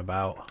it's even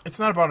about. It's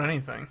not about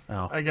anything.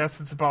 Oh. I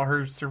guess it's about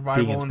her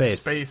survival Being in in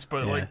space. space.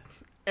 But, Yeah.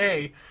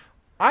 like,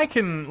 I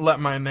can let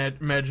my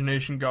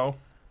imagination go.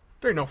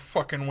 There ain't no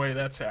fucking way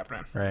that's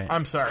happening. Right.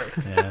 I'm sorry.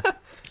 Yeah.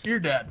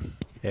 You're dead.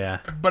 Yeah.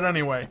 But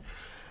anyway,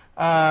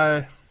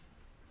 I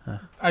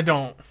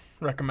don't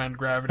recommend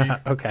Gravity.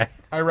 Okay.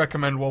 I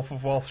recommend Wolf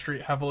of Wall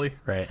Street heavily.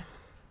 Right.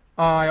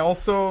 I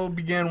also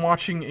began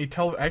watching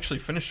actually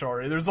finished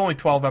already. There's only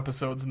 12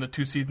 episodes in the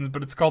 2 seasons,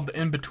 but it's called The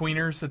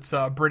In-Betweeners. It's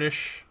a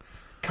British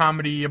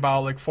comedy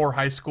about like 4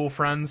 high school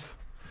friends.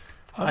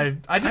 I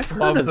just I've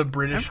love heard the of-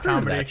 British I've heard of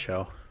comedy. that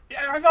show.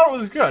 Yeah, I thought it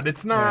was good.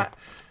 It's not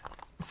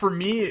for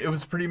me. It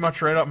was pretty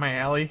much right up my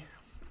alley.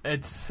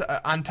 It's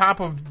on top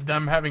of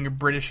them having a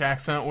British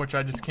accent, which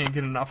I just can't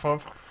get enough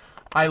of.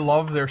 I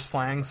love their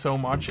slang so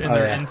much, and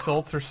their yeah.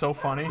 insults are so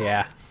funny.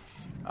 Yeah.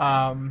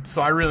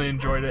 So I really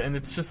enjoyed it, and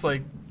it's just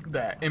like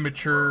that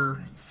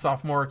immature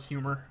sophomoric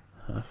humor.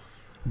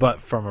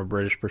 But from a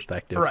British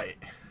perspective. Right.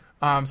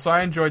 So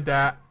I enjoyed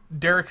that.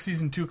 Derek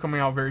season 2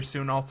 coming out very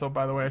soon also,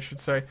 by the way, I should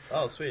say.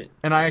 Oh, sweet.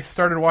 And I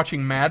started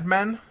watching Mad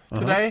Men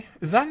today.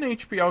 Is that an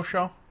HBO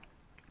show?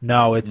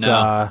 No, it's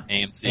No,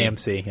 AMC.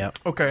 AMC, yep.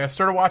 Okay, I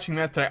started watching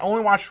that today. I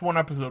only watched 1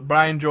 episode, but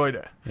I enjoyed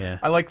it. Yeah.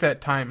 I like that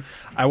time.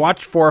 I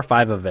watched 4 or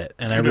 5 of it,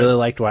 and I You did? really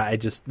liked what I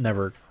just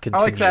never I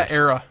continued. like that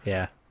era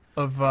Yeah.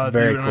 of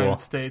very the United cool.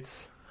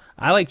 States.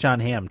 I like John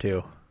Hamm,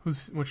 too.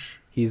 Which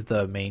He's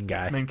the main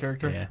guy. main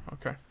character? Yeah.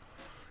 Okay.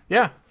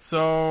 Yeah,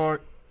 so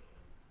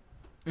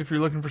if you're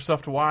looking for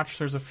stuff to watch,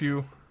 there's a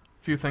few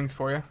things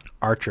for you.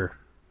 Archer.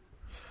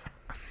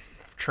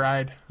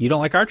 Tried. You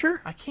don't like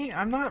Archer?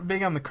 I'm not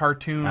big on the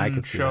cartoon I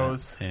can see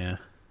shows that. Yeah.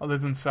 other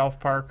than South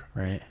Park.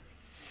 Right.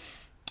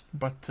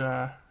 But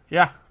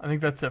yeah, I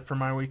think that's it for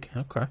my week.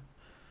 Okay.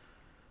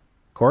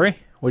 Corey,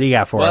 what do you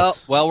got for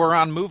us? Well, we're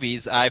on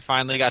movies. I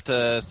finally got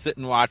to sit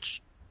and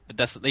watch The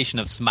Desolation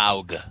of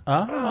Smaug.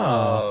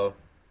 Oh.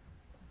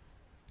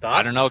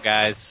 I don't know,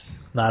 guys.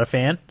 Not a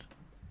fan?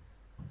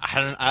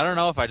 I don't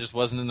know if I just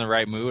wasn't in the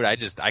right mood. I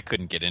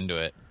couldn't get into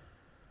it.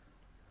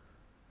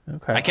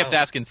 Okay. I kept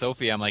asking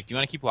Sophie, I'm like, do you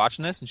want to keep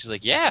watching this? And she's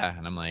like, yeah.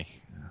 And I'm like,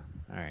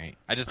 all right.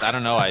 I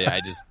don't know. I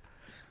just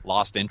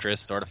lost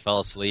interest, sort of fell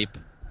asleep.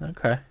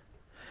 Okay.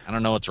 I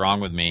don't know what's wrong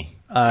with me.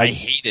 I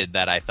hated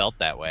that I felt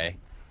that way.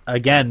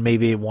 Again,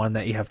 maybe one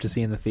that you have to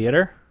see in the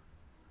theater?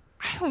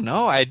 I don't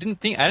know. I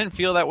didn't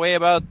feel that way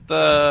about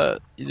the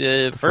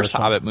first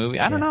one. Hobbit movie.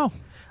 I don't Yeah. know.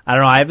 I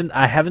don't know.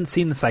 I haven't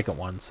seen the second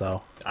one,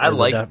 so I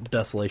like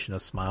Desolation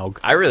of Smaug.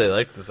 I really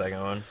liked the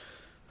second one.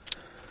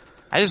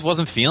 I just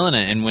wasn't feeling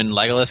it, and when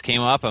Legolas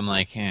came up, I'm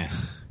like, eh.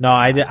 No,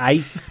 I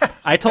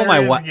told There my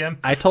he is wife. again.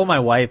 I told my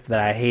wife that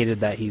I hated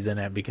that he's in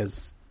it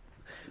because,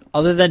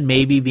 other than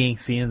maybe being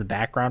seen in the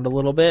background a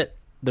little bit,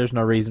 there's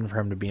no reason for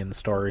him to be in the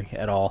story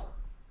at all.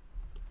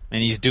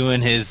 And he's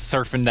doing his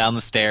surfing down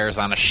the stairs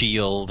on a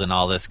shield and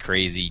all this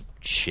crazy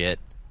shit.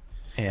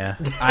 Yeah,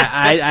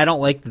 I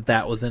don't like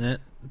that was in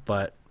it.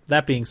 But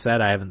that being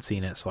said, I haven't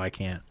seen it, so I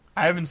can't.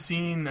 I haven't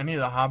seen any of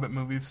the Hobbit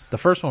movies. The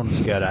first one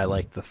was good. I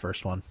liked the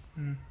first one.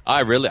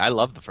 I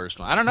love the first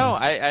one. I don't know.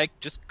 I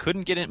just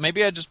couldn't get in.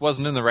 Maybe I just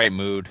wasn't in the right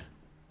mood.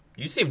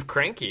 You seemed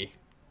cranky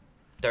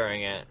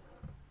during it.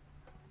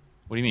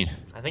 What do you mean?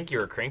 I think you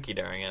were cranky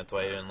during it. That's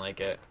why you didn't like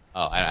it.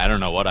 Oh, I don't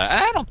know what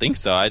I don't think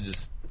so. I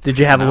just Did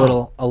you have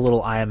No. a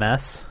little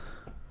IMS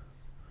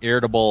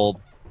irritable.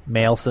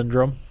 male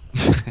syndrome?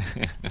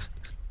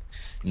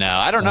 No,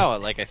 I don't know.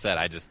 Like I said,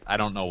 I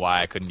don't know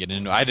why I couldn't get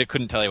into it. I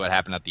couldn't tell you what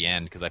happened at the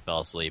end because I fell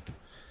asleep.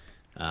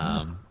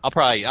 I'll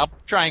try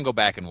and go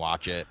back and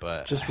watch it,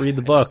 but Just read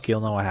the I book. just-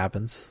 You'll know what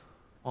happens.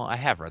 well, I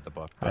have read the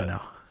book. I But,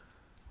 know.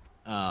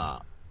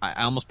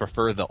 I almost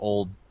prefer the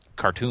old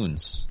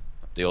cartoons,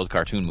 the old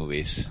cartoon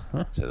movies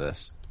to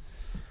this.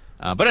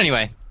 But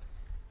anyway,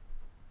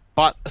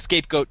 bought a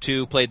Scapegoat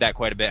 2, played that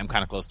quite a bit. I'm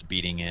kind of close to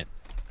beating it.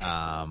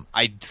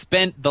 I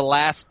spent the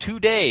last 2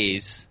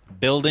 days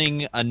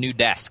building a new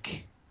desk.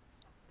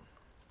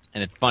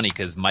 And it's funny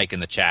because Mike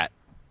in the chat,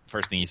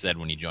 first thing he said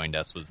when he joined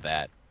us was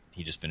that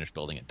he just finished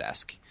building a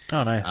desk.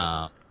 Oh,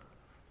 nice.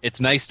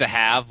 It's nice to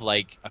have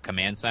like a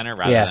command center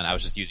rather Yeah. than I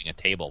was just using a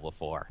table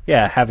before.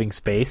 Yeah, having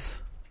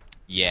space.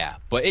 Yeah,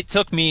 but it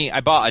took me. I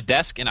bought a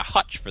desk and a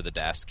hutch for the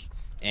desk,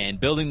 and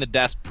building the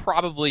desk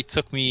probably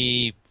took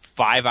me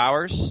 5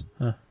 hours,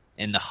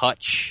 and the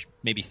hutch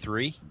maybe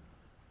 3.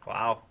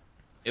 Wow.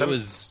 It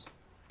was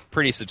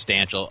pretty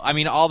substantial. I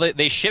mean, all that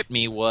they shipped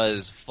me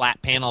was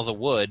flat panels of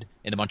wood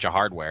and a bunch of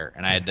hardware,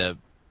 and I had to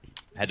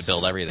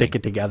build everything. Stick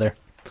it together.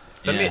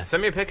 Yeah.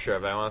 Send me a picture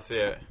of it. I want to see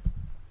it.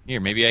 Here,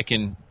 maybe I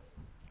can.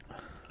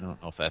 I don't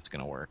know if that's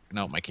gonna work.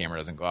 No, my camera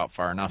doesn't go out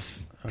far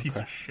enough. Piece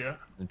of shit.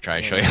 I'll try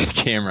to show you on the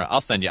camera.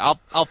 I'll send you.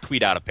 I'll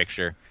tweet out a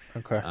picture.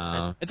 Okay.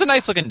 It's a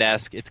nice looking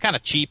desk. It's kind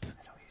of cheap.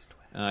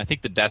 I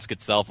think the desk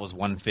itself was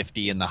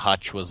 $150 and the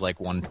hutch was like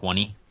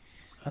 $120.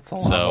 That's a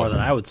lot more than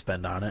I would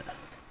spend on it.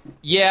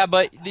 Yeah,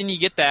 but then you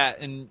get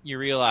that and you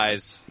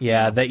realize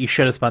Yeah, that you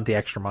should have spent the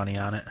extra money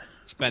on it.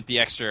 spent the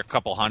extra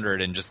couple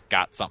hundred and just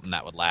got something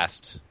that would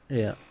last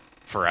Yeah.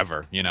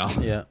 forever, you know?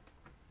 Yeah.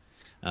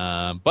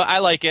 But I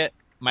like it.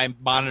 My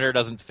monitor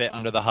doesn't fit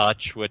under the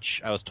hutch,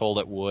 which I was told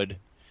it would.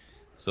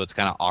 So it's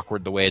kind of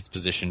awkward the way it's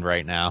positioned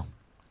right now.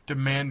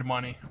 Demand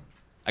money.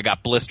 I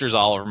got blisters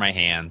all over my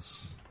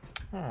hands.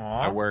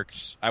 I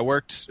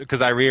worked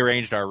because I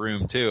rearranged our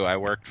room too. I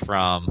worked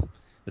from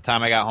the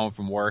time I got home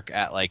from work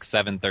at like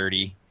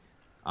 7:30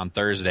 on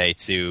Thursday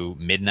to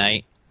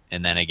midnight,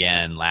 and then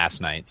again last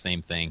night,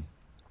 same thing.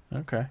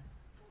 Okay.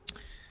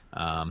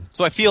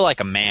 So I feel like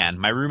a man.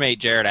 My roommate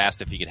Jared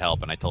asked if he could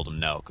help, and I told him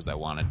no because I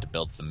wanted to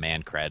build some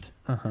man cred.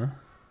 Uh-huh. And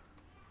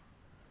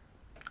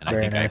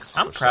Very I think nice.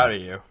 I'm proud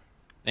of you.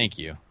 Thank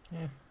you.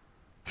 Yeah.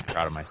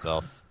 Proud of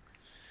myself.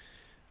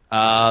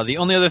 The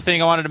only other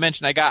thing I wanted to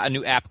mention, I got a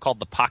new app called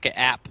the Pocket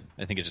app.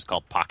 I think it's just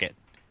called Pocket.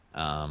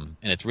 And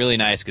it's really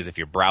nice because if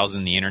you're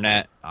browsing the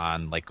internet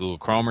on like Google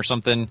Chrome or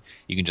something,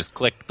 you can just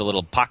click the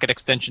little Pocket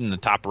extension in the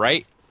top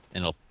right,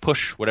 and it'll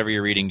push whatever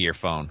you're reading to your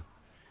phone.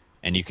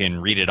 And you can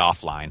read it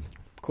offline.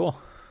 Cool.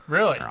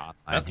 Really? Or online.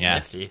 That's yeah.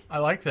 nifty. I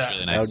like that. It's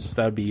really That nice. would,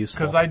 that would be useful.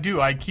 Because I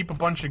do. I keep a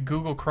bunch of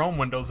Google Chrome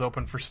windows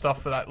open for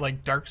stuff that I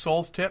like, Dark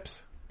Souls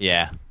tips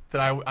Yeah.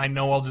 that I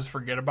know I'll just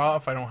forget about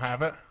if I don't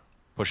have it.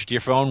 Push it to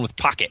your phone with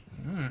Pocket.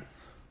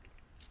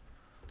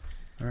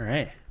 All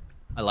right.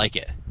 I like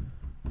it.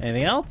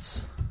 Anything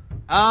else?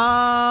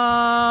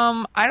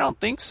 I don't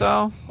think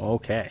so.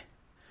 Okay.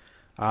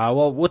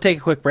 Well, we'll take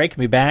a quick break and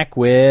be back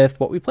with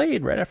what we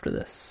played right after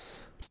this.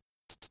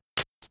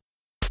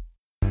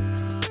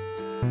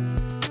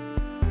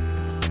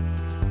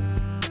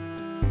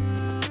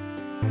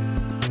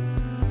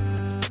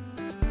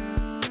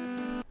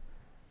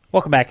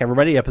 Welcome back,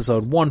 everybody.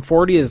 Episode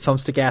 140 of the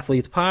Thumbstick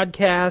Athletes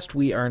podcast.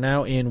 We are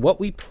now in what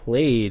we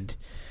played.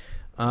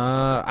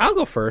 I'll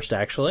go first,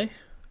 actually.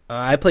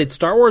 I played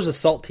Star Wars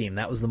Assault Team.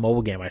 That was the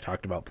mobile game I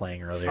talked about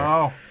playing earlier.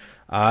 Oh,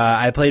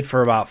 I played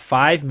for about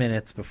 5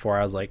 minutes before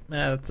I was like,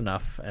 that's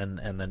enough, and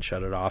then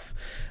shut it off.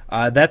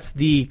 That's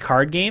the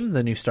card game,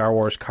 the new Star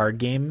Wars card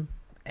game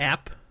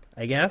app,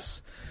 I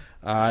guess.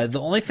 The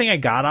only thing I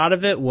got out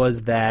of it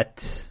was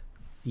that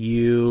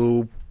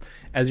you,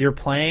 as you're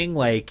playing,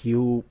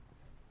 the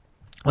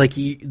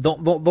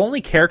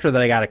only character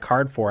that I got a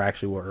card for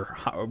actually were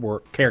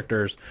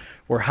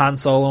Han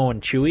Solo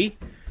and Chewie,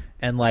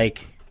 and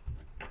like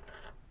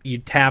you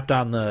tapped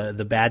on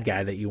the bad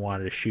guy that you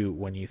wanted to shoot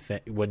when you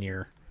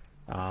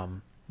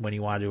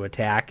wanted to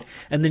attack,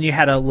 and then you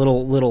had a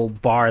little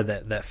bar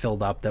that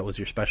filled up that was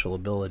your special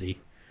ability.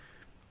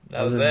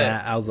 That was Other it. than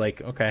that, I was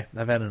like, okay,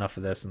 I've had enough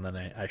of this, and then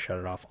I shut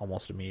it off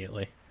almost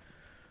immediately.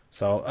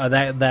 So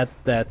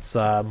that's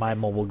my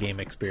mobile game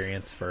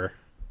experience for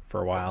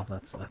a while.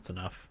 That's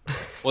enough.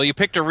 Well, you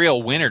picked a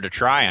real winner to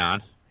try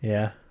on.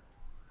 Yeah.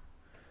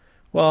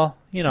 Well,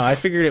 I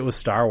figured it was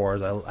Star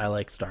Wars. I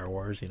like Star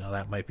Wars.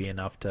 That might be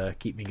enough to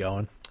keep me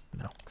going.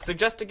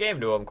 Suggest a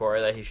game to him,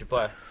 Corey, that he should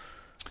play.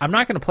 I'm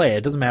not going to play it.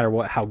 It doesn't matter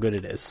how good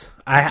it is.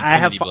 I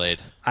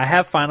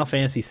have Final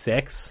Fantasy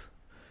VI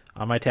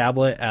on my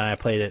tablet, and I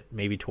played it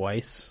maybe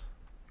twice,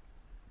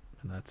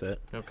 and that's it.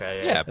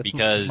 Okay. Yeah, That's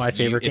because my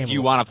favorite game if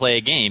you want to play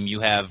a game, you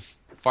have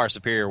far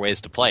superior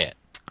ways to play it.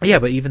 Yeah,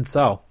 but even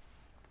so,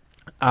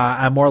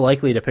 I'm more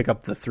likely to pick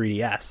up the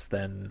 3DS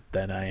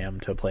than I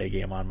am to play a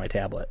game on my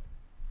tablet.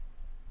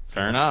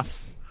 Fair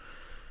enough.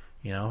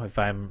 If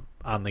I'm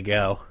on the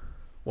go,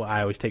 well,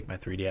 I always take my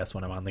 3DS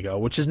when I'm on the go,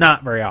 which is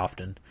not very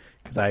often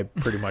because I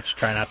pretty much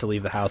try not to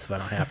leave the house if I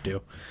don't have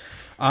to.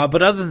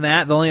 But other than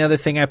that, the only other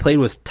thing I played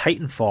was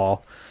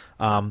Titanfall.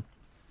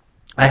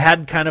 I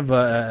had kind of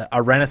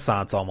a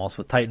renaissance almost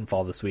with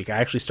Titanfall this week. I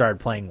actually started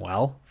playing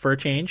well for a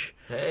change,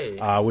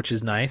 which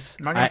is nice.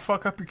 Am I going to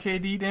fuck up your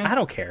KD, Dan? I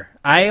don't care.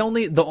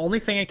 The only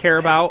thing I care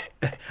about,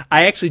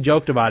 I actually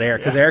joked about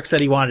Eric because Eric said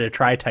he wanted to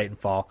try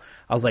Titanfall.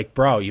 I was like,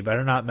 bro, you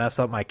better not mess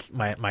up my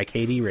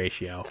KD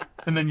ratio.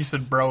 And then you said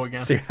bro again.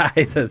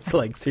 I said, it's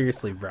like,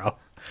 seriously, bro.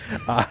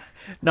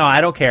 No, I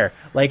don't care.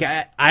 Like,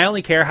 I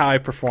only care how I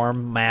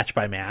perform match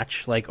by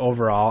match. Like,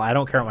 overall, I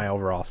don't care what my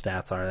overall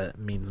stats are. That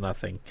means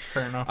nothing.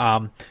 Fair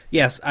enough.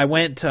 Yes, I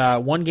went,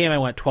 one game I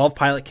went 12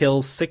 pilot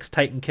kills, 6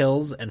 Titan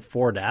kills, and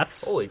 4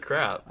 deaths. Holy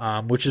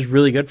crap. Which is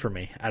really good for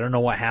me. I don't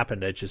know what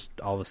happened. It just,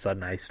 all of a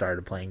sudden, I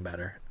started playing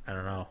better. I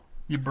don't know.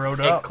 You broed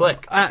It up.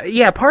 clicked.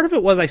 Yeah, part of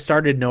it was I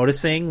started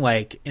noticing,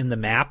 like, in the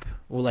map,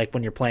 like,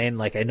 when you're playing,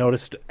 like, I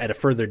noticed at a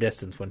further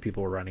distance when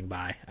people were running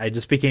by. I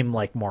just became,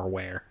 like, more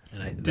aware.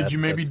 And Did you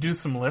maybe do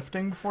some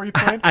lifting before you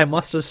played? I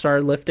must have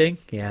started lifting.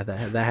 Yeah,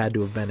 that had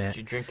to have been it. Did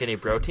you drink any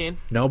protein?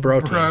 No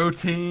protein.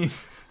 Protein.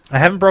 I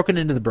haven't broken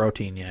into the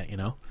protein yet,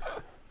 I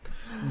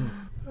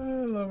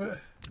love it.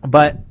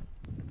 But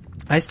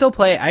I still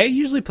play. I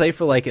usually play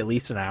for like at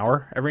least an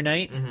hour every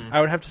night. Mm-hmm.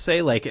 I would have to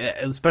say, like,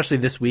 especially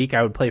this week,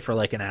 I would play for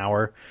like an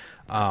hour.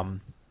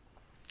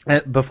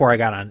 Before I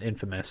got on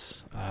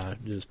Infamous,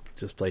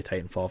 just play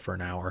Titanfall for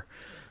an hour.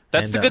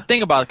 That's And, the good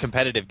thing about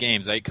competitive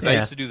games, because I yeah.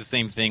 used to do the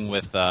same thing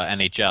with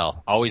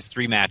NHL. Always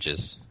 3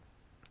 matches.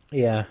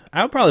 Yeah,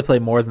 I would probably play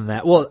more than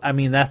that. Well, I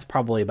mean, that's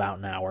probably about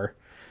an hour.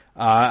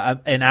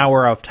 An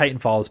hour of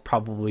Titanfall is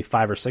probably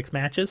 5 or 6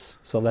 matches,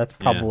 so that's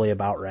probably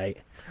about right.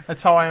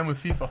 That's how I am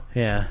with FIFA.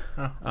 Yeah,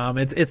 Oh.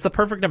 it's the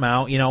perfect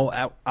amount.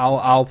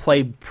 I'll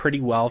play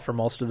pretty well for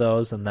most of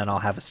those, and then I'll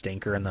have a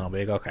stinker, and then I'll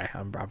be like, okay,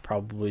 I'm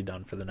probably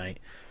done for the night.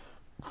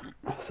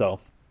 So,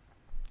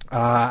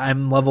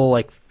 I'm level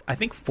I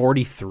think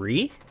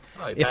 43.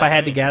 If I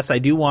had to guess, I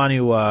do want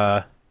to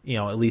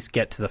at least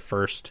get to the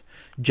first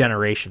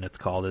generation. It's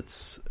called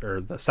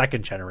or the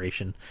second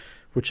generation,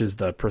 which is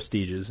the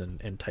prestiges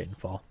in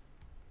Titanfall.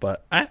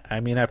 But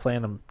I mean, I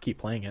plan to keep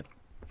playing it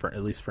for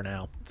at least for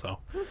now. So.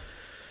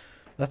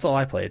 That's all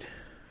I played.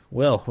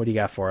 Will, what do you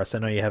got for us? I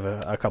know you have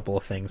a couple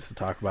of things to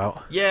talk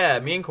about. Yeah,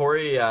 me and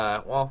Corey,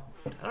 well,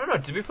 I don't know.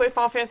 Did we play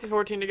Final Fantasy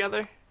 14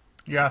 together?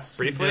 Yes,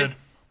 Briefly? you did.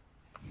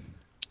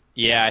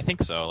 Yeah, I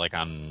think so. Like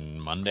on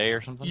Monday or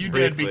something? You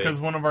did Briefly.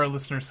 because one of our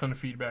listeners sent a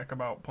feedback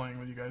about playing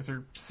with you guys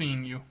or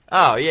seeing you.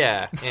 Oh,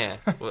 yeah.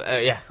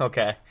 Well, yeah,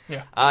 okay.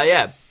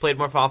 Yeah. Played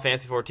more Final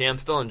Fantasy 14. I'm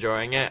still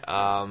enjoying it.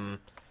 How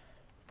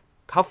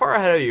far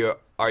ahead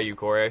are you,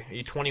 Corey? Are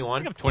you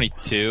 21? I'm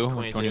 22,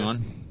 22.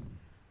 21.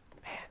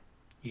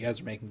 You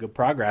guys are making good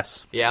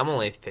progress. Yeah, I'm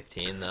only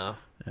 15, though.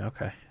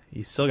 Okay.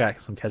 You still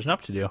got some catching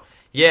up to do.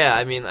 Yeah,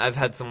 I mean, I've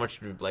had so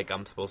much,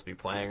 I'm supposed to be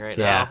playing right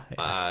Yeah.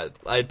 now.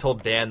 I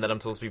told Dan that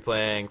I'm supposed to be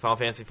playing Final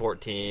Fantasy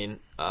 14,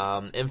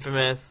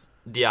 Infamous,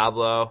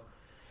 Diablo,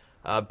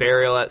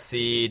 Burial at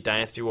Sea,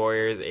 Dynasty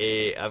Warriors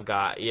 8. I've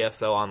got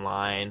ESO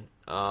Online.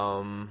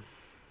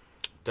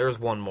 There's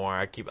one more.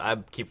 I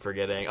keep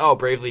forgetting. Oh,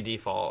 Bravely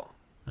Default.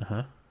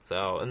 Uh-huh.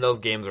 So, and those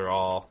games are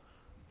all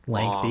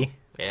Lengthy. long.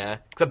 Yeah,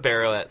 except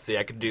Burial at Sea.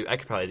 I could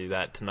probably do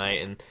that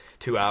tonight in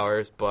 2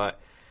 hours.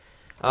 But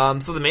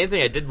so the main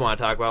thing I did want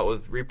to talk about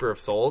was Reaper of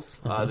Souls,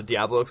 the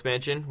Diablo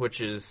expansion,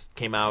 which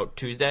came out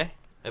Tuesday,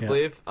 I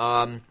believe.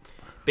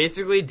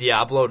 Basically,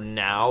 Diablo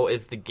now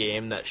is the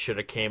game that should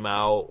have came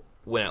out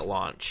when it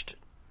launched.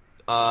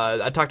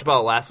 I talked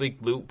about last week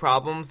loot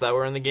problems that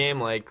were in the game,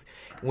 like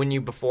when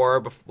when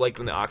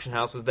the auction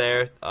house was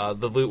there,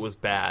 the loot was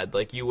bad.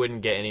 Like, you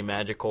wouldn't get any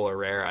magical or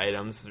rare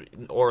items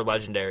or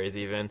legendaries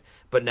even.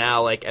 But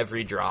now, like,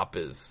 every drop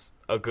is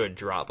a good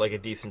drop, like a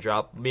decent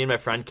drop. Me and my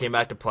friend came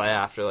back to play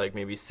after like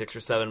maybe 6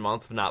 or 7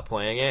 months of not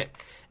playing it,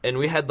 and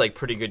we had like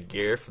pretty good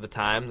gear for the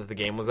time that the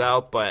game was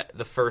out. But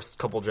the first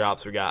couple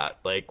drops we got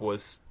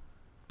was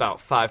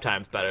about 5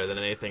 times better than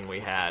anything we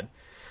had.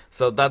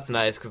 So that's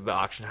nice because the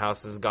auction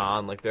house is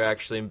gone. Like, they're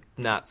actually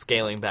not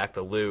scaling back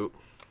the loot.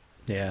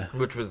 Yeah.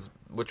 Which was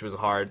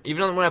hard.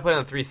 Even when I played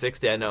on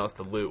 360, I noticed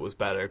the loot was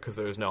better because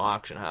there was no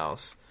auction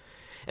house.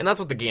 and that's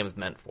what the game's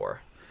meant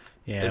for.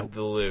 Yeah, is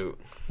the loot.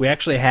 We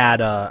actually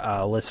had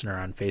a listener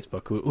on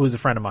Facebook who was a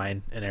friend of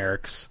mine and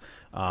Eric's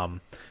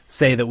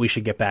say that we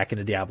should get back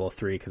into Diablo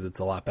 3 because it's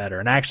a lot better.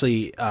 And I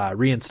actually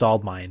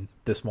reinstalled mine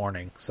this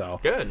morning, so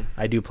good.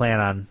 I do plan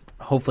on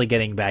hopefully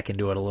getting back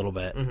into it a little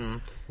bit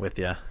with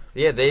you.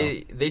 Yeah,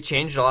 they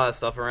changed a lot of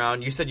stuff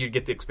around. You said you'd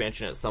get the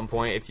expansion at some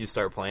point if you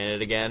start playing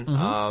it again.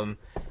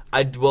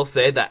 I will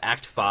say that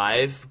Act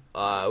 5,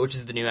 which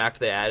is the new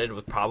act they added,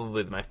 was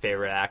probably my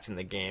favorite act in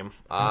the game.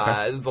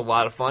 It was a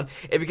lot of fun.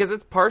 Because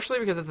it's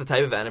the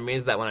type of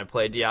enemies that when I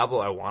play Diablo,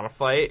 I want to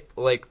fight,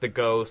 like the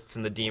ghosts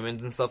and the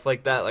demons and stuff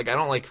like that. Like, I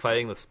don't like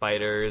fighting the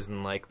spiders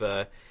and, like,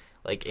 the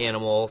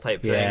animal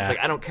type things. Like,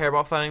 I don't care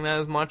about fighting that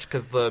as much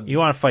because you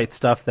want to fight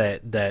stuff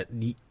that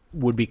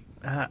would be,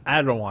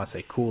 I don't want to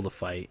say cool to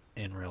fight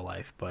in real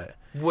life, but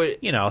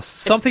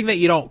something that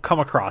you don't come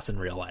across in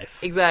real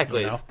life.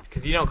 Exactly,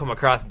 because you don't come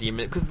across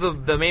demons. Because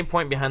the main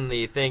point behind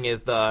the thing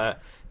is the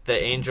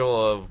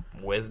angel of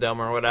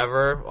wisdom or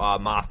whatever,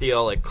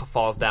 Mathiel, like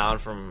falls down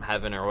from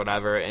heaven or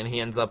whatever, and he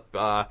ends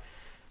up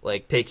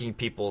like taking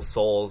people's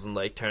souls and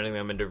like turning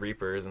them into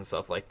reapers and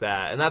stuff like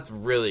that, and that's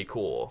really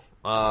cool.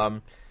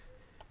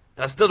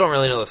 I still don't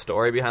really know the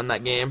story behind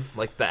that game.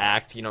 Like the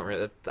act, I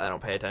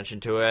don't pay attention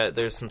to it.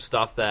 There's some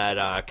stuff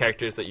that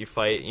characters that you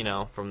fight,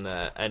 from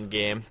the end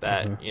game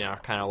that are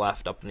kind of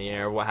left up in the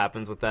air. What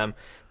happens with them?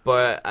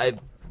 But I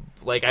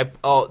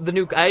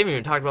haven't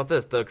even talked about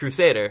this. The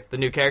Crusader, the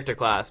new character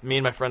class. Me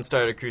and my friend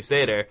started a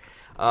Crusader,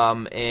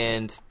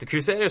 and the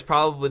Crusader is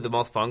probably the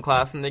most fun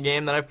class in the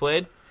game that I've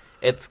played.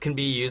 It can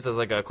be used as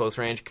like a close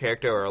range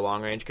character or a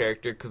long range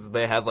character because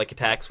they have like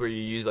attacks where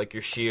you use like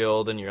your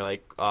shield and your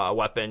like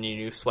weapon,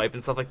 you swipe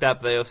and stuff like that.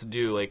 But they also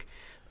do like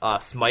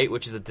smite,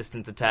 which is a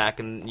distance attack,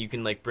 and you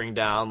can like bring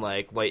down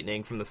like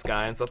lightning from the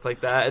sky and stuff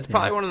like that. It's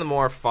probably one of the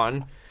more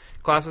fun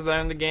classes that are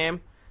in the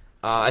game.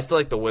 I still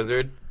like the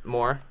wizard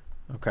more.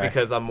 Okay.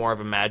 Because I'm more of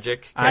a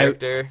magic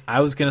character. I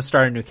was going to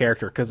start a new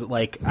character because,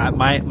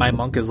 my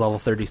monk is level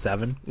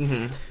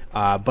 37.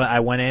 But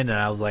I went in and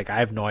I was like, I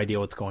have no idea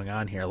what's going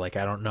on here. Like,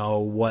 I don't know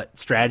what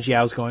strategy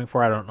I was going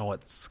for. I don't know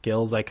what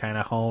skills I kind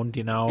of honed,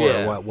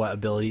 or what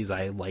abilities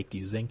I liked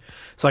using.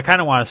 So I kind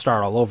of want to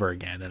start all over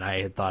again, and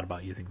I had thought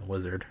about using the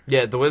wizard.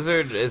 Yeah, the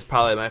wizard is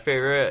probably my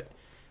favorite.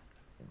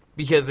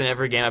 Because in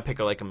every game I pick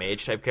a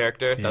mage type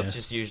character. Yeah. That's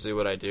just usually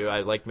what I do.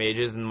 I like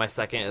mages, and my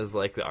second is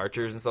like the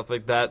archers and stuff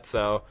like that.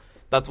 So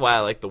that's why I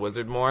like the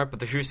wizard more. But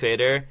the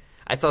Crusader,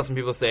 I saw some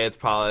people say it's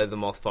probably the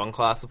most fun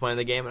class to play in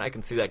the game, and I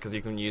can see that because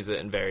you can use it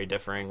in very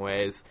differing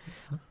ways.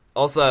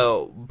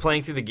 Also,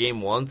 playing through the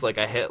game once,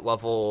 I hit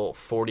level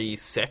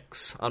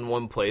 46 on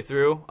one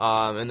playthrough,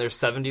 and there's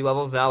 70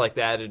 levels now. They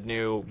added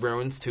new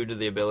runes to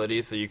the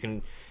abilities, so you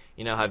can,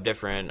 have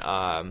different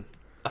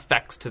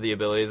effects to the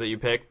abilities that you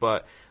pick.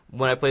 But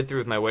when I played through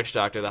with my Witch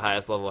Doctor, the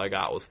highest level I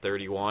got was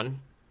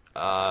 31.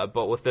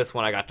 But with this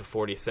one, I got to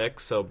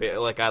 46, so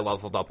I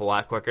leveled up a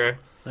lot quicker.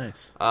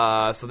 Nice.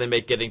 So they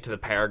make getting to the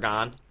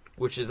Paragon,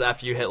 which is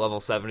after you hit level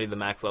 70, the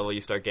max level,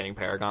 you start getting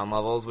Paragon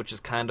levels, which is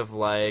kind of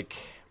like...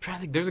 I'm trying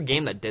to think, there's a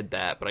game that did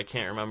that, but I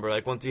can't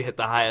remember. Once you hit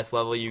the highest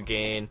level, you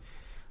gain,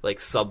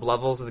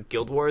 sub-levels. Is it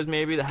Guild Wars,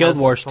 maybe? Guild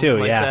Wars,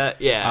 too, yeah.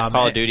 That? Yeah.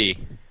 Call of Duty.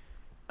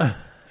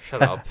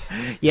 Shut up.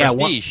 Yeah,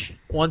 Prestige.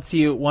 Once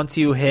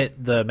you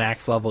hit the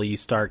max level, you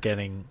start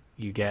getting...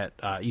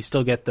 You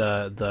still get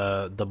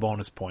the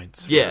bonus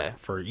points.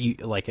 For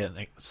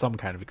some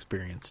kind of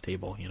experience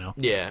table,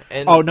 Yeah.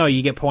 And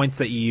you get points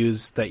that you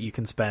use that you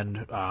can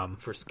spend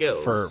for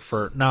skills. But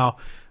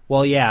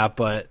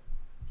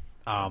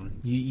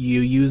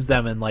you use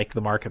them in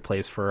the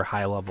marketplace for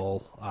high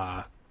level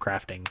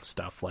crafting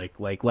stuff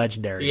like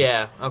legendary.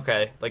 Yeah.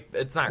 Okay.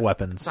 It's not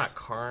weapons. It's not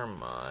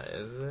karma,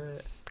 is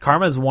it?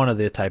 Karma is one of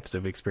the types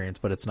of experience,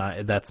 but it's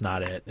not. That's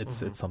not it.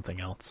 It's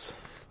something else.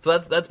 So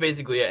that's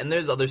basically it, and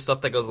there's other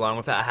stuff that goes along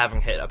with that. I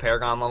haven't hit a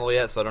Paragon level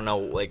yet, so I don't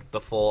know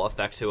the full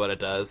effect to what it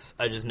does.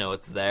 I just know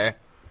it's there,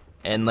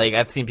 and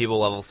I've seen people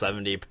level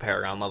 70,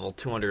 Paragon level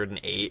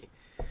 208.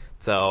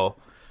 So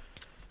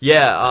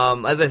yeah,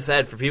 as I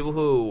said, for people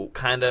who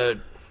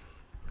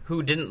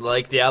didn't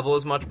like Diablo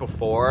as much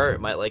before,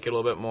 might like it a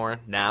little bit more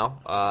now.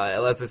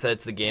 As I said,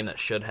 it's the game that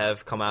should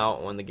have come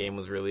out when the game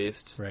was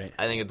released. Right.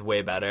 I think it's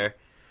way better.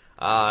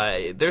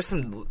 There's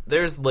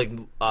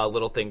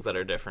little things that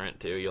are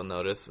different too, you'll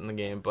notice in the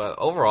game, but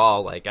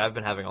overall, I've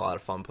been having a lot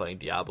of fun playing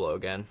Diablo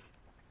again,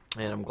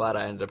 and I'm glad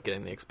I ended up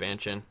getting the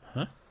expansion.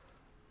 Huh?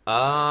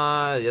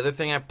 The other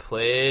thing I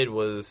played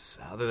was,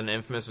 other than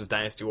Infamous, was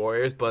Dynasty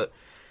Warriors, but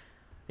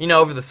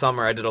over the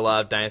summer I did a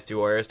lot of Dynasty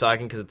Warriors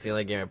talking because it's the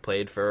only game I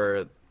played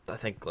for I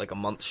think a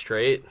month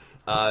straight.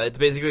 It's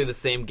basically the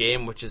same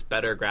game, which is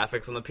better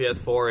graphics on the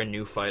PS4 and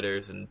new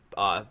fighters and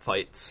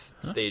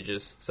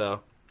stages,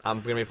 so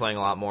I'm going to be playing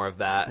a lot more of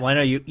that. Well, I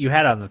know you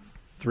had it on the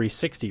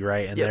 360,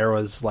 right? And there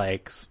was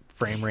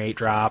frame rate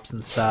drops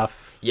and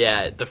stuff.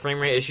 Yeah, the frame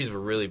rate issues were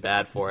really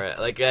bad for it.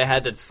 Like, I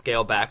had to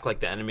scale back,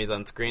 like, the enemies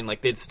on screen.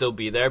 Like, they'd still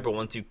be there, but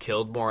once you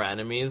killed more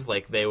enemies,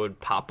 like, they would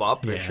pop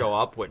up or show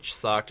up, which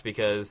sucked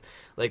because,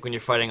 like, when you're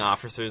fighting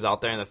officers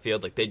out there in the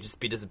field, like, they'd just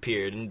be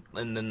disappeared, and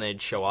then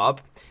they'd show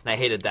up. And I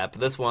hated that.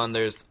 But this one,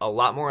 there's a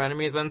lot more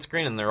enemies on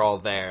screen, and they're all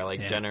there,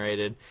 like,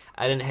 generated.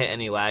 I didn't hit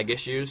any lag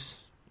issues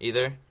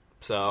either.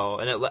 So,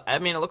 and it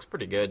looks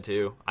pretty good,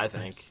 too, I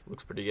think. Nice. It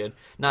looks pretty good.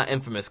 Not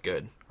Infamous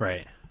good.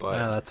 Right. But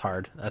no, that's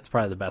hard. That's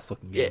probably the best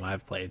looking game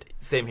I've played.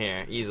 Same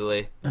here,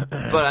 easily.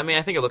 But I mean,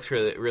 I think it looks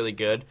really, really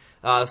good.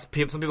 Some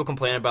people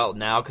complain about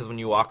now because when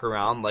you walk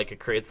around, like it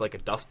creates like a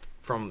dust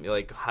from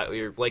like how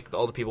you're like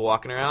all the people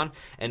walking around,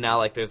 and now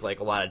like there's like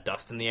a lot of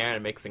dust in the air and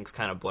it makes things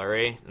kind of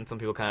blurry. And some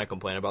people kind of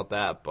complain about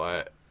that,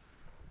 but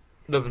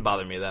it doesn't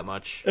bother me that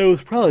much. It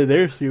was probably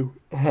there, so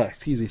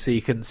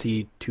you couldn't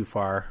see too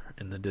far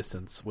in the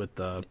distance with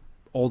the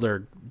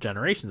older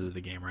generations of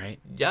the game, right?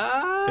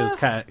 Yeah. It was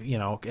kind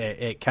of,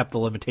 it kept the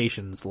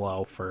limitations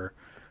low for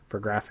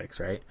graphics,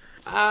 right?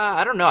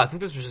 I don't know. I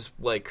think this was just,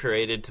 like,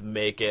 created to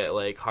make it,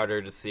 like,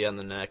 harder to see on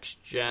the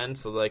next gen.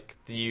 So, like,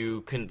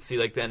 you couldn't see,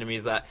 like, the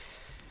enemies that...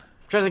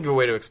 I'm trying to think of a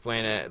way to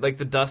explain it. Like,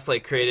 the dust,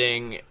 like,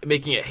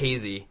 making it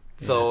hazy.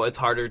 So it's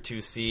harder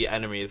to see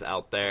enemies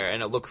out there,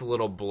 and it looks a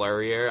little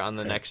blurrier on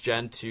the next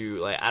gen to,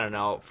 like, I don't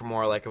know, for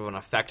more, like, of an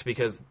effect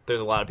because there's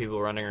a lot of people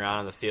running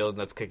around in the field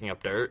that's kicking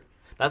up dirt.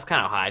 That's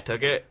kind of how I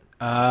took it.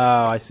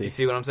 Oh, I see. You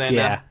see what I'm saying?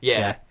 Yeah.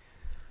 Yeah.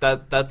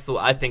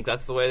 I think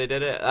that's the way they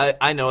did it.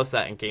 I noticed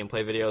that in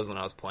gameplay videos when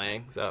I was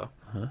playing. So,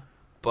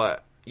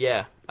 but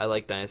yeah, I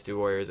like Dynasty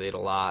Warriors 8 a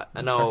lot.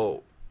 I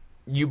know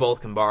you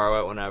both can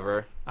borrow it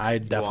whenever. I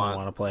definitely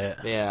want to play it.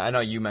 Yeah, I know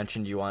you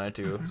mentioned you wanted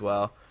to as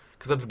well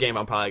because that's a game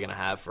I'm probably gonna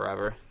have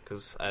forever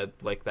because I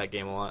like that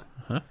game a lot.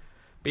 But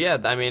yeah,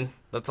 I mean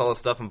that's all the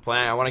stuff I'm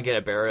playing. I want to get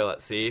a Burial at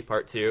Sea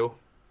Part 2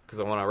 because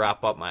I want to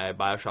wrap up my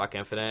BioShock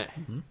Infinite.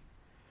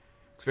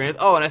 Experience.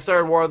 Oh, and I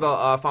started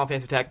Final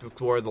Fantasy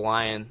Tactics War of the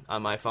Lion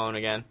on my phone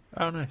again.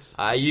 Oh, nice.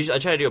 I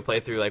try to do a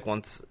playthrough like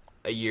once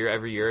a year,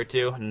 every year or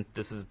two, and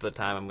this is the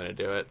time I'm going to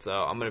do it. So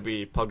I'm going to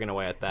be plugging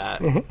away at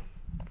that.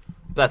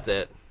 That's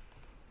it.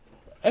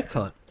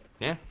 Excellent.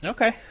 Yeah.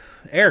 Okay.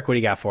 Eric, what do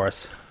you got for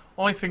us?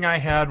 Only thing I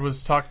had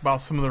was talk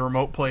about some of the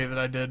remote play that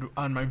I did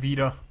on my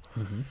Vita.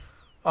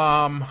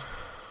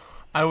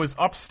 I was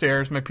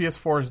upstairs. My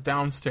PS4 is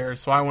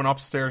downstairs, so I went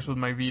upstairs with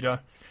my Vita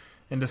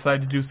and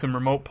decided to do some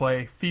remote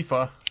play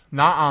FIFA,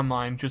 not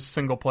online, just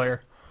single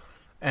player.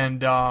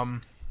 And I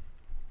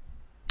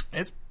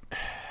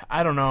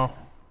don't know.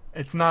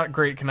 It's not a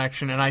great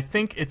connection, and I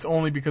think it's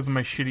only because of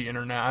my shitty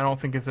internet. I don't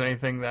think it's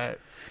anything that...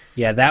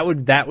 Yeah, that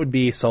would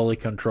be solely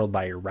controlled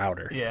by your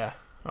router. Yeah,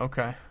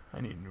 okay.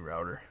 I need a new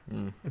router.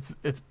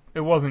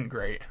 It wasn't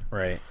great.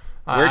 Right.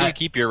 Where do you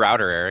keep your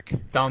router, Eric?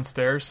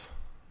 Downstairs.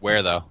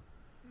 Where, though?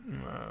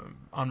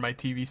 On my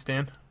TV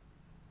stand.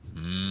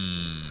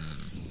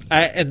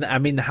 I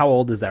mean, how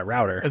old is that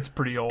router? It's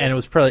pretty old, and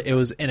it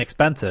was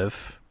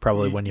inexpensive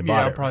probably when you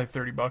bought it. Yeah, probably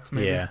 $30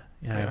 maybe.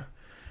 Yeah.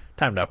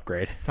 Time to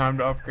upgrade.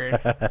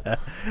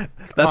 That's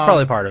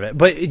probably part of it.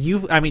 But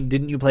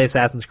didn't you play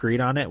Assassin's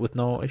Creed on it with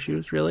no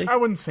issues, really? I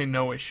wouldn't say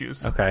no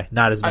issues. Okay,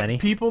 not as many.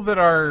 People that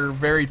are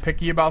very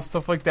picky about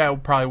stuff like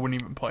that probably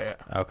wouldn't even play it.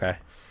 Okay.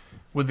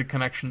 With the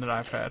connection that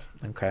I've had.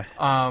 Okay.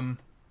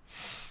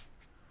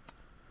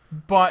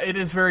 But it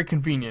is very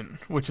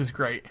convenient, which is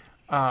great.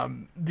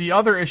 The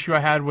other issue I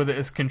had with it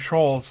is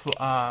controls,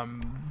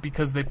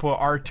 because they put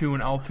R2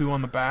 and L2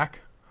 on the back.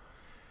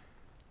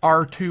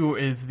 R2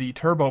 is the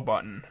turbo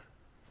button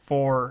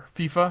for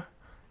FIFA,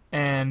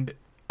 and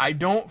I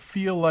don't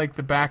feel like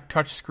the back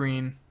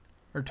touchscreen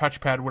or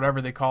touchpad,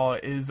 whatever they call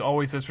it, is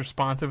always as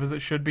responsive as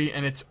it should be,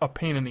 and it's a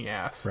pain in the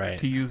ass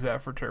to use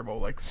that for turbo,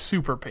 like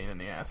super pain in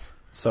the ass.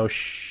 So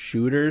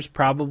shooters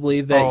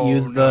probably that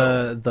use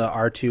the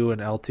R2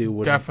 and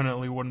L2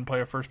 definitely wouldn't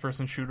play a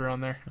first-person shooter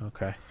on there.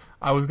 Okay.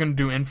 I was going to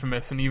do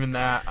Infamous, and even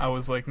that, I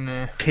was like,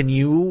 nah. Can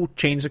you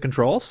change the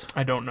controls?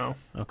 I don't know.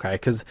 Okay,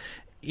 because,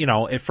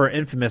 if for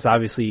Infamous,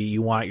 obviously,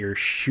 you want your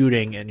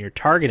shooting and your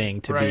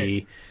targeting to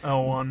be...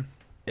 L1.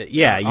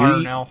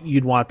 Yeah,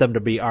 you'd want them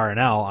to be R and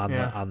L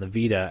on the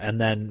Vita,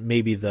 and then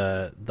maybe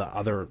the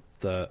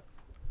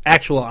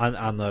actual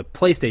on the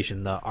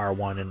PlayStation, the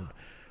R1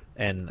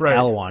 and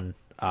L1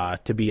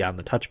 to be on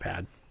the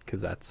touchpad, because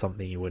that's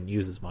something you wouldn't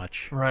use as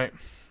much. Right,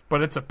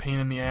 but it's a pain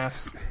in the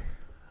ass.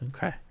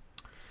 Okay.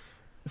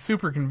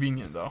 Super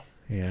convenient, though.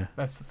 Yeah.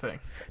 That's the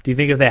thing. Do you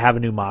think if they have a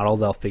new model,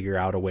 they'll figure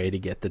out a way to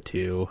get the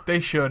two? They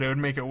should. It would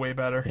make it way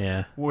better.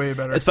 Yeah. Way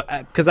better.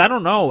 Because I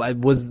don't know,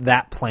 was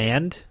that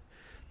planned,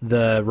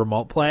 the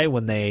remote play,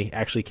 when they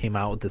actually came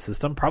out with the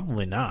system?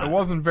 Probably not. It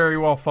wasn't very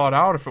well thought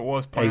out if it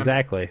was planned.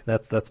 Exactly.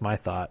 That's my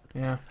thought.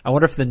 Yeah. I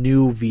wonder if the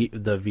new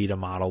the Vita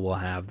model will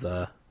have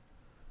the...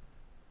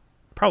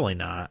 Probably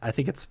not. I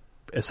think it's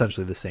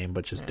essentially the same,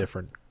 but just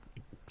different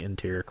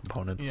interior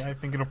components. Yeah, I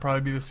think it'll probably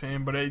be the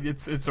same, but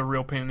it's a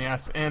real pain in the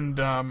ass. And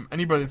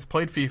anybody that's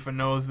played FIFA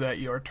knows that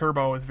your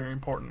turbo is very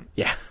important.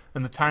 Yeah.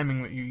 And the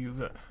timing that you use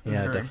it is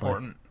very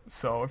important.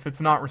 So if it's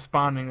not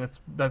responding,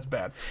 that's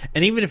bad.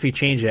 And even if you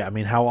change it, I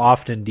mean, how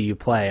often do you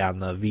play on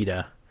the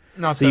Vita?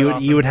 Not So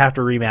that you would often. have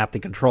to remap the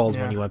controls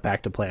when Yeah. you went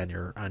back to play on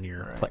your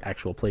Right.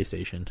 actual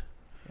PlayStation.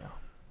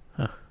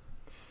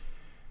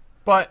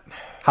 But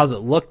How's it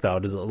look though?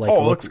 Does it it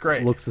look, looks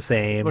great. Looks the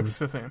same. it looks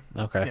the same.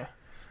 Okay. Yeah.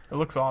 It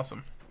looks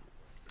awesome.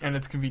 And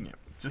it's convenient.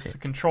 Just the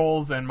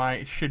controls and my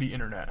shitty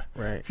internet.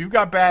 Right. If you've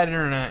got bad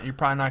internet, you're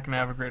probably not going to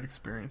have a great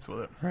experience with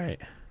it. Right.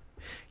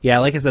 Yeah,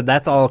 like I said,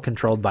 that's all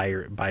controlled by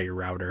your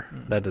router.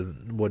 That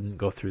wouldn't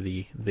go through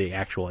the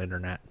actual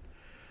internet.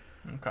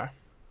 Okay.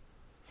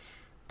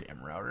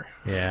 Damn router.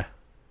 Yeah.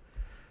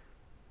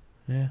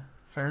 Yeah.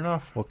 Fair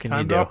enough. What can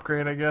Time you to do?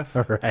 upgrade, I guess.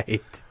 All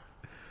right.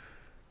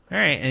 All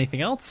right.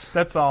 Anything else?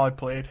 That's all I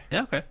played.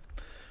 Yeah. Okay.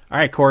 All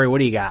right, Corey. What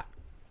do you got?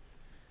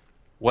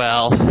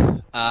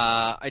 Well,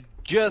 I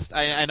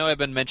know I've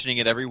been mentioning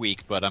it every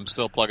week, but I'm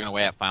still plugging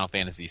away at Final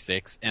Fantasy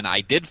VI, and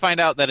I did find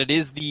out that it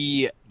is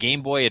the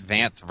Game Boy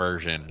Advance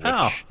version,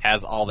 which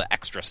has all the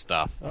extra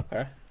stuff.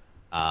 Okay.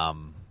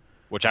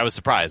 Which I was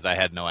surprised. I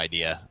had no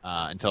idea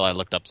until I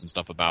looked up some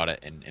stuff about it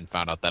and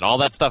found out that all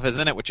that stuff is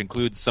in it, which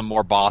includes some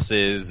more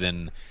bosses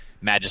and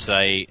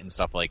Magicite and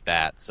stuff like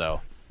that.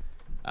 So,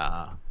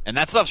 and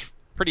that stuff's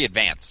pretty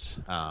advanced.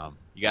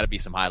 You got to be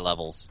some high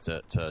levels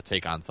to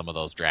take on some of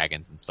those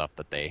dragons and stuff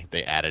that they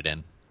added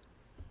in.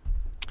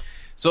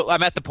 So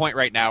I'm at the point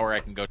right now where I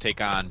can go take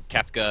on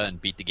Kefka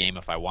and beat the game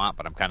if I want,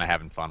 but I'm kind of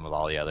having fun with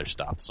all the other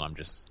stuff. So I'm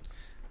just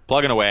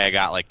plugging away. I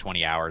got like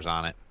 20 hours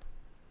on it.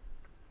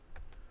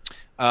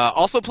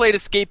 Also played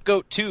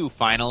Scapegoat 2,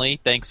 finally.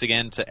 Thanks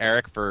again to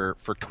Eric for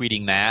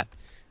tweeting that.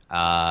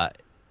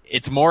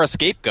 It's more a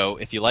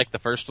Scapegoat. If you like the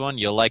first one,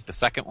 you'll like the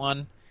second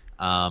one.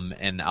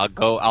 And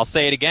I'll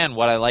say it again.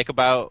 What I like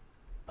about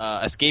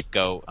a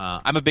Scapegoat,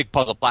 I'm a big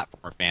puzzle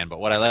platformer fan, but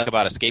what I like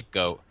about a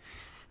Scapegoat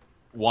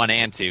 1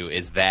 and 2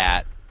 is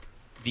that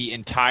the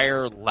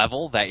entire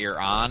level that you're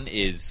on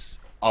is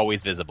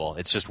always visible.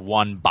 It's just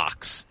one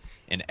box,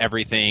 and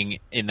everything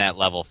in that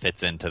level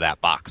fits into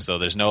that box. So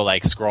there's no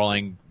like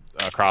scrolling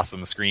across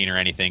on the screen or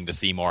anything to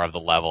see more of the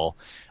level.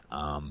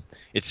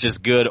 It's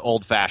just good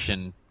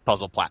old-fashioned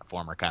puzzle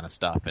platformer kind of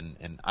stuff,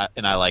 and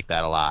I like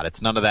that a lot.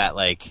 It's none of that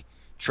like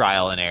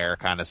trial and error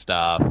kind of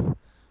stuff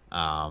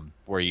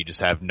where you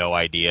just have no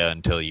idea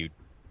until you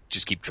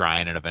just keep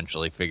trying and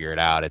eventually figure it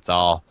out. It's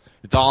all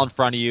in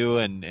front of you,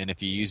 and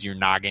if you use your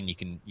noggin, you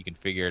can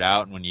figure it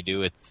out. And when you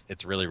do,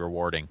 it's really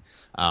rewarding.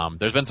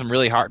 There's been some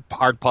really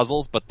hard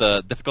puzzles, but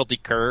the difficulty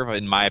curve,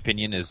 in my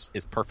opinion, is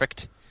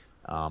perfect.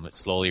 It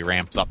slowly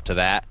ramps up to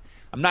that.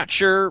 I'm not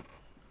sure.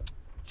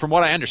 From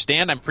what I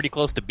understand, I'm pretty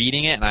close to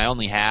beating it, and I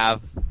only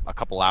have a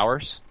couple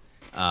hours.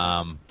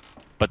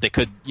 But they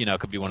could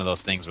be one of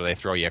those things where they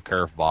throw you a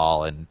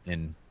curveball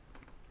and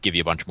give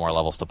you a bunch more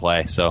levels to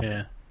play. So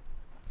Yeah.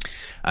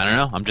 I don't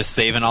know. I'm just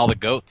saving all the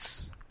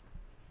goats.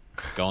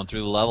 Going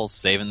through the levels,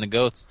 saving the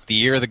goats. It's the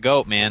year of the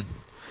goat, man.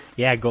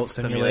 Yeah. Goat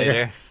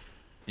Simulator.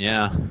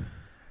 Yeah.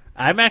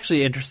 I'm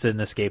actually interested in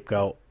the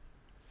Scapegoat.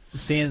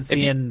 Seeing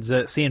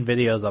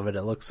videos of it,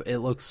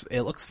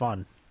 it looks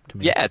fun to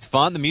me. Yeah, it's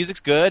fun. The music's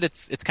good.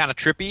 It's kind of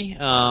trippy.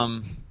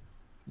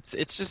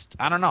 It's just,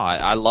 I don't know.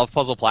 I love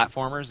puzzle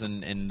platformers,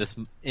 and this,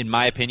 in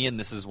my opinion,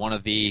 this is one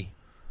of the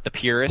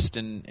purest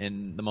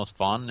and the most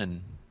fun.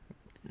 And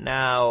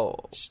Now,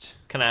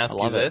 can I ask you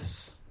love it.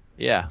 this?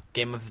 Yeah,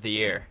 Game of the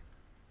year.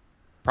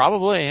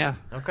 probably. Yeah.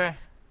 Okay.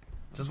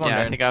 Just Yeah,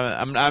 wondering. I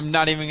think I'm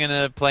not even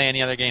gonna play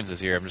any other games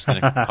this year. I'm just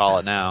gonna call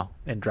it now.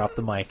 And drop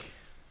the mic.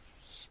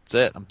 That's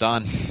it. I'm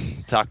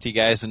done. Talk to you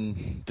guys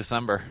in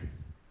December.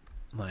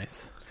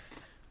 Nice.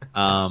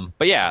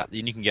 But yeah,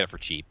 and you can get it for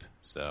cheap.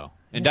 So,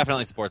 and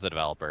definitely support the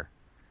developer.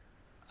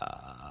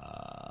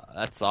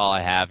 That's all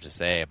I have to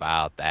say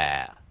about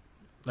that.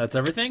 That's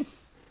everything?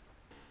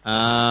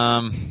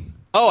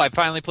 I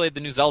finally played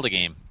the new Zelda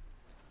game.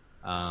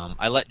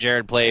 I let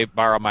Jared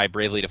borrow my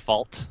Bravely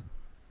Default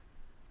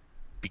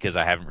because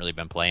I haven't really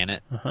been playing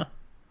it. Uh-huh.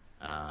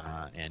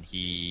 And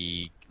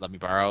he let me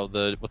borrow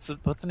what's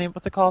the name?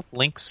 What's it called?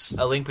 Links.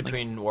 A Link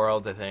Between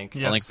Worlds, I think.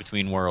 Yeah. A Link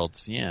Between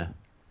Worlds. Yeah,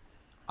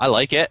 I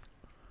like it.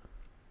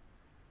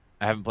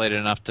 I haven't played it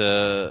enough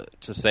to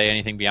say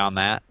anything beyond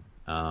that.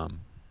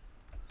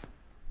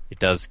 It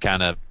does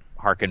kind of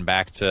harken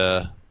back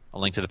to A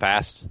Link to the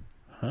Past.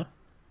 Huh?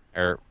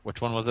 Or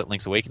which one was it?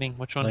 Link's Awakening?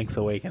 Which one? Link's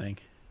Awakening.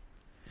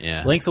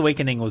 Yeah. Link's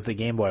Awakening was the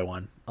Game Boy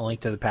one. A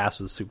Link to the Past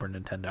was Super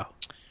Nintendo.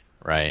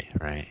 Right.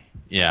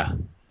 Yeah.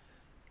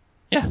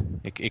 Yeah,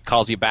 it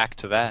calls you back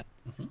to that.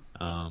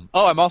 Mm-hmm.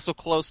 I'm also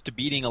close to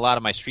beating a lot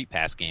of my Street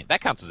Pass games.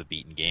 That counts as a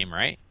beaten game,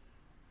 right?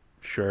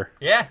 Sure.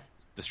 Yeah.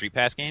 The Street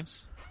Pass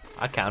games?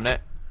 I'd count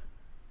it.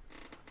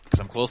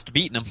 Because I'm close to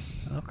beating them.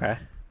 Okay.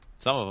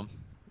 Some of them.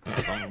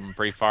 Some of them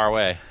pretty far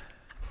away.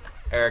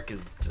 Eric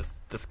is just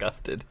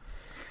disgusted.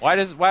 Why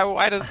shouldn't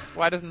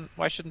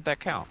that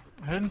count?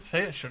 I didn't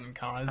say it shouldn't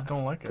count. I just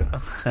don't like it.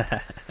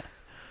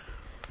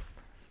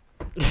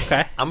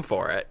 Okay. I'm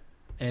for it.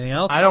 Anything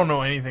else? I don't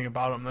know anything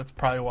about them. That's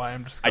probably why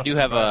I'm disgusted.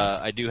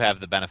 I do have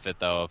the benefit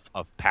though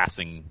of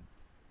passing,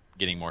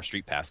 getting more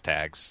Street Pass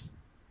tags.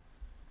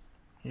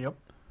 Yep.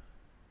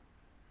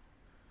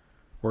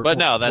 But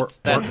no,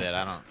 that's it.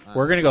 I don't.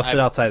 We're gonna go sit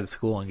outside the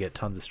school and get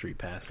tons of street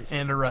passes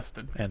And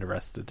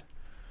arrested.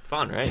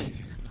 Fun, right?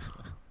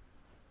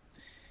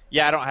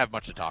 Yeah, I don't have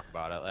much to talk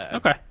about.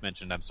 Okay. I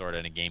mentioned I'm sort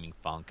of in a gaming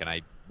funk, and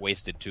I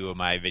wasted 2 of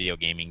my video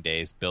gaming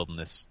days building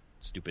this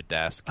stupid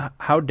desk.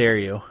 How dare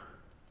you?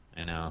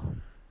 I know.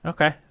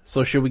 Okay,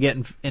 so should we get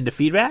into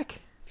feedback?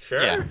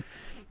 Sure. Yeah.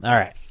 All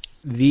right.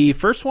 The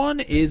first one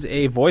is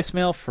a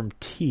voicemail from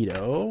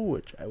Tito,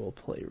 which I will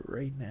play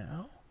right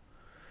now.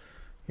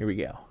 Here we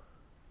go.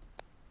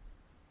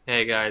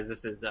 Hey guys,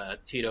 this is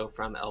Tito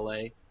from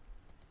LA.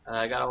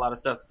 I got a lot of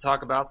stuff to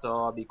talk about, so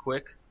I'll be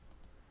quick.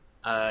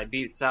 I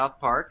beat South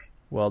Park.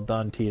 Well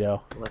done,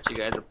 Tito. I'll let you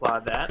guys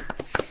applaud that.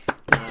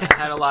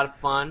 Had a lot of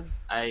fun.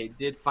 I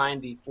did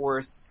find the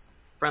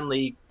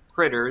forest-friendly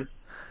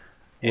critters,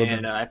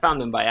 and I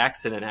found them by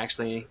accident,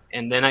 actually.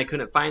 And then I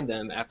couldn't find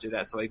them after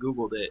that, so I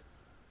Googled it.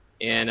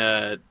 And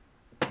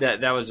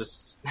that was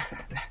just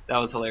that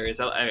was hilarious.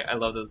 I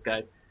love those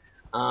guys.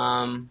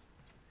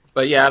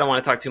 But yeah, I don't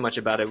want to talk too much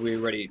about it. We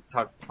already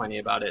talked plenty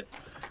about it.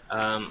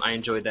 I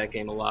enjoyed that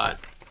game a lot.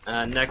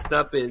 Next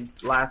up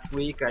is last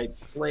week I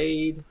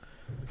played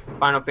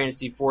Final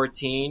Fantasy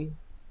XIV,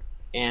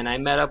 and I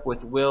met up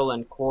with Will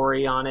and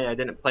Corey on it. I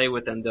didn't play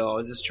with them though. I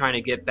was just trying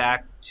to get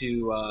back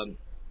to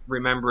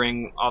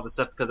remembering all the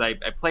stuff because I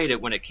played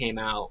it when it came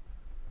out,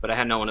 but I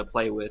had no one to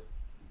play with.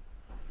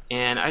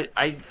 And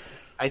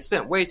I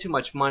spent way too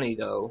much money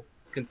though,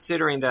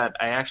 considering that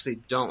I actually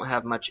don't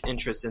have much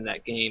interest in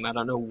that game. I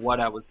don't know what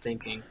I was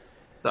thinking.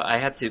 So I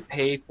had to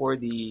pay for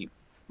the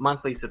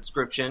monthly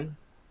subscription,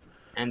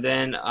 and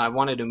then I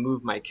wanted to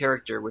move my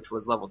character, which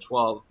was level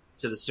 12,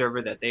 to the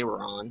server that they were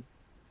on.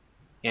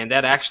 And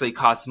that actually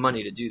costs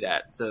money to do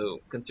that. So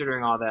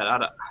considering all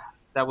that,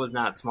 that was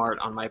not smart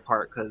on my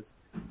part because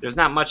there's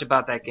not much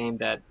about that game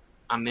that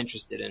I'm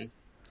interested in.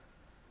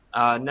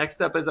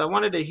 Next up is I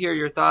wanted to hear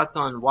your thoughts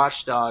on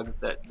Watch Dogs,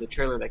 the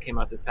trailer that came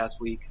out this past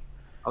week.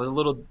 I was a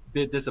little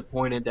bit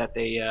disappointed that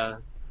they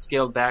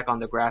scaled back on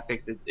the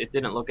graphics. It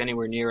didn't look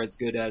anywhere near as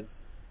good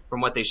as from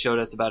what they showed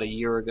us about a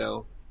year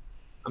ago.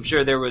 I'm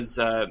sure there was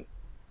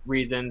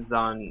reasons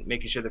on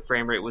making sure the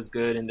frame rate was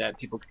good and that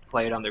people could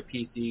play it on their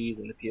PCs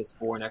and the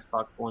PS4 and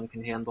Xbox One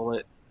can handle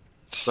it.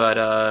 But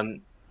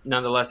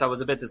nonetheless, I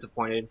was a bit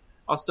disappointed.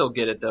 I'll still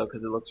get it though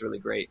because it looks really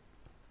great.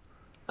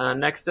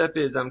 Next up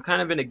is I'm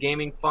kind of in a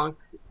gaming funk,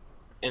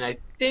 and I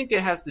think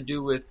it has to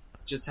do with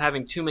just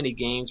having too many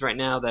games right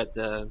now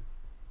that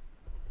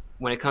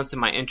when it comes to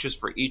my interest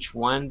for each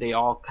one, they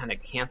all kind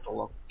of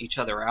cancel each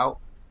other out.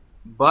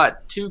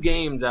 But 2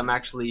 games I'm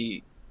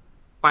actually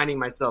finding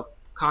myself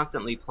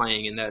constantly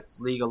playing, and that's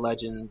League of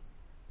Legends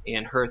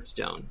and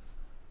Hearthstone.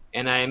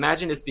 And I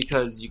imagine it's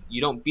because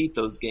you don't beat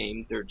those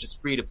games. They're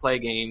just free-to-play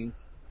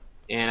games.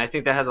 And I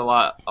think that has a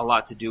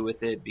lot to do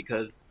with it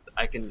because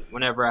I can,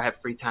 whenever I have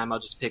free time, I'll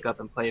just pick up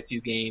and play a few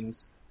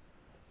games.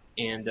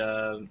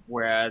 And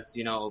whereas,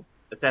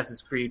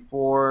 Assassin's Creed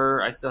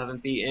 4, I still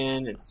haven't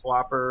beaten, and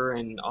Swapper,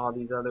 and all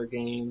these other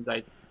games.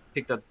 I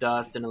picked up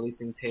Dust and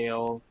Elysian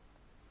Tale.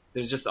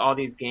 There's just all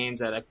these games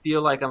that I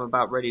feel like I'm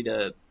about ready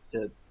to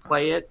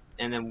play it,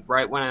 and then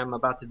right when I'm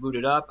about to boot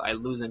it up, I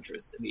lose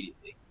interest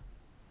immediately.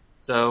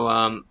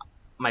 So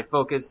my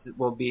focus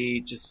will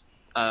be just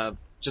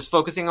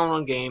focusing on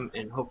one game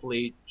and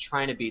hopefully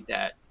trying to beat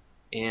that,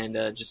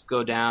 and just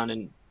go down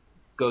and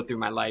go through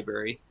my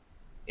library,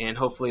 and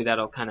hopefully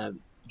that'll kind of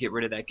get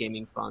rid of that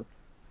gaming funk.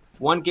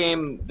 One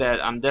game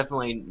that I'm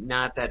definitely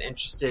not that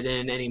interested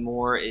in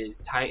anymore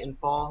is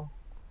Titanfall.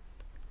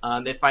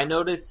 If I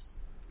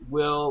notice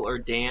Will or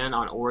Dan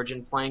on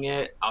Origin playing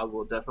it, I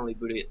will definitely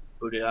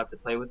boot it up to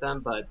play with them,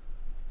 but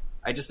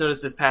I just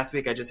noticed this past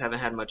week I just haven't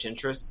had much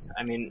interest.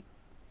 I mean,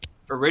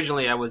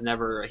 originally I was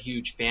never a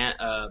huge fan.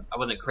 I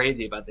wasn't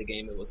crazy about the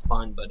game. It was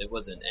fun, but it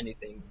wasn't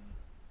anything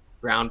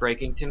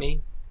groundbreaking to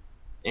me.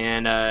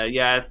 And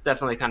yeah, it's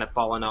definitely kind of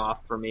fallen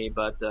off for me,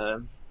 but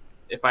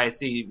if I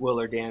see Will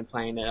or Dan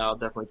playing it, I'll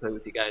definitely play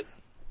with you guys.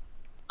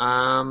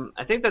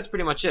 I think that's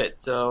pretty much it,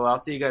 so I'll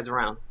see you guys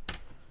around.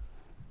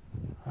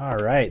 All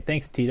right.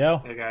 Thanks,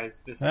 Tito. Hey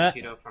guys, this is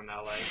Tito from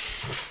LA.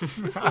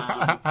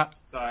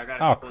 So I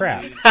got a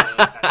crap. news,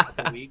 a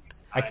couple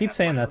weeks. I keep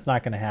saying that's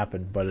not going to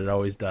happen, but it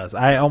always does.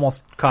 I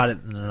almost caught it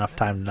in enough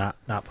time to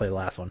not play the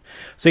last one.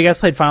 So you guys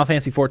played Final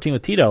Fantasy XIV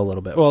with Tito a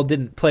little bit. Well,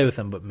 didn't play with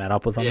him, but met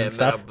up with him and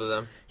stuff. Met up with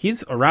him.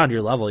 He's around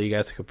your level. You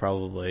guys could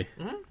probably...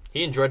 Mm-hmm.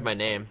 He enjoyed my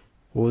name.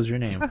 What was your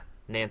name?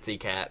 Nancy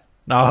Cat.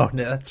 Oh,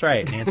 that's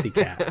right. Nancy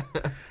Cat.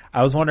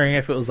 I was wondering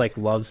if it was like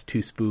Loves to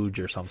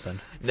Spooge or something.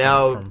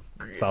 No.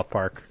 From South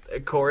Park.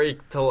 Corey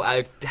told...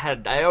 I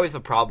always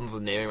have a problem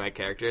with naming my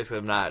characters because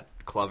I'm not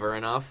clever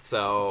enough.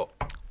 So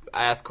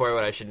I asked Corey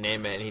what I should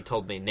name it, and he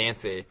told me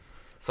Nancy.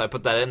 So I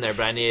put that in there,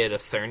 but I needed a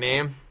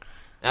surname.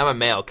 I'm a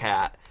male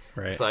cat.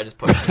 Right. So I just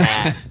put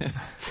Cat.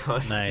 So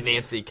Nice.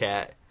 Nancy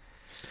Cat.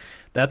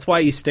 That's why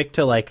you stick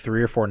to like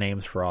 3 or 4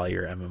 names for all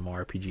your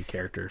MMORPG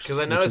characters, Because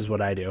I which noticed is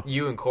what I do.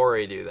 You and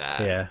Corey do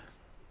that. Yeah.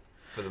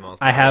 For the most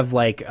part. I have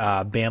like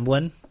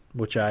Bamblin,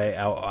 which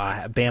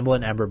I Bamble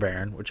and Ember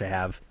Baron, which I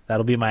have.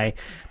 That'll be my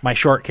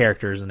short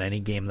characters in any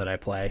game that I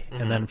play.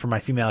 Mm-hmm. And then for my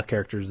female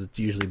characters, it's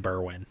usually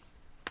Berwyn.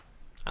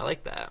 I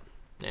like that.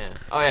 Yeah.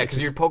 Oh yeah,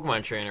 because your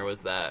Pokemon trainer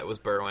was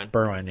Berwyn.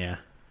 Berwyn, yeah.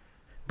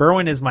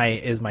 Berwyn is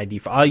my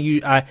default.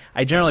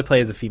 I generally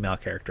play as a female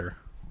character.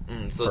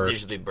 So first.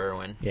 it's usually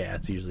Berwyn. Yeah,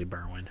 it's usually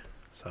Berwyn.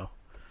 So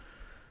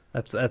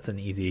that's an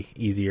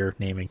easier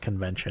naming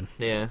convention.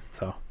 Yeah.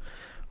 So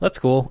that's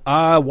cool.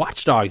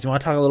 Watch Dogs. You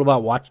want to talk a little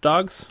about Watch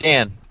Dogs?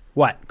 Dan,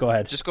 What? Go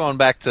ahead. just going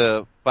back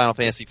to Final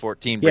Fantasy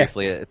 14 Yeah.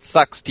 briefly, it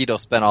sucks Tito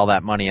spent all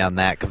that money on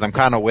that because I'm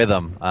kind of with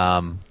him.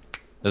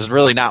 There's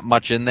really not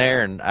much in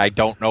there, and I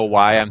don't know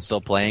why I'm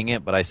still playing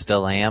it, but I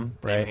still am,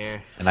 Same Right.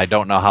 here. and I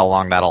don't know how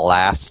long that'll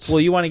last. Well,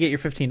 you want to get your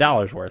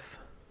 $15 worth.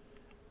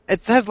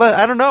 It has,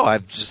 I don't know.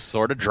 I've just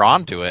sort of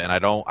drawn to it, and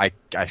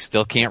I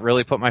still can't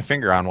really put my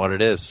finger on what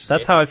it is.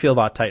 That's how I feel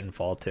about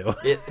Titanfall too.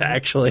 It-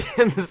 Actually,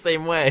 In the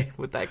same way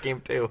with that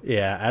game too.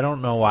 yeah, I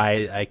don't know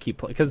why I keep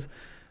playing because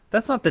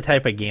that's not the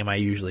type of game I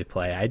usually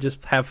play. I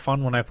just have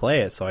fun when I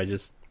play it, so I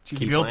just It's a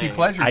keep guilty playing.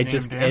 pleasure. I game,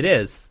 just Dan. it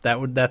is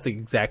that's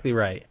exactly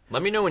right.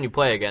 Let me know when you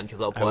play again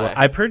because I'll I, will- play.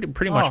 I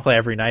pretty much Oh. play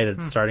every night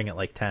at starting at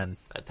like 10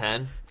 At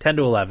 10.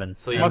 to 11.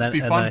 So you And Must then- be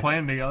and fun then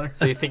playing together.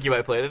 So you think you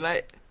might play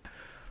tonight?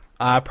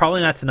 Probably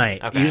not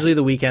tonight. Okay. Usually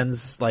the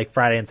weekends, like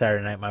Friday and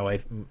Saturday night, my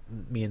wife,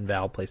 me and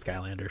Val play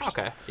Skylanders.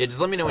 Okay. Yeah, just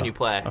let me know when So, you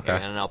play. okay.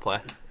 And I'll play.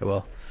 I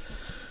will.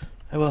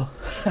 I will.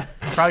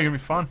 It's probably gonna be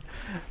fun.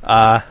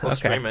 We'll Okay.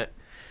 stream it.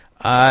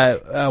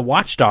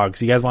 Watch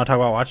Dogs. You guys want to talk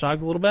about Watch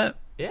Dogs a little bit?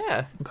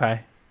 Yeah.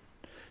 Okay.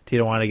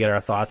 Tito wanted to get our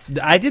thoughts.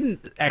 I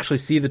didn't actually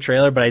see the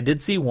trailer, but I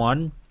did see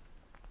one,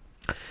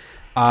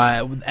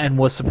 and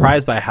was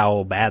surprised by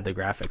how bad the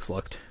graphics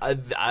looked.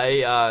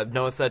 I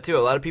noticed that too. A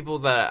lot of people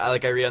that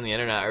I read on the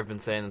internet have been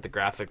saying that the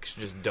graphics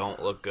just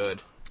don't look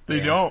good. They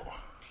Yeah. don't.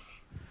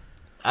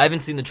 I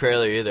haven't seen the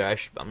trailer either.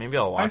 Maybe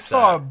I'll watch I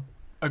saw that.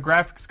 a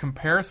graphics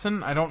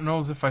comparison. I don't know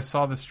as if I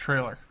saw this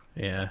trailer.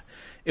 Yeah.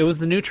 It was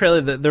the new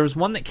trailer. There was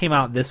one that came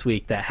out this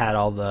week that had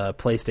all the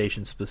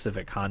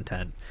PlayStation-specific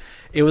content.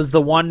 It was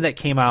the one that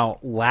came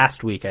out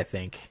last week, I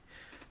think.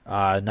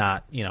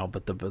 Not,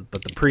 but the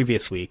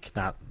previous week.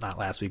 Not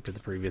last week, but the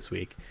previous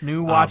week.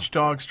 New Watch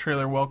Dogs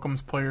trailer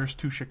welcomes players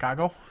to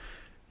Chicago.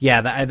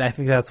 Yeah, I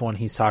think that's one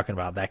he's talking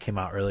about. That came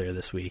out earlier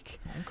this week.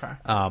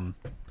 Okay.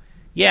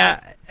 Yeah,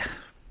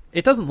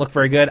 it doesn't look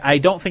very good. I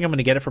don't think I'm going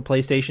to get it for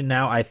PlayStation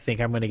now. I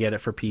think I'm going to get it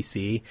for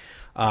PC.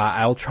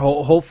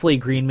 Hopefully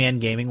Green Man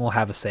Gaming will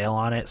have a sale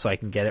on it so I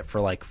can get it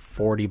for like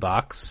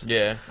 $40.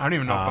 Yeah. I don't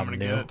even know if I'm going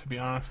to new. get it, to be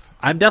honest.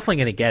 I'm definitely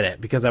going to get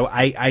it because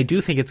I do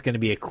think it's going to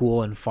be a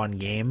cool and fun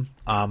game.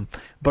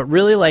 But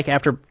really, like I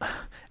don't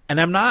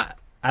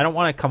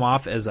want to come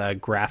off as a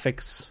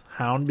graphics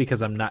hound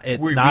because I'm not.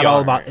 It's We not are.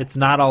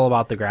 all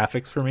about the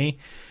graphics for me.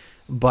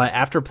 But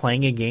after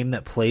playing a game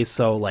that plays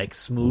so like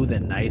smooth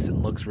and nice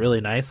and looks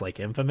really nice, like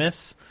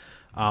Infamous,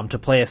 to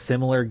play a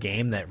similar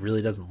game that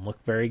really doesn't look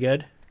very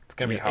good, It's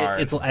going to be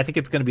hard. I think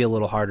it's going to be a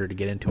little harder to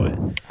get into it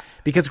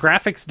because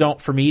graphics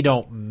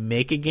don't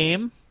make a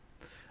game,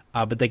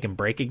 but they can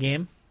break a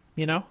game.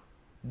 You know,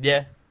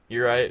 Yeah,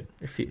 you're right.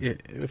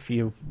 if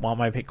you want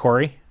my pick,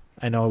 Corey,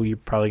 I know you're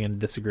probably going to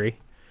disagree.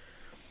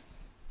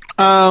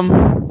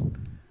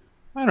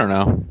 I don't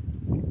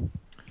know.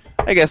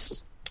 I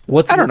guess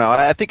I don't know.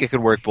 I think it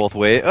could work both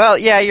ways. Well,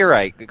 yeah, you're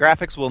right. The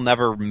graphics will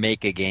never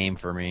make a game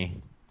for me.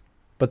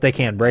 But they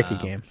can break a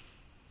game.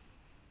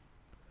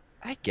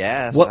 I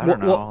guess. What- I don't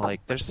what- know. what-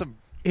 Like, there's some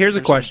Here's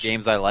a question.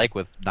 games I like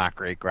with not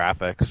great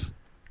graphics.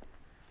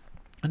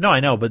 No,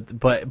 I know, but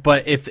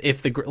if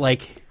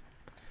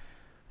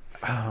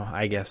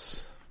I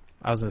guess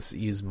I was going to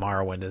use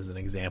Morrowind as an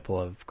example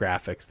of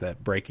graphics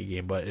that break a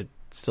game, but it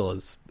still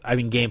is. I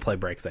mean, gameplay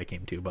breaks that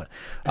game too. But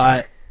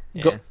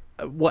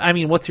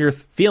what's your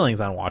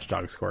feelings on Watch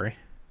Dogs, Corey?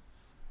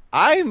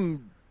 I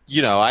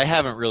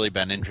haven't really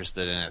been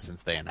interested in it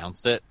since they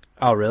announced it.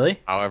 Oh, really?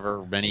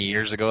 However many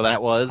years ago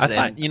that was. I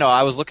thought-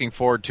 I was looking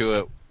forward to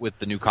it with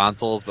the new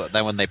consoles, but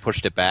then when they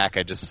pushed it back,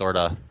 I just sort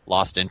of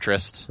lost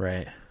interest.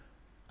 Right.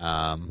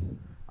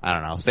 I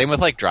don't know. Same with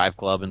like Drive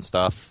Club and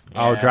stuff.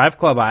 Oh, Yeah. Drive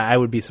Club, I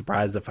would be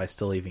surprised if I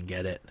still even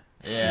get it.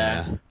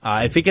 Yeah.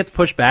 If it gets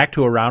pushed back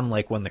to around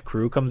like when the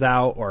Crew comes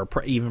out or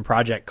even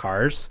Project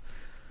Cars,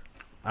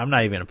 I'm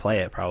not even going to play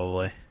it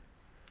probably.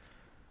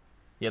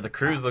 Yeah, the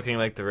Crew's looking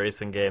like the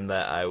racing game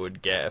that I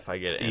would get if I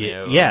get any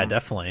of them. Yeah,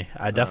 definitely.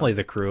 Definitely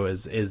the Crew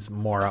is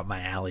more up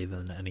my alley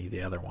than any of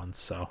the other ones.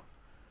 So,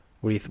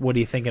 what are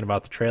you thinking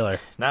about the trailer?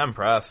 Not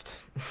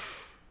impressed.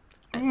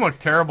 It doesn't look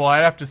terrible.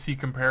 I'd have to see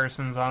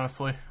comparisons,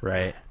 honestly.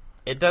 Right,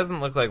 It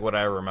doesn't look like what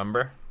I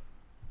remember.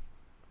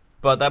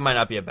 But that might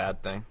not be a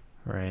bad thing.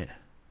 right.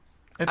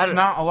 It's don't-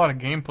 not a lot of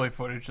gameplay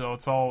footage, though.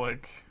 It's all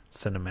like,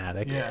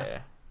 Cinematics. Yeah.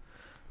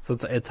 So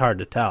it's hard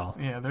to tell.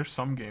 yeah, there's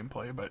some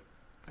gameplay, but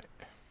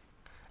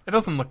it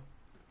doesn't look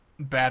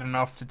bad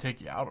enough to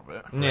take you out of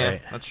it. Yeah,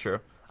 Right. that's true.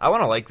 I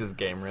want to like this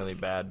game really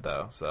bad,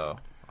 though, so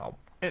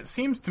It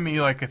seems to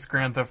me like it's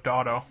Grand Theft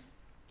Auto.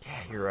 yeah,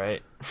 you're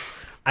right.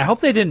 I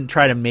hope they didn't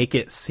try to make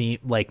it seem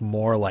like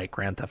more like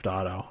Grand Theft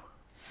Auto.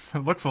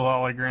 It looks a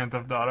lot like Grand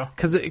Theft Auto.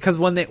 Because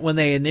when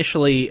they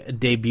initially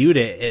debuted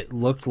it, it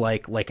looked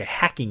like a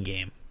hacking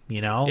game.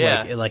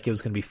 Yeah. Like it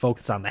was going to be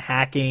focused on the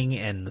hacking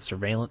and the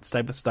surveillance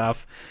type of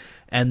stuff.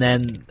 And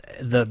then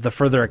the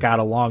further it got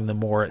along, the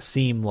more it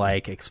seemed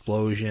like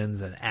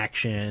explosions and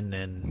action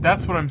and.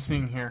 That's what I'm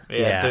seeing here.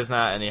 Yeah. There's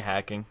not any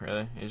hacking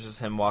really. It's just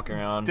him walking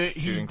around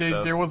shooting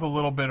stuff. There was a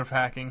little bit of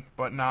hacking,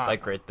 but not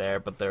like right there.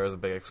 But there was a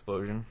big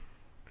explosion.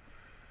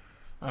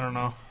 I don't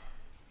know.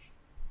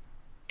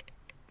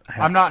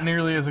 I'm not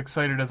nearly as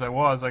excited as I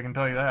was. I can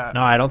tell you that.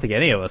 No, I don't think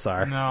any of us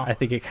are. No. I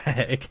think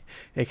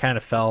it kind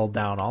of fell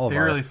down all of they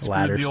our really screwed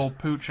ladders. the old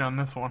pooch on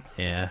this one.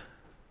 Yeah.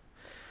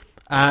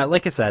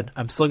 Like I said,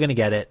 I'm still gonna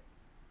get it.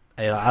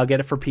 I'll get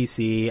it for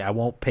PC. I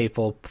won't pay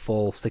full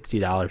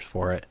 $60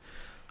 for it.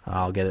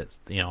 I'll get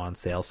it, on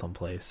sale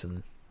someplace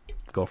and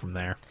go from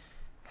there.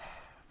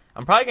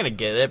 I'm probably gonna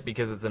get it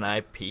because it's an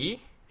IP.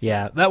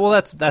 Yeah,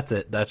 that's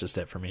it. That's just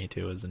it for me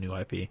too, is a new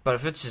IP. But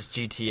if it's just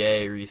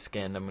GTA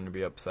reskinned, I'm gonna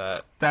be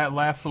upset. That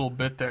last little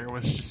bit there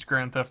was just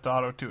Grand Theft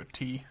Auto to a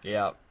T.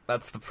 Yeah,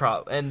 that's the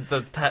problem. And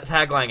the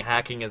tagline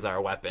 "hacking is our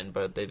weapon,"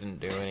 but they didn't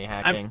do any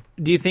hacking.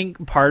 Do you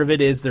think part of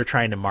it is they're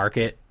trying to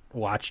market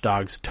Watch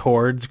Dogs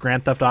towards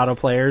Grand Theft Auto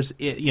players?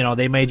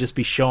 They may just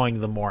be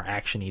showing the more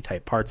action-y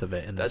type parts of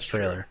it in this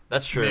trailer. True.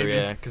 That's true. Maybe.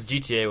 Yeah, because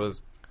GTA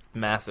was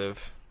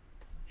massive.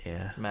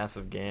 Yeah.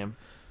 Massive game.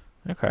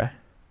 Okay.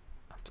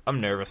 I'm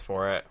nervous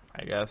for it,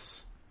 I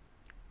guess.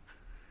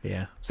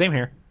 Yeah. Same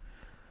here.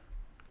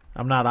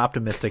 I'm not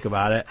optimistic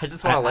about it. I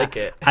just want to like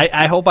it.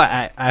 I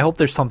hope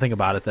there's something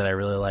about it that I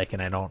really like,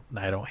 and I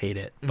don't hate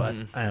it. But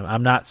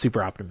I'm not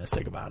super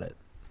optimistic about it.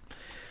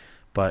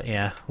 But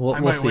yeah, we'll I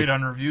might see. wait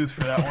on reviews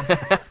for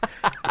that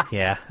one.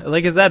 Yeah,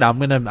 like I said, I'm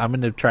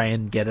gonna try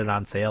and get it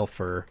on sale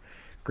for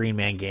Green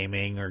Man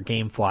Gaming, or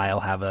GameFly will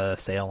have a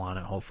sale on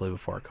it hopefully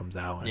before it comes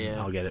out, and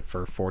I'll get it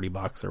for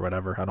 $40 or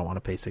whatever. I don't want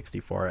to pay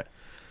 $60 for it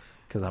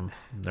because I'm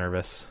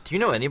nervous. Do you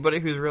know anybody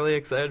who's really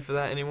excited for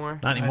that anymore?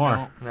 Not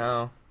anymore.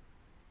 No.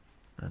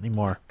 Not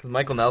anymore. Because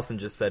Michael Nelson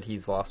just said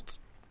he's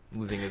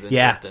losing his interest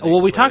Yeah. in it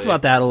Well, we talked completely.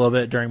 about that a little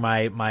bit during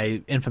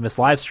my infamous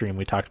live stream.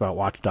 We talked about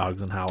Watch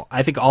Dogs and how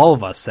I think all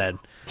of us said,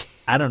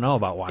 I don't know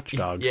about Watch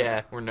Dogs.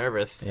 Yeah, we're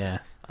nervous Yeah.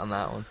 on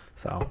that one.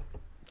 So, all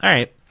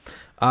right.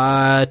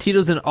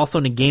 Tito's also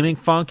in a gaming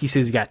funk. He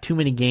says he's got too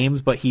many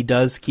games, but he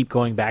does keep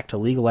going back to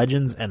League of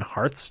Legends and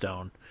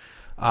Hearthstone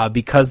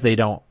because they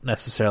don't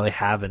necessarily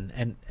have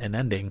an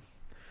ending.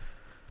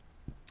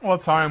 Well,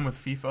 it's how I am with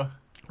FIFA.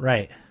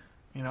 Right.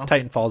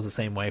 Titanfall's the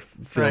same way.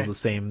 Feels the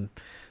same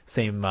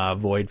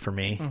void for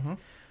me.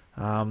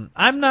 Mm-hmm.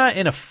 I'm not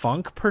in a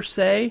funk per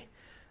se.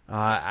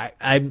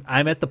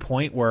 I'm at the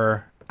point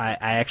where I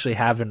actually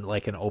have an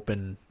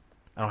open.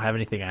 I don't have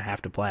anything I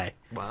have to play.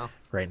 Wow.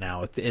 Right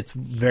now, it's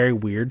very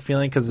weird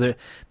feeling because the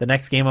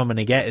next game I'm going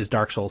to get is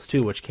Dark Souls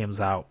 2, which comes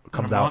out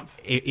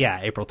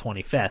April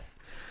 25th.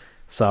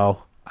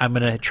 So I'm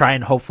going to try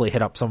and hopefully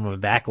hit up some of my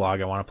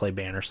backlog. I want to play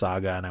Banner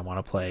Saga and I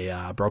want to play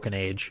Broken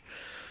Age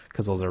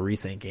because those are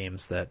recent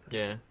games that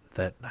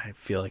I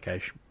feel like I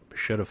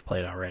should have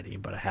played already,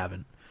 but I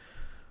haven't.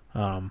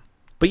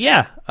 But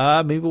yeah,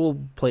 maybe we'll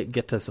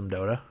get to some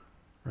Dota.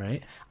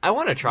 Right? I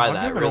want to try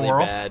that really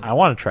bad. I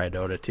want to try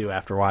Dota too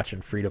after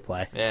watching Free to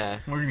Play. Yeah.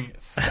 We're going to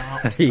get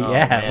stomped.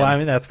 Yeah, well, I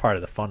mean, that's part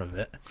of the fun of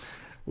it.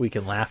 We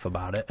can laugh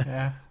about it.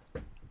 Yeah.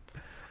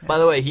 By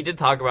the way, he did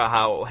talk about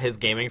how his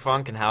gaming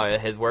funk and how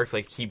his works,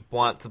 like he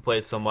wants to play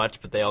so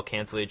much, but they all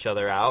cancel each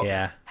other out.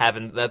 Yeah.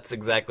 That's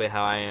exactly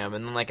how I am.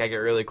 And then I get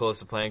really close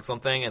to playing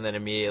something, and then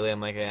immediately I'm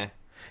like, eh.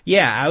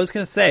 Yeah, I was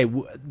going to say,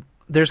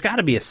 there's got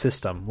to be a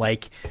system.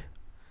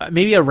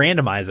 Maybe a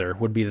randomizer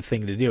would be the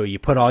thing to do. You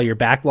put all your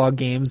backlog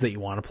games that you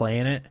want to play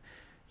in it.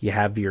 You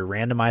have your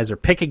randomizer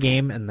pick a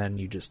game, and then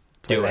you just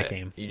play that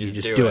game. You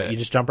just do it. You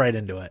just jump right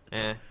into it.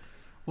 Eh.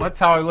 Well, that's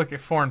how I look at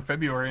 4 in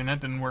February, and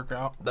that didn't work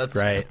out. That's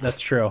right. That's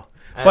true.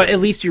 But at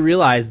least you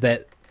realize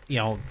that, 3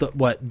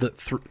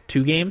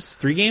 games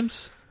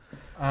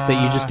that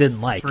you just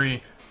didn't like.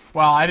 3.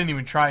 Well, I didn't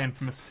even try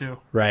Infamous 2.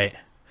 Right.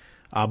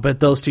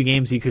 But those 2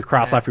 games you could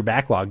cross off your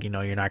backlog.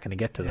 You're not going to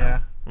get to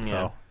them. Yeah.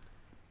 So.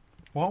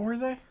 What were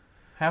they?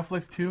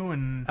 Half-Life 2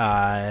 and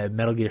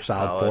Metal Gear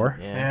Solid 4.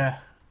 Yeah.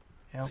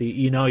 Yep. So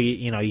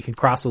you can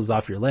cross those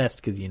off your list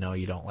because you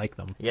don't like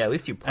them. Yeah, at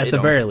least you played at the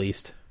very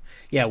least.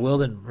 Yeah, Will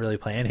didn't really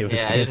play any of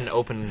his games. I didn't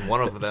open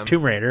one of them.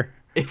 Tomb Raider.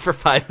 For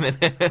 5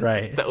 minutes.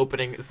 Right. The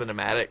opening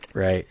cinematic.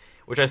 Right.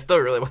 Which I still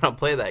really want to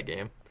play that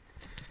game.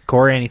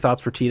 Corey, any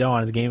thoughts for Tito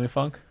on his gaming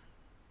funk?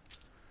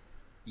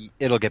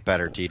 It'll get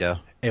better, Tito.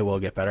 It will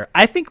get better.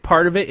 I think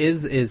part of it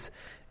is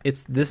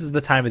this is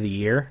the time of the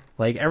year.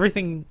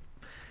 Everything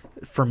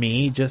for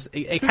me just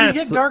it kind of.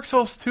 Did he get Dark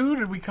Souls 2?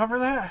 Did we cover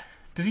that?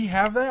 Did he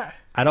have that?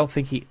 I don't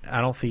think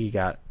he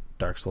got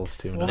Dark Souls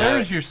 2. Well,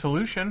 there's your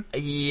solution.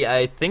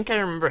 I think I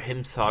remember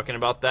him talking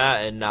about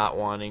that and not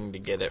wanting to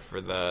get it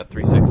for the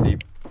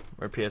 360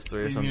 or PS3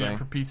 or something. Need it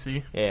for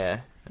PC. Yeah,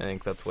 I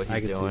think that's what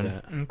he's doing. See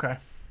that. Okay.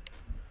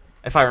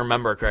 If I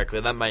remember correctly,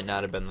 that might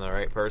not have been the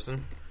right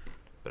person,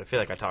 but I feel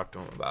like I talked to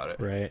him about it.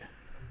 Right.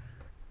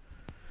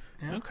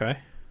 Yeah. Okay.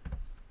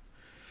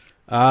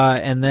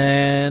 And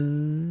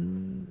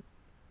then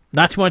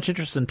not too much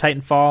interest in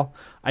Titanfall.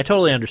 I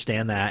totally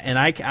understand that, and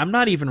I'm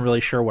not even really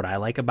sure what I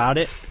like about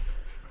it.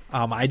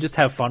 I just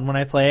have fun when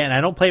I play it, and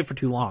I don't play it for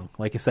too long.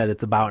 Like I said,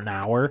 it's about an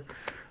hour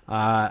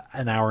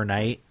a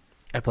night.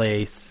 I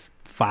play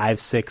 5,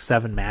 6,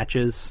 7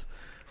 matches,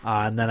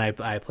 and then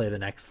I play the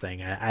next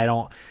thing. I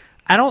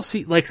don't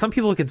see, like, some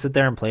people can sit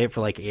there and play it for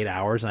like 8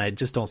 hours, and I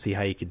just don't see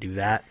how you could do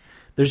that.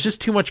 There's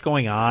just too much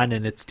going on,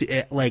 and it's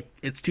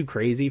too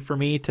crazy for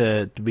me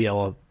to be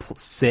able to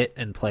sit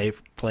and play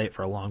it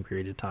for a long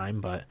period of time.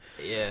 But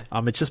yeah,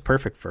 it's just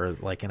perfect for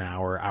like an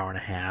hour and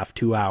a half,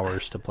 2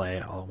 hours to play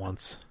it all at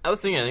once. I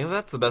think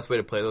that's the best way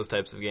to play those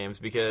types of games,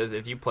 because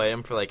if you play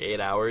them for like 8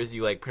 hours,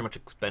 you like pretty much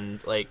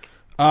expend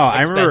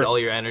all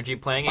your energy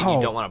playing it, and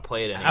you don't want to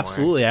play it anymore.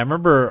 Absolutely. I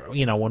remember,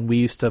 when we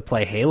used to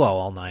play Halo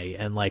all night,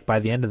 and like by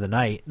the end of the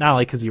night, not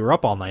like because you were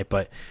up all night,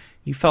 but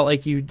you felt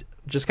like you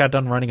just got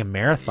done running a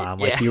marathon.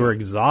 Like you were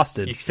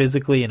exhausted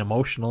physically and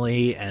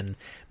emotionally and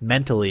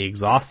mentally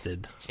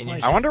exhausted.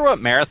 I wonder what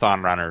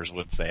marathon runners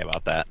would say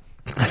about that.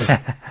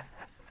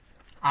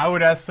 I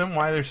would ask them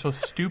why they're so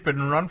stupid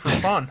and run for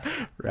fun.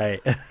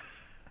 Right.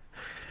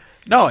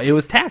 No, it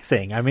was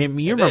taxing. I mean,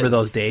 you remember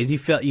those days. You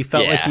felt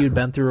like you'd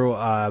been through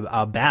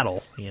a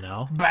battle,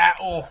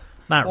 Battle.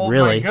 Not oh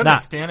really. My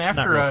goodness, Dan,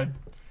 after a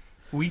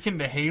weekend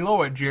of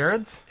Halo at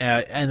Jared's.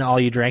 And all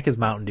you drank is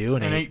Mountain Dew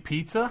and ate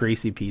pizza?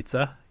 Greasy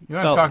pizza. You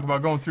want to talk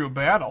about going through a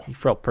battle. You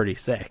felt pretty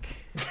sick.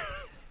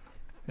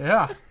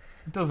 Yeah.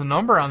 It does a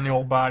number on the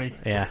old body.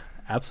 Yeah,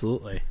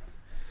 absolutely.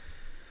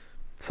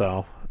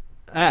 So,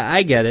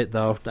 I get it,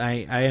 though.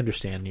 I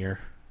understand you're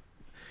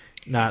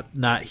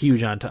not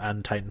huge on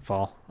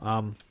Titanfall.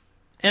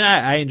 And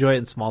I enjoy it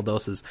in small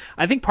doses.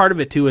 I think part of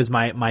it, too, is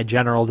my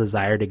general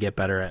desire to get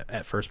better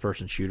at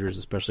first-person shooters,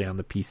 especially on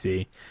the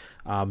PC,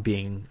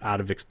 being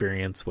out of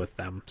experience with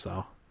them.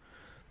 So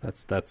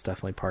that's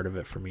definitely part of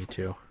it for me,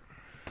 too.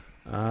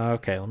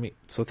 Okay,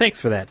 so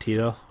thanks for that,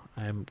 Tito.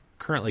 I'm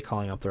currently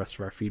calling up the rest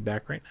of our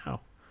feedback right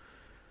now.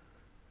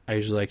 I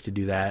usually like to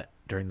do that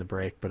during the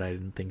break, but I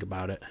didn't think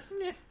about it.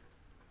 Yeah.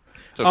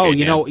 Okay,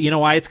 you know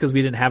why? It's because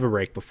we didn't have a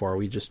break before.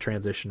 We just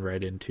transitioned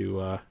right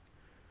into...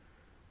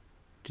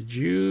 Did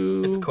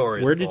you... It's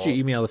Corey's Where fault. did you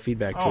email the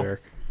feedback to,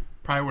 Eric?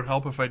 Probably would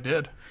help if I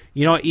did.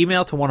 You know what?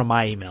 Email to one of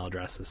my email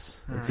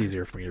addresses. It's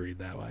easier for me to read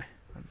that way.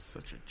 I'm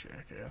such a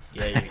jackass.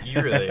 Yeah,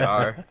 you really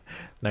are.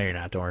 No, you're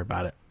not. Don't worry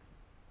about it.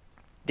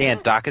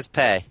 Dan, dock his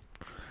pay.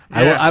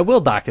 Yeah. I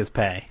will dock his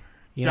pay.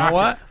 You Dock know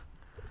what?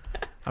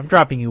 I'm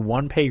dropping you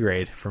 1 pay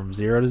grade from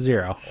 0 to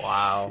 0.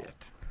 Wow.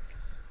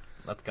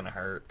 That's going to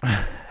hurt.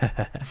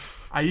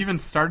 I even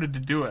started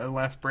to do it at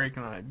last break,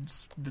 and then I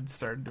just did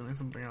start doing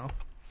something else.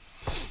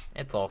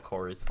 It's all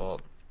Corey's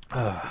fault.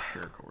 For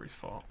sure, Corey's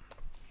fault.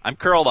 I'm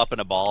curled up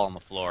in a ball on the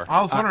floor.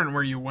 I was wondering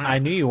where you went. I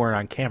knew you weren't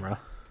on camera.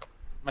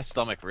 My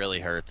stomach really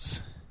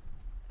hurts.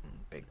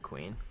 Big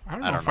queen. I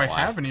don't know if I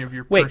have any of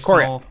your Wait,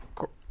 personal...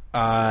 Corey.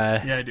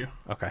 Yeah, I do.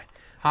 Okay.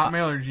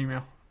 Hotmail or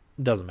Gmail?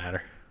 Doesn't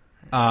matter.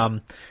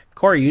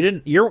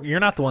 Corey, you're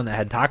not the one that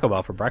had Taco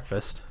Bell for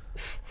breakfast.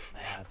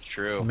 Yeah, that's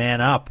true.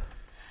 Man up.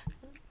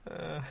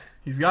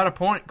 He's got a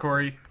point,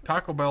 Corey.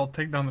 Taco Bell will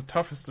take down the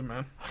toughest of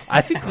men.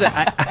 I think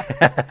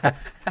that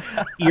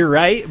you're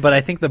right, but I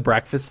think the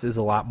breakfast is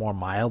a lot more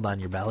mild on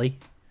your belly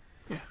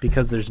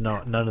because there's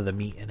none of the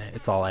meat in it.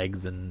 It's all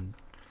eggs and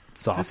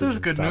sausage. This is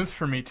good news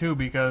for me too,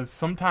 because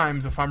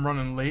sometimes if I'm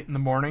running late in the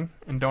morning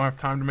and don't have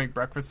time to make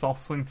breakfast, I'll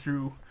swing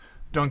through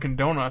Dunkin'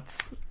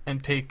 Donuts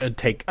and take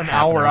an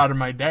hour out of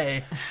my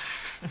day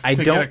to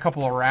get a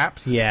couple of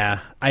wraps.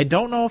 Yeah, I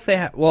don't know if they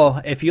have. Well,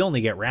 if you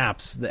only get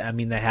wraps, I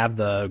mean, they have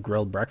the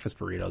grilled breakfast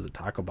burritos at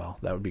Taco Bell.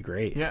 That would be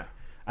great. Yeah.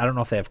 I don't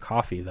know if they have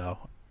coffee though.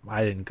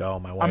 I didn't go.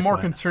 My wife. I'm more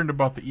went. concerned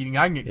about the eating.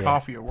 I can get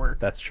coffee at work.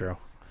 That's true.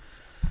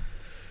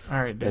 All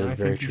right, Dan. I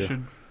think you true.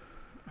 should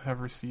have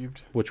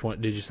received. Which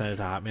one did you send it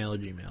to? Hotmail or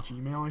Gmail?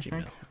 Gmail, I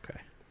think.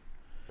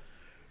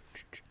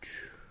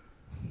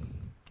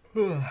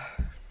 Okay.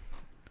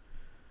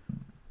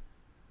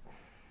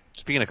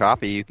 Speaking of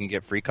coffee, you can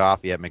get free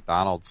coffee at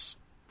McDonald's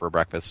for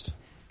breakfast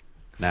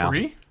now.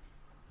 Free?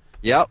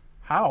 Yep.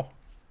 How?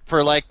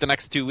 For like the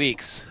next 2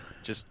 weeks.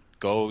 Just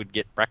go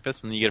get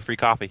breakfast and you get a free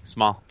coffee.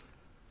 Small.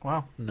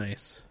 Wow.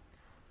 Nice.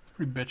 It's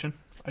pretty bitchin'.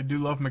 I do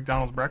love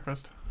McDonald's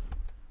breakfast.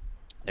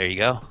 There you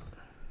go.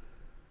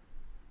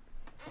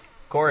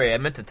 Corey, I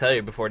meant to tell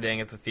you before Dan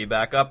gets the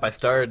feedback up, I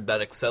started that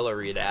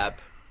Accelerate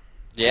app.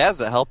 Yeah, is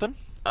it helping?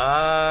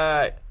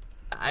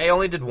 I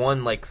only did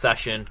one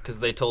session because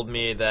they told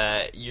me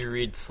that you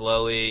read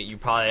slowly, you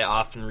probably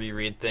often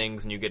reread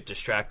things, and you get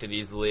distracted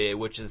easily,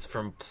 which is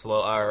from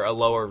a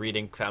lower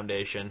reading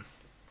foundation.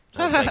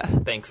 I was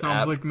like, thanks,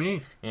 Sounds app. like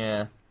me.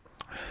 Yeah.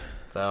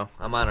 So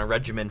I'm on a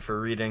regimen for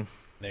reading.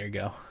 There you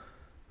go.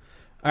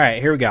 All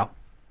right, here we go.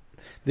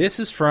 This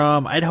is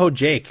from Idaho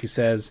Jake, who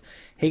says,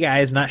 Hey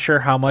guys, not sure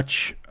how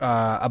much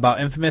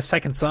about Infamous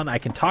Second Son I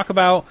can talk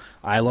about.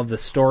 I love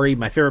this story.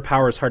 My favorite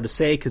power is hard to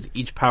say because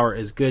each power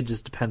is good,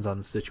 just depends on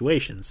the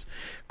situations.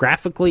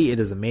 Graphically, it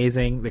is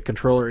amazing. The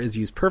controller is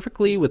used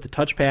perfectly with the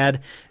touchpad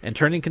and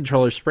turning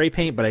controller spray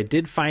paint, but I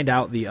did find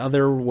out the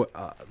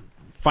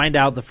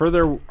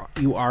further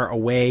you are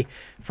away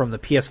from the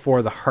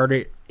PS4, the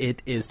harder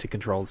it is to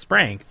control the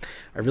spraying.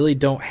 I really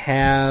don't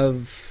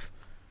have...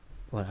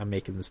 Well, I'm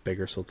making this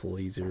bigger so it's a little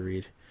easier to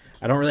read.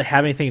 I don't really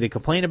have anything to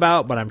complain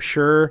about, but I'm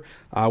sure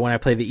when I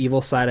play the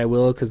evil side I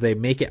will, because they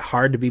make it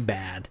hard to be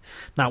bad.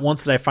 Not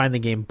once did I find the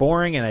game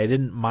boring, and I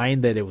didn't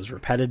mind that it was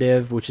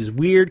repetitive, which is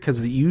weird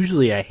because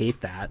usually I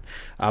hate that,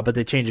 but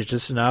they change it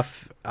just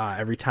enough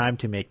every time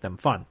to make them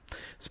fun.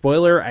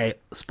 Spoiler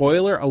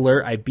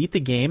alert, I beat the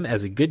game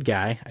as a good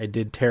guy. I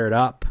did tear it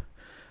up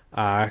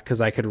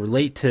because I could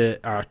relate to...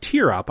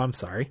 tear up, I'm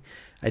sorry.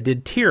 I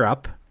did tear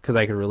up because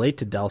I could relate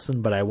to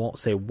Delsin, but I won't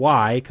say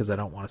why because I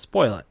don't want to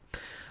spoil it.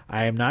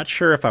 I am not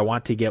sure if I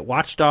want to get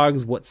Watch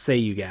Dogs. What say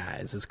you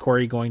guys? Is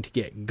Corey going to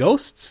get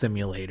Ghost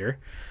Simulator?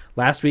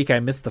 Last week I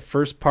missed the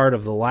first part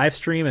of the live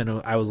stream,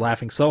 and I was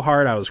laughing so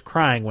hard I was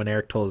crying when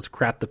Eric told his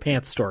crap the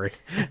pants story.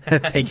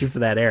 Thank you for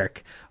that,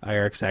 Eric.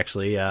 Eric's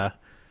actually, I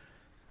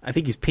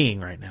think he's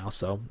peeing right now,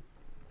 so...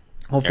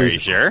 Hopefully, are you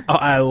sure?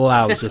 I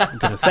was just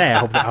going to say,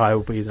 I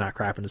hope he's not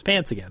crapping his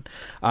pants again.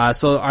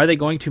 So are they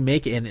going to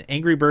make an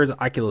Angry Birds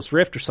Oculus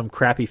Rift or some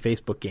crappy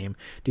Facebook game?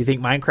 Do you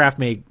think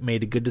Minecraft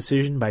made a good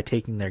decision by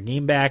taking their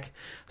game back?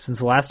 Since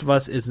The Last of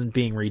Us isn't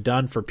being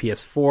redone for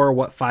PS4,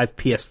 what 5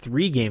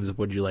 PS3 games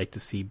would you like to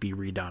see be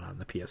redone on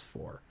the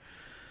PS4?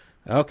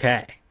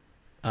 Okay.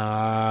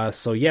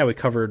 So yeah, we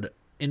covered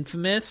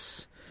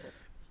Infamous...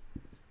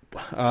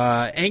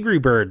 Angry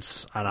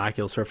Birds on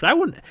Oculus Rift. I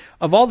wouldn't,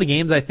 of all the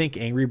games, I think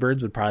Angry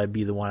Birds would probably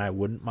be the one I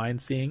wouldn't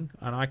mind seeing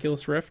on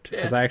Oculus Rift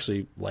because I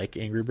actually like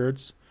Angry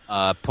Birds.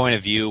 Point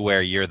of view where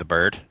you're the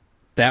bird.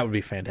 That would be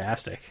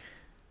fantastic.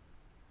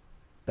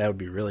 That would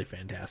be really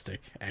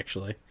fantastic,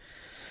 actually.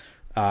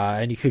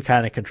 And you could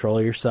kind of control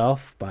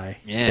yourself by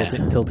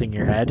tilting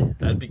your head.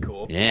 That'd be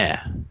cool.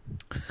 Yeah.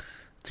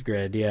 It's a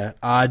great idea.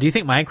 Do you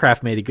think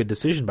Minecraft made a good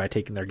decision by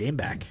taking their game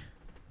back?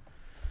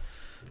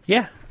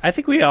 Yeah, I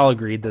think we all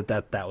agreed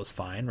that was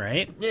fine,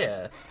 right?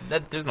 Yeah,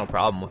 there's no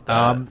problem with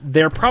that.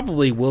 There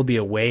probably will be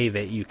a way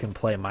that you can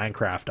play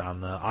Minecraft on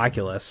the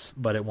Oculus,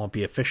 but it won't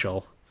be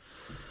official.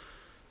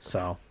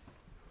 So,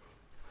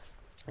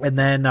 and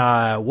then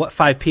what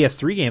 5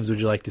 PS3 games would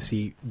you like to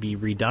see be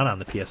redone on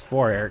the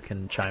PS4? Eric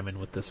can chime in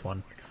with this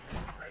one.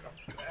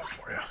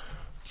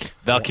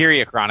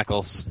 Valkyria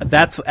Chronicles.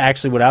 That's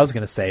actually what I was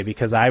going to say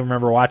because I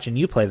remember watching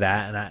you play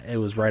that, and it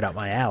was right up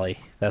my alley.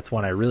 That's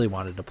one I really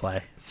wanted to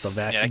play. So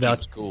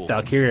cool.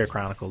 Valkyria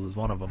Chronicles is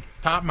one of them.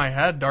 Top of my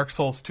head, Dark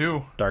Souls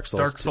 2. Dark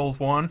Souls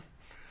 1.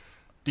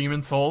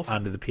 Demon Souls.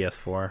 Onto the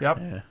PS4. Yep.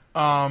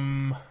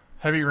 Yeah.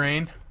 Heavy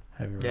Rain.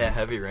 Yeah,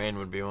 Heavy Rain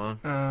would be one.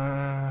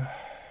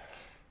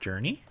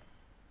 Journey?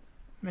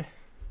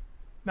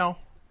 No.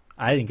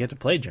 I didn't get to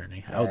play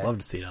Journey. I would love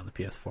to see it on the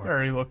PS4.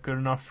 Already looked good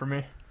enough for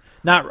me.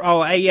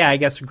 I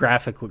guess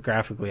graphically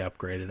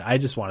upgraded. I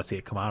just want to see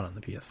it come out on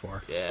the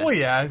PS4. Yeah. Well,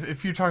 yeah,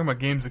 if you're talking about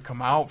games that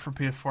come out for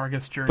PS4, I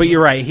guess Journey. But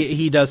you're right.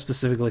 He does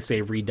specifically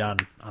say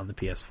redone on the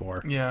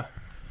PS4. Yeah.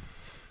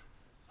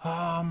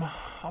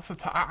 Off the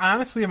top, I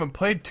honestly haven't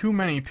played too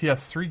many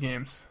PS3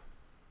 games.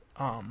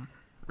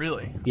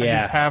 Really. Yeah. I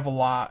just have a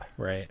lot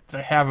Right. that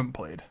I haven't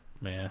played.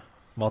 Yeah.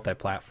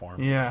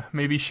 Multi-platform. Yeah,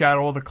 maybe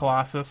Shadow of the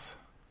Colossus.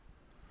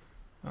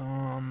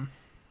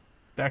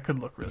 That could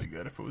look really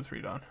good if it was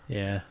redone.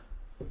 Yeah.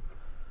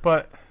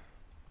 But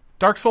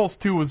Dark Souls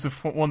 2 was the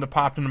one that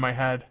popped into my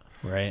head.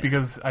 Right.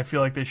 Because I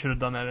feel like they should have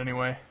done that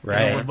anyway.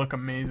 Right. And it would look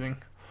amazing.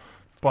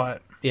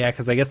 But yeah,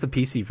 because I guess the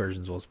PC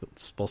version was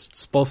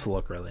supposed to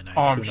look really nice.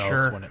 I'm Who knows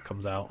sure when it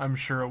comes out? I'm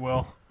sure it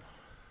will.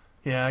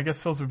 Yeah, I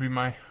guess those would be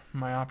my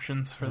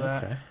options for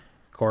that. Okay.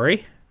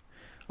 Corey,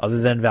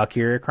 other than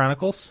Valkyria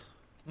Chronicles?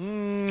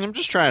 I'm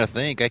just trying to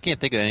think. I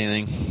can't think of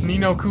anything. Ni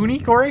no Kuni,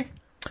 Corey?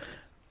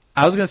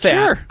 I was going to say,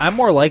 Sure. I'm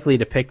more likely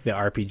to pick the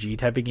RPG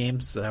type of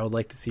games that I would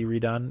like to see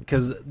redone,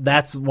 because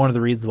that's one of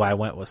the reasons why I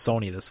went with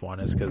Sony this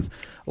one, is because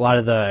a lot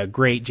of the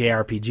great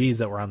JRPGs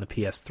that were on the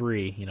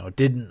PS3,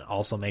 didn't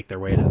also make their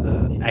way to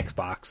the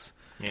Xbox.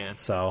 Yeah.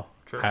 So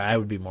True. I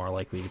would be more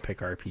likely to pick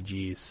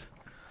RPGs.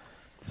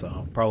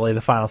 So probably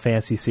the Final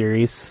Fantasy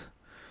series,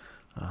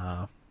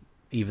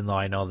 even though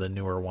I know the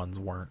newer ones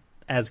weren't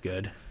as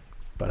good,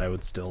 but I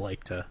would still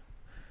like to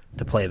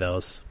play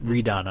those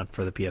redone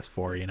for the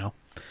PS4,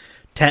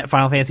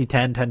 Final Fantasy X,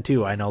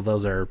 10-2. I know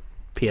those are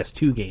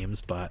PS2 games,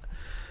 but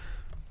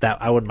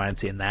that I wouldn't mind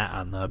seeing that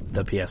on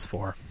the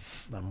PS4.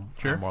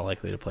 I'm more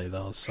likely to play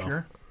those. So.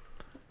 Sure.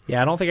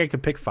 Yeah, I don't think I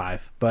could pick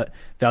 5, but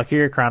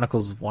Valkyria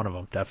Chronicles is one of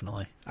them,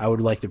 definitely. I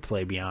would like to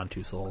play Beyond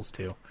Two Souls,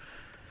 too.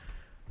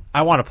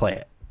 I want to play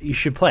it. You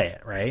should play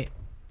it, right?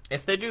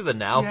 If they do the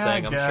now Yeah,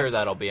 thing, I I'm guess. sure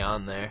that'll be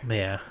on there.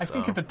 Yeah, I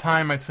think at the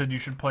time I said you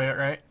should play it,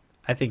 right?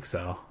 I think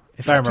so.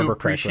 If Just I remember to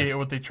appreciate correctly.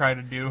 what they try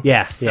to do.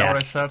 Yeah, Is that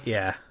what I said?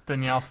 Yeah.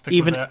 Then yeah, I'll stick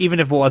Even with that. even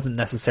if it wasn't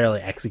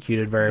necessarily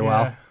executed very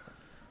well.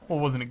 Well,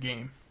 it wasn't a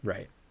game.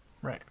 Right.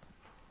 Right.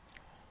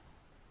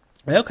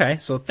 Okay,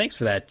 so thanks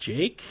for that,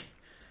 Jake.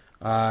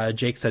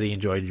 Jake said he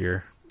enjoyed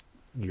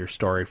your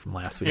story from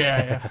last week.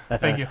 Yeah.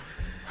 Thank you.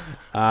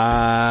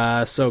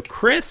 So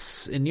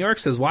Chris in New York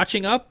says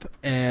watching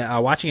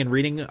and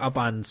reading up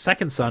on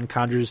Second Son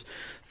conjures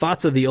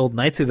thoughts of the old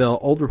Knights of the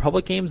Old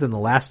Republic games and the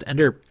Last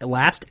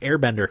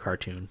Airbender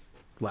cartoon.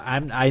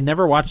 I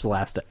never watched the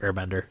Last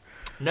Airbender.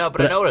 No,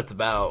 but I know what it's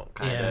about.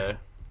 Kind of. Yeah,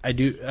 I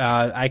do.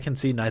 I can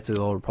see Knights of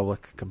the Old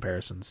Republic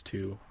comparisons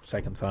to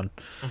Second Son.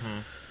 Mm-hmm.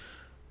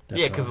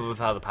 Yeah, because with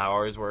how the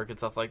powers work and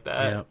stuff like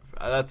that. Yep.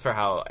 That's for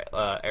how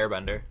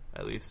Airbender,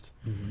 at least.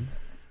 Mm-hmm.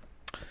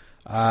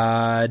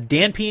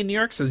 Dan P in New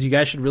York says you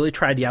guys should really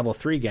try Diablo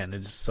 3 again.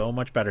 It is so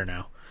much better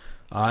now.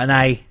 And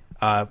I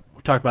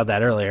talked about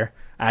that earlier.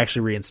 I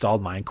actually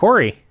reinstalled mine.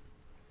 Corey,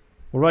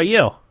 what about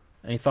you?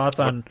 Any thoughts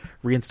on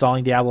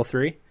reinstalling Diablo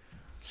 3?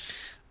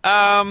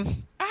 I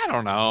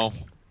don't know.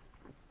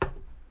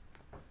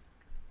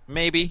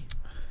 Maybe.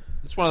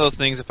 It's one of those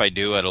things, if I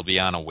do, it'll be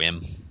on a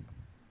whim.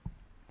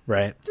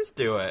 Right. Just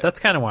do it. That's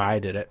kind of why I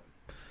did it.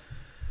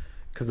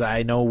 Because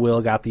I know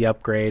Will got the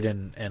upgrade,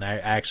 and I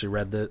actually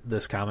read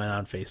this comment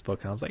on Facebook,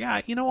 and I was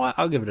like, you know what?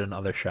 I'll give it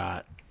another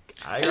shot.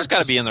 I just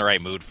got to be in the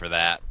right mood for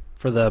that.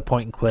 For the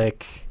point and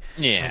click.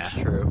 Yeah. That's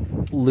true.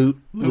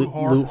 Loot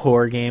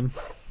horror game.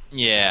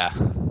 Yeah.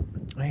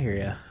 I hear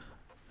ya.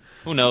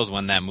 Who knows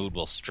when that mood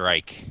will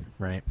strike.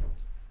 Right.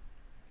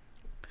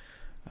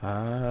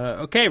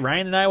 Okay,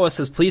 Ryan in Iowa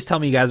says, please tell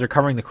me you guys are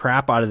covering the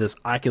crap out of this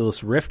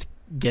Oculus Rift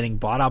getting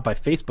bought out by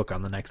Facebook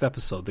on the next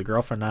episode. The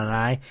girlfriend and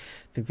I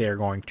think they are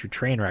going to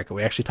train wreck it.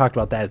 We actually talked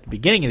about that at the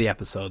beginning of the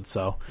episode,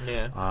 so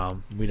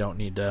we don't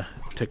need to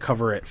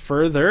cover it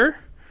further.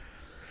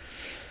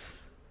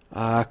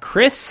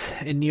 Chris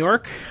in New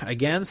York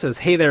again says,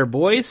 hey there,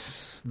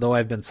 boys. Though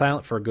I've been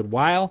silent for a good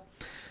while,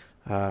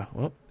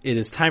 it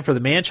is time for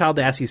the man-child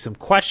to ask you some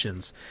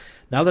questions.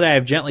 Now that I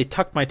have gently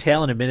tucked my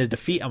tail and admitted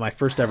defeat on my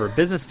first ever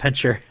business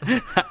venture,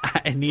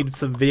 I need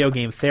some video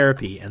game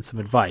therapy and some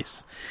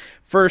advice.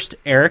 First,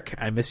 Eric,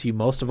 I miss you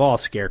most of all,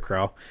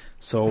 Scarecrow.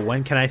 So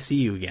when can I see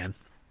you again?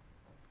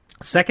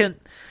 Second,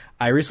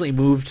 I recently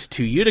moved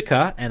to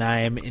Utica, and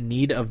I am in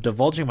need of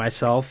divulging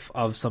myself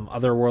of some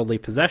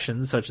otherworldly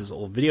possessions, such as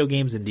old video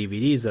games and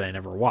DVDs that I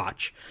never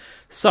watch.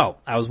 So,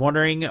 I was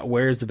wondering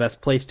where is the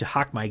best place to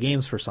hawk my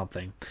games for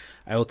something.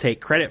 I will take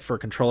credit for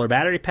controller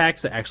battery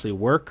packs that actually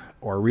work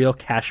or real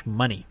cash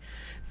money.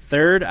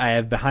 Third, I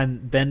have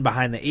been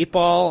behind the 8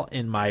 ball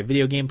in my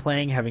video game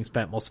playing, having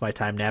spent most of my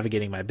time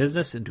navigating my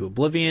business into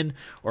oblivion,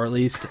 or at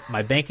least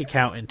my bank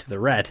account into the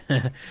red.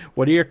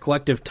 What are your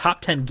collective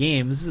top 10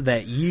 games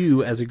that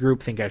you as a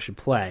group think I should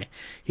play?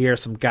 Here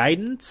for some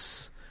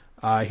guidance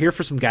are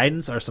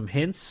some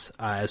hints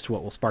as to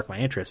what will spark my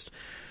interest.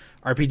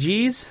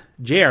 RPGs,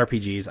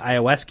 JRPGs,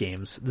 iOS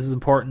games. This is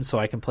important so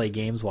I can play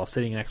games while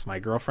sitting next to my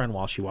girlfriend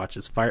while she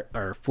watches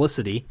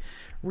Felicity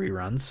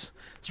reruns.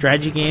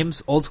 Strategy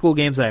games, old school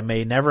games that I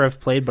may never have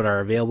played but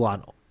are available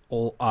on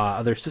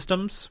other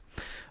systems.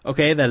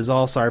 Okay, that is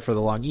all. Sorry for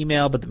the long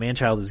email, but the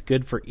man-child is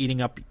good for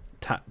eating up.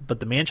 Time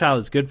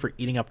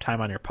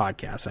on your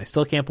podcast. I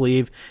still can't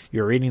believe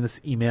you're reading this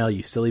email,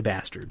 you silly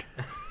bastard.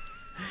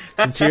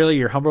 Sincerely,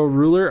 your humble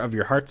ruler of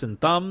your hearts and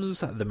thumbs,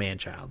 the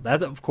man-child.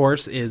 That, of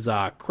course, is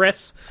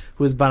Chris,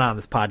 who has been on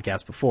this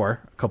podcast before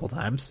a couple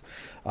times,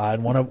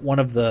 and one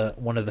of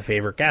the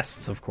favorite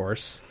guests, of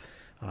course,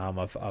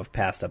 of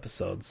past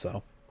episodes.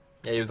 So,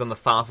 yeah, he was on the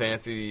Final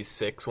Fantasy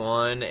VI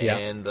one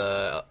and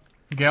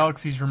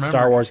Galaxies Remembered.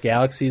 Star Wars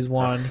Galaxies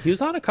one. He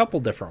was on a couple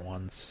different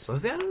ones.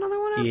 Was he on another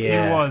one? After?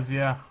 Yeah, he was.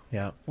 Yeah,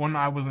 yeah. One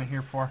I wasn't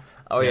here for.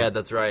 Oh yeah,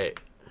 that's right.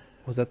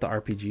 Was that the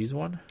RPGs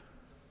one?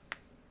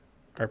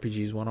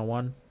 RPGs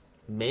 101?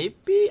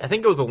 Maybe? I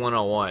think it was a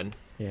 101.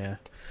 Yeah.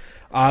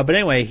 But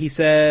anyway, he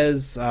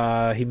says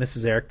he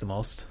misses Eric the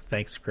most.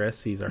 Thanks,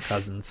 Chris. He's our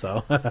cousin,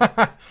 so.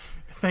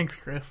 Thanks,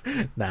 Chris.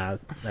 Nah,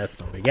 that's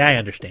no big. I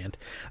understand.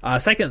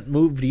 Second,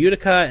 move to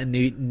Utica and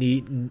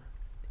in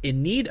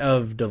need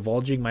of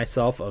divulging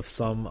myself of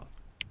some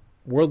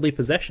worldly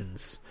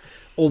possessions.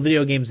 Old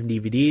video games and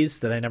DVDs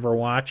that I never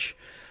watch.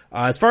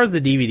 As far as the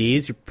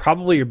DVDs,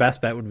 probably your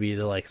best bet would be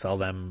to sell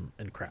them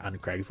on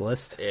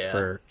Craigslist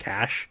for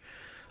cash.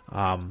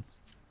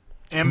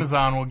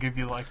 Amazon will give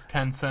you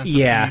 10 cents.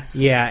 Yeah, a piece.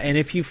 yeah. And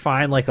if you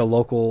find a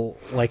local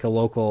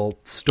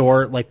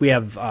store, we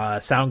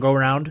have Sound Go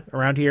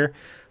around here.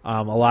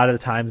 A lot of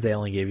the times they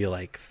only give you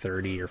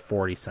 30 or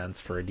 40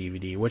 cents for a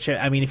DVD, which,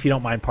 I mean, if you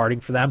don't mind parting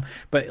for them.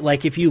 But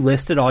if you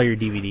listed all your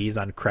DVDs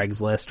on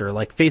Craigslist, or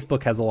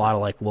Facebook has a lot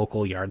of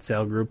local yard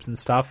sale groups and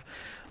stuff.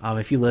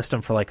 If you list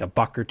them for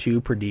 $1 or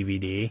 $2 per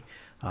DVD,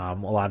 a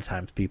lot of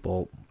times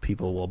people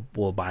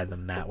will buy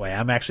them that way.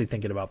 I'm actually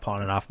thinking about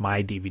pawning off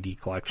my DVD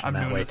collection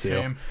that way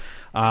too.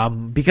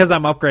 Because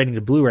I'm upgrading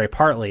to Blu-ray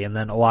partly, and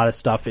then a lot of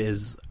stuff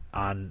is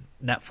on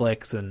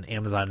Netflix and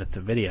Amazon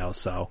Instant Video,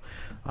 so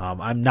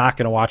I'm not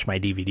going to watch my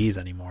DVDs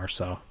anymore.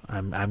 So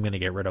I'm going to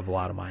get rid of a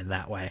lot of mine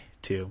that way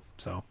too.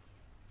 So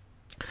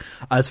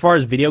as far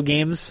as video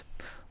games,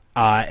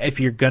 If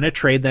you're going to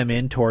trade them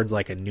in towards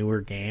like a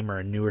newer game or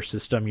a newer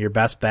system, your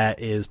best bet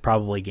is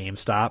probably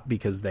GameStop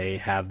because they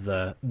have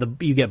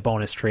you get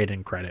bonus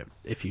trade-in credit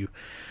if you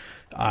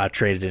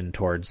trade it in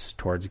towards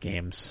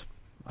games,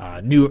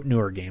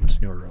 newer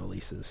games, newer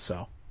releases.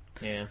 So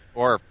Yeah.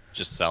 Or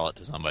just sell it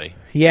to somebody.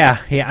 yeah.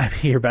 I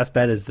mean, your best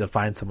bet is to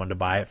find someone to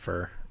buy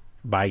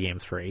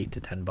games for $8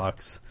 to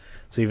 $10.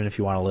 So even if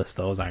you want to list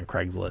those on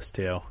Craigslist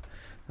too,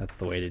 that's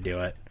the way to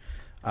do it.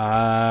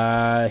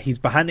 He's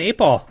behind the 8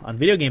 ball on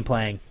video game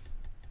playing.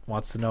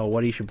 Wants to know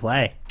what he should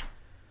play.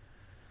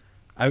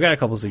 I've got a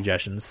couple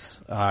suggestions.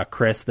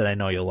 Chris, that I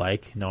know you'll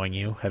like,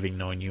 having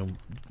known you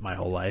my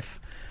whole life.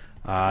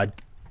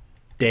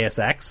 Deus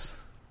Ex.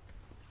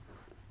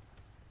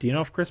 Do you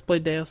know if Chris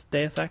played Deus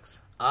Ex?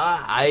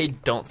 I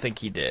don't think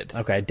he did.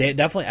 Okay,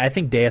 definitely. I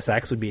think Deus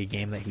Ex would be a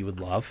game that he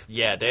would love.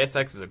 Yeah, Deus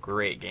Ex is a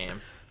great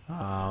game.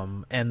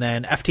 And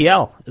then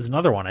FTL is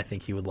another one I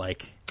think he would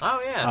like.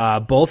 Oh yeah.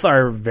 Both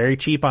are very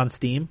cheap on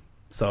Steam,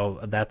 so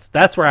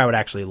that's where I would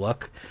actually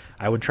look.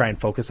 I would try and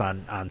focus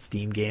on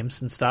Steam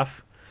games and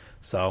stuff.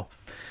 So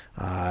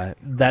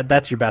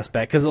that's your best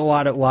bet because a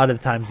lot of the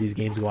times these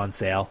games go on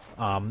sale.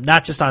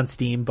 Not just on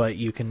Steam, but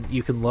you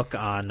can look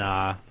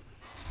on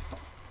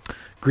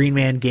Green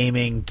Man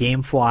Gaming.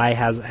 GameFly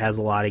has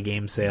a lot of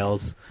game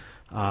sales.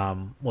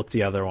 What's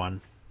the other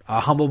one?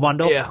 Humble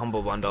Bundle. Yeah,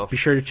 Humble Bundle. Be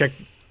sure to check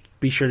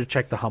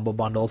the Humble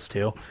Bundles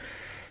too.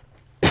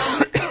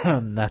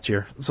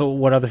 So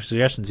what other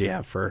suggestions do you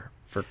have for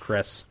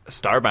Chris?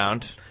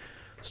 Starbound.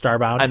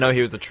 Starbound. I know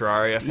he was a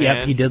Terraria fan.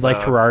 Yep, he did like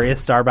Terraria.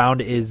 Starbound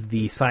is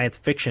the science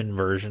fiction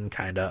version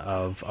kinda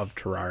of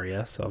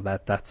Terraria, so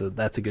that's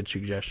a good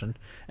suggestion.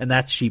 And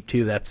that's cheap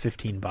too. That's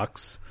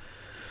 $15.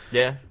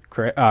 Yeah.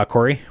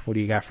 Corey, what do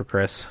you got for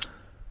Chris?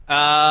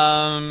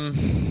 BioShock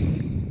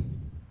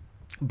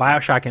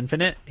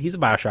Infinite. He's a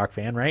BioShock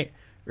fan, right?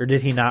 Or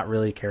did he not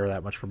really care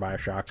that much for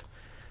BioShock?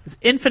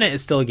 Infinite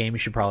is still a game you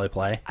should probably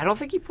play. I don't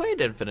think he played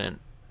Infinite.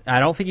 I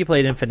don't think he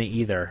played Infinite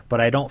either, but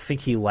I don't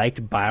think he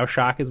liked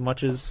BioShock as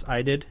much as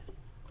I did,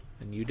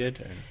 and you did,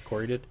 and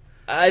Corey did.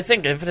 I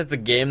think Infinite's a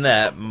game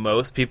that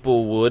most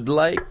people would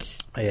like.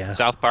 Yeah.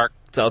 South Park.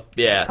 South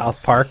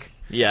Park.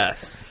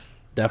 Yes.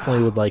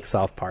 Definitely would like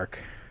South Park.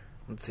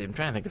 Let's see, I'm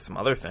trying to think of some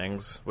other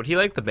things. Would he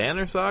like the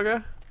Banner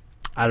Saga?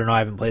 I don't know, I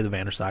haven't played the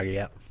Banner Saga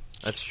yet.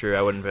 That's true,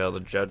 I wouldn't be able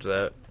to judge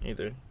that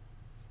either.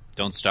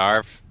 Don't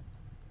Starve.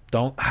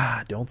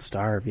 Don't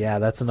Starve. Yeah,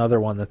 that's another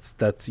one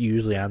that's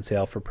usually on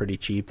sale for pretty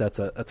cheap. That's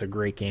a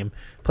great game.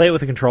 Play it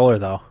with a controller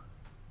though.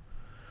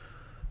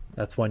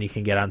 That's one you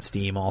can get on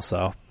Steam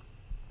also.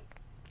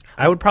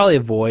 I would probably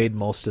avoid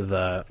most of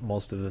the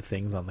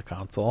things on the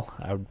console.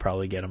 I would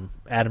probably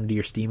add them to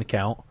your Steam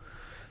account.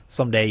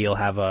 Someday you'll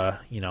have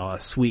a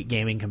sweet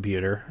gaming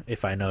computer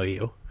if I know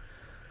you.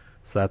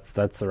 So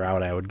that's the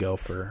route I would go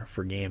for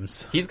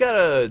games. He's got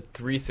a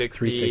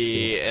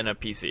 360 and a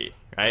PC,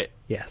 right?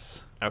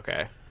 Yes.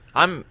 Okay.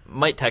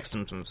 Might text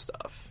him some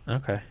stuff.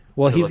 Okay.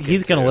 Well,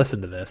 he's going to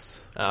listen to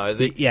this. Oh, is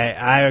he? Yeah,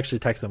 I actually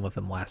texted him with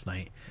him last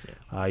night.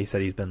 Yeah. He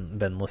said he's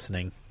been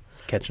listening,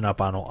 catching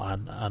up on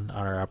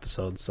our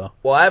episodes. So.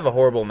 Well, I have a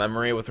horrible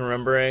memory with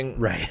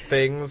remembering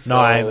things. No,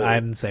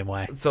 I'm the same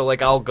way. So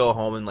I'll go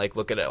home and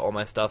look at all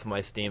my stuff on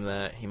my Steam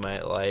that he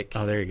might like.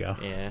 Oh, there you go.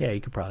 Yeah,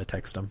 you could probably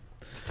text him.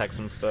 Just text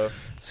him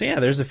stuff. So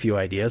yeah, there's a few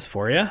ideas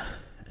for you.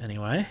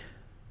 Anyway,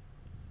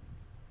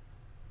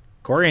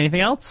 Corey,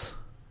 anything else?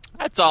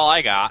 That's all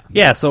I got.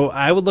 Yeah, so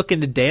I would look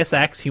into Deus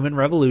Ex Human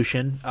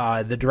Revolution.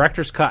 The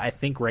director's cut, I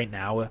think, right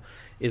now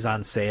is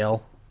on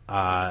sale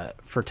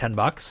for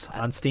 $10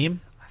 on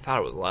Steam. I thought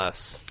it was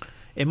less.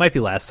 It might be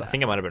less. I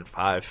think it might have been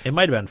 $5. It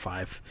might have been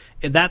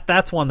 $5.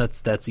 That's one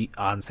that's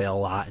on sale a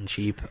lot and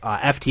cheap.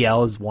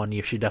 FTL is one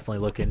you should definitely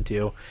look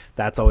into.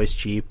 That's always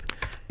cheap.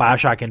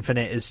 BioShock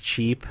Infinite is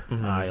cheap.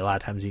 Mm-hmm. A lot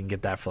of times you can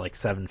get that for like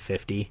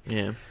 $7.50.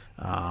 Yeah.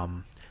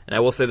 And I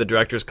will say the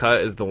director's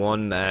cut is the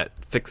one that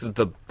fixes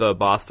the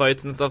boss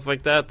fights and stuff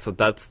like that. So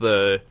that's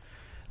the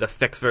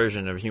fixed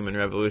version of Human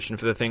Revolution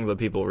for the things that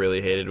people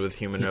really hated with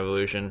Human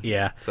Revolution.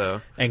 Yeah.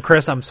 So. And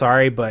Chris, I'm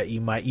sorry, but you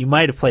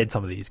might have played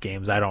some of these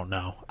games. I don't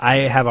know. I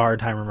have a hard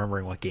time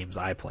remembering what games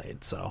I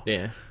played. So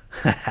yeah,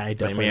 I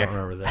definitely don't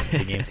remember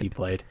the games he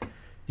played.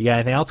 You got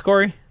anything else,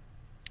 Corey?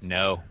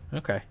 No.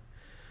 Okay.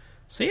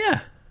 So yeah,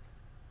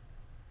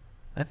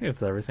 I think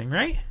that's everything,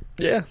 right?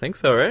 Yeah, I think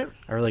so, right?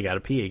 I really got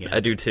to pee again. I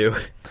do too.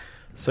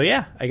 So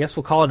yeah, I guess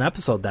we'll call it an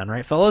episode then,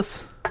 right,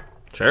 fellas?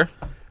 Sure.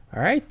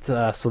 All right,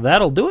 so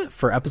that'll do it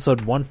for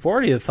episode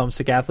 140 of the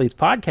Thumbstick Athletes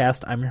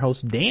podcast. I'm your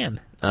host,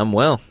 Dan. I'm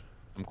Will.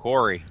 I'm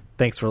Corey.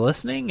 Thanks for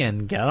listening,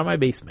 and get out of my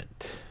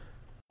basement.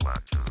 1,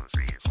 2,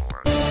 3,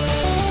 4.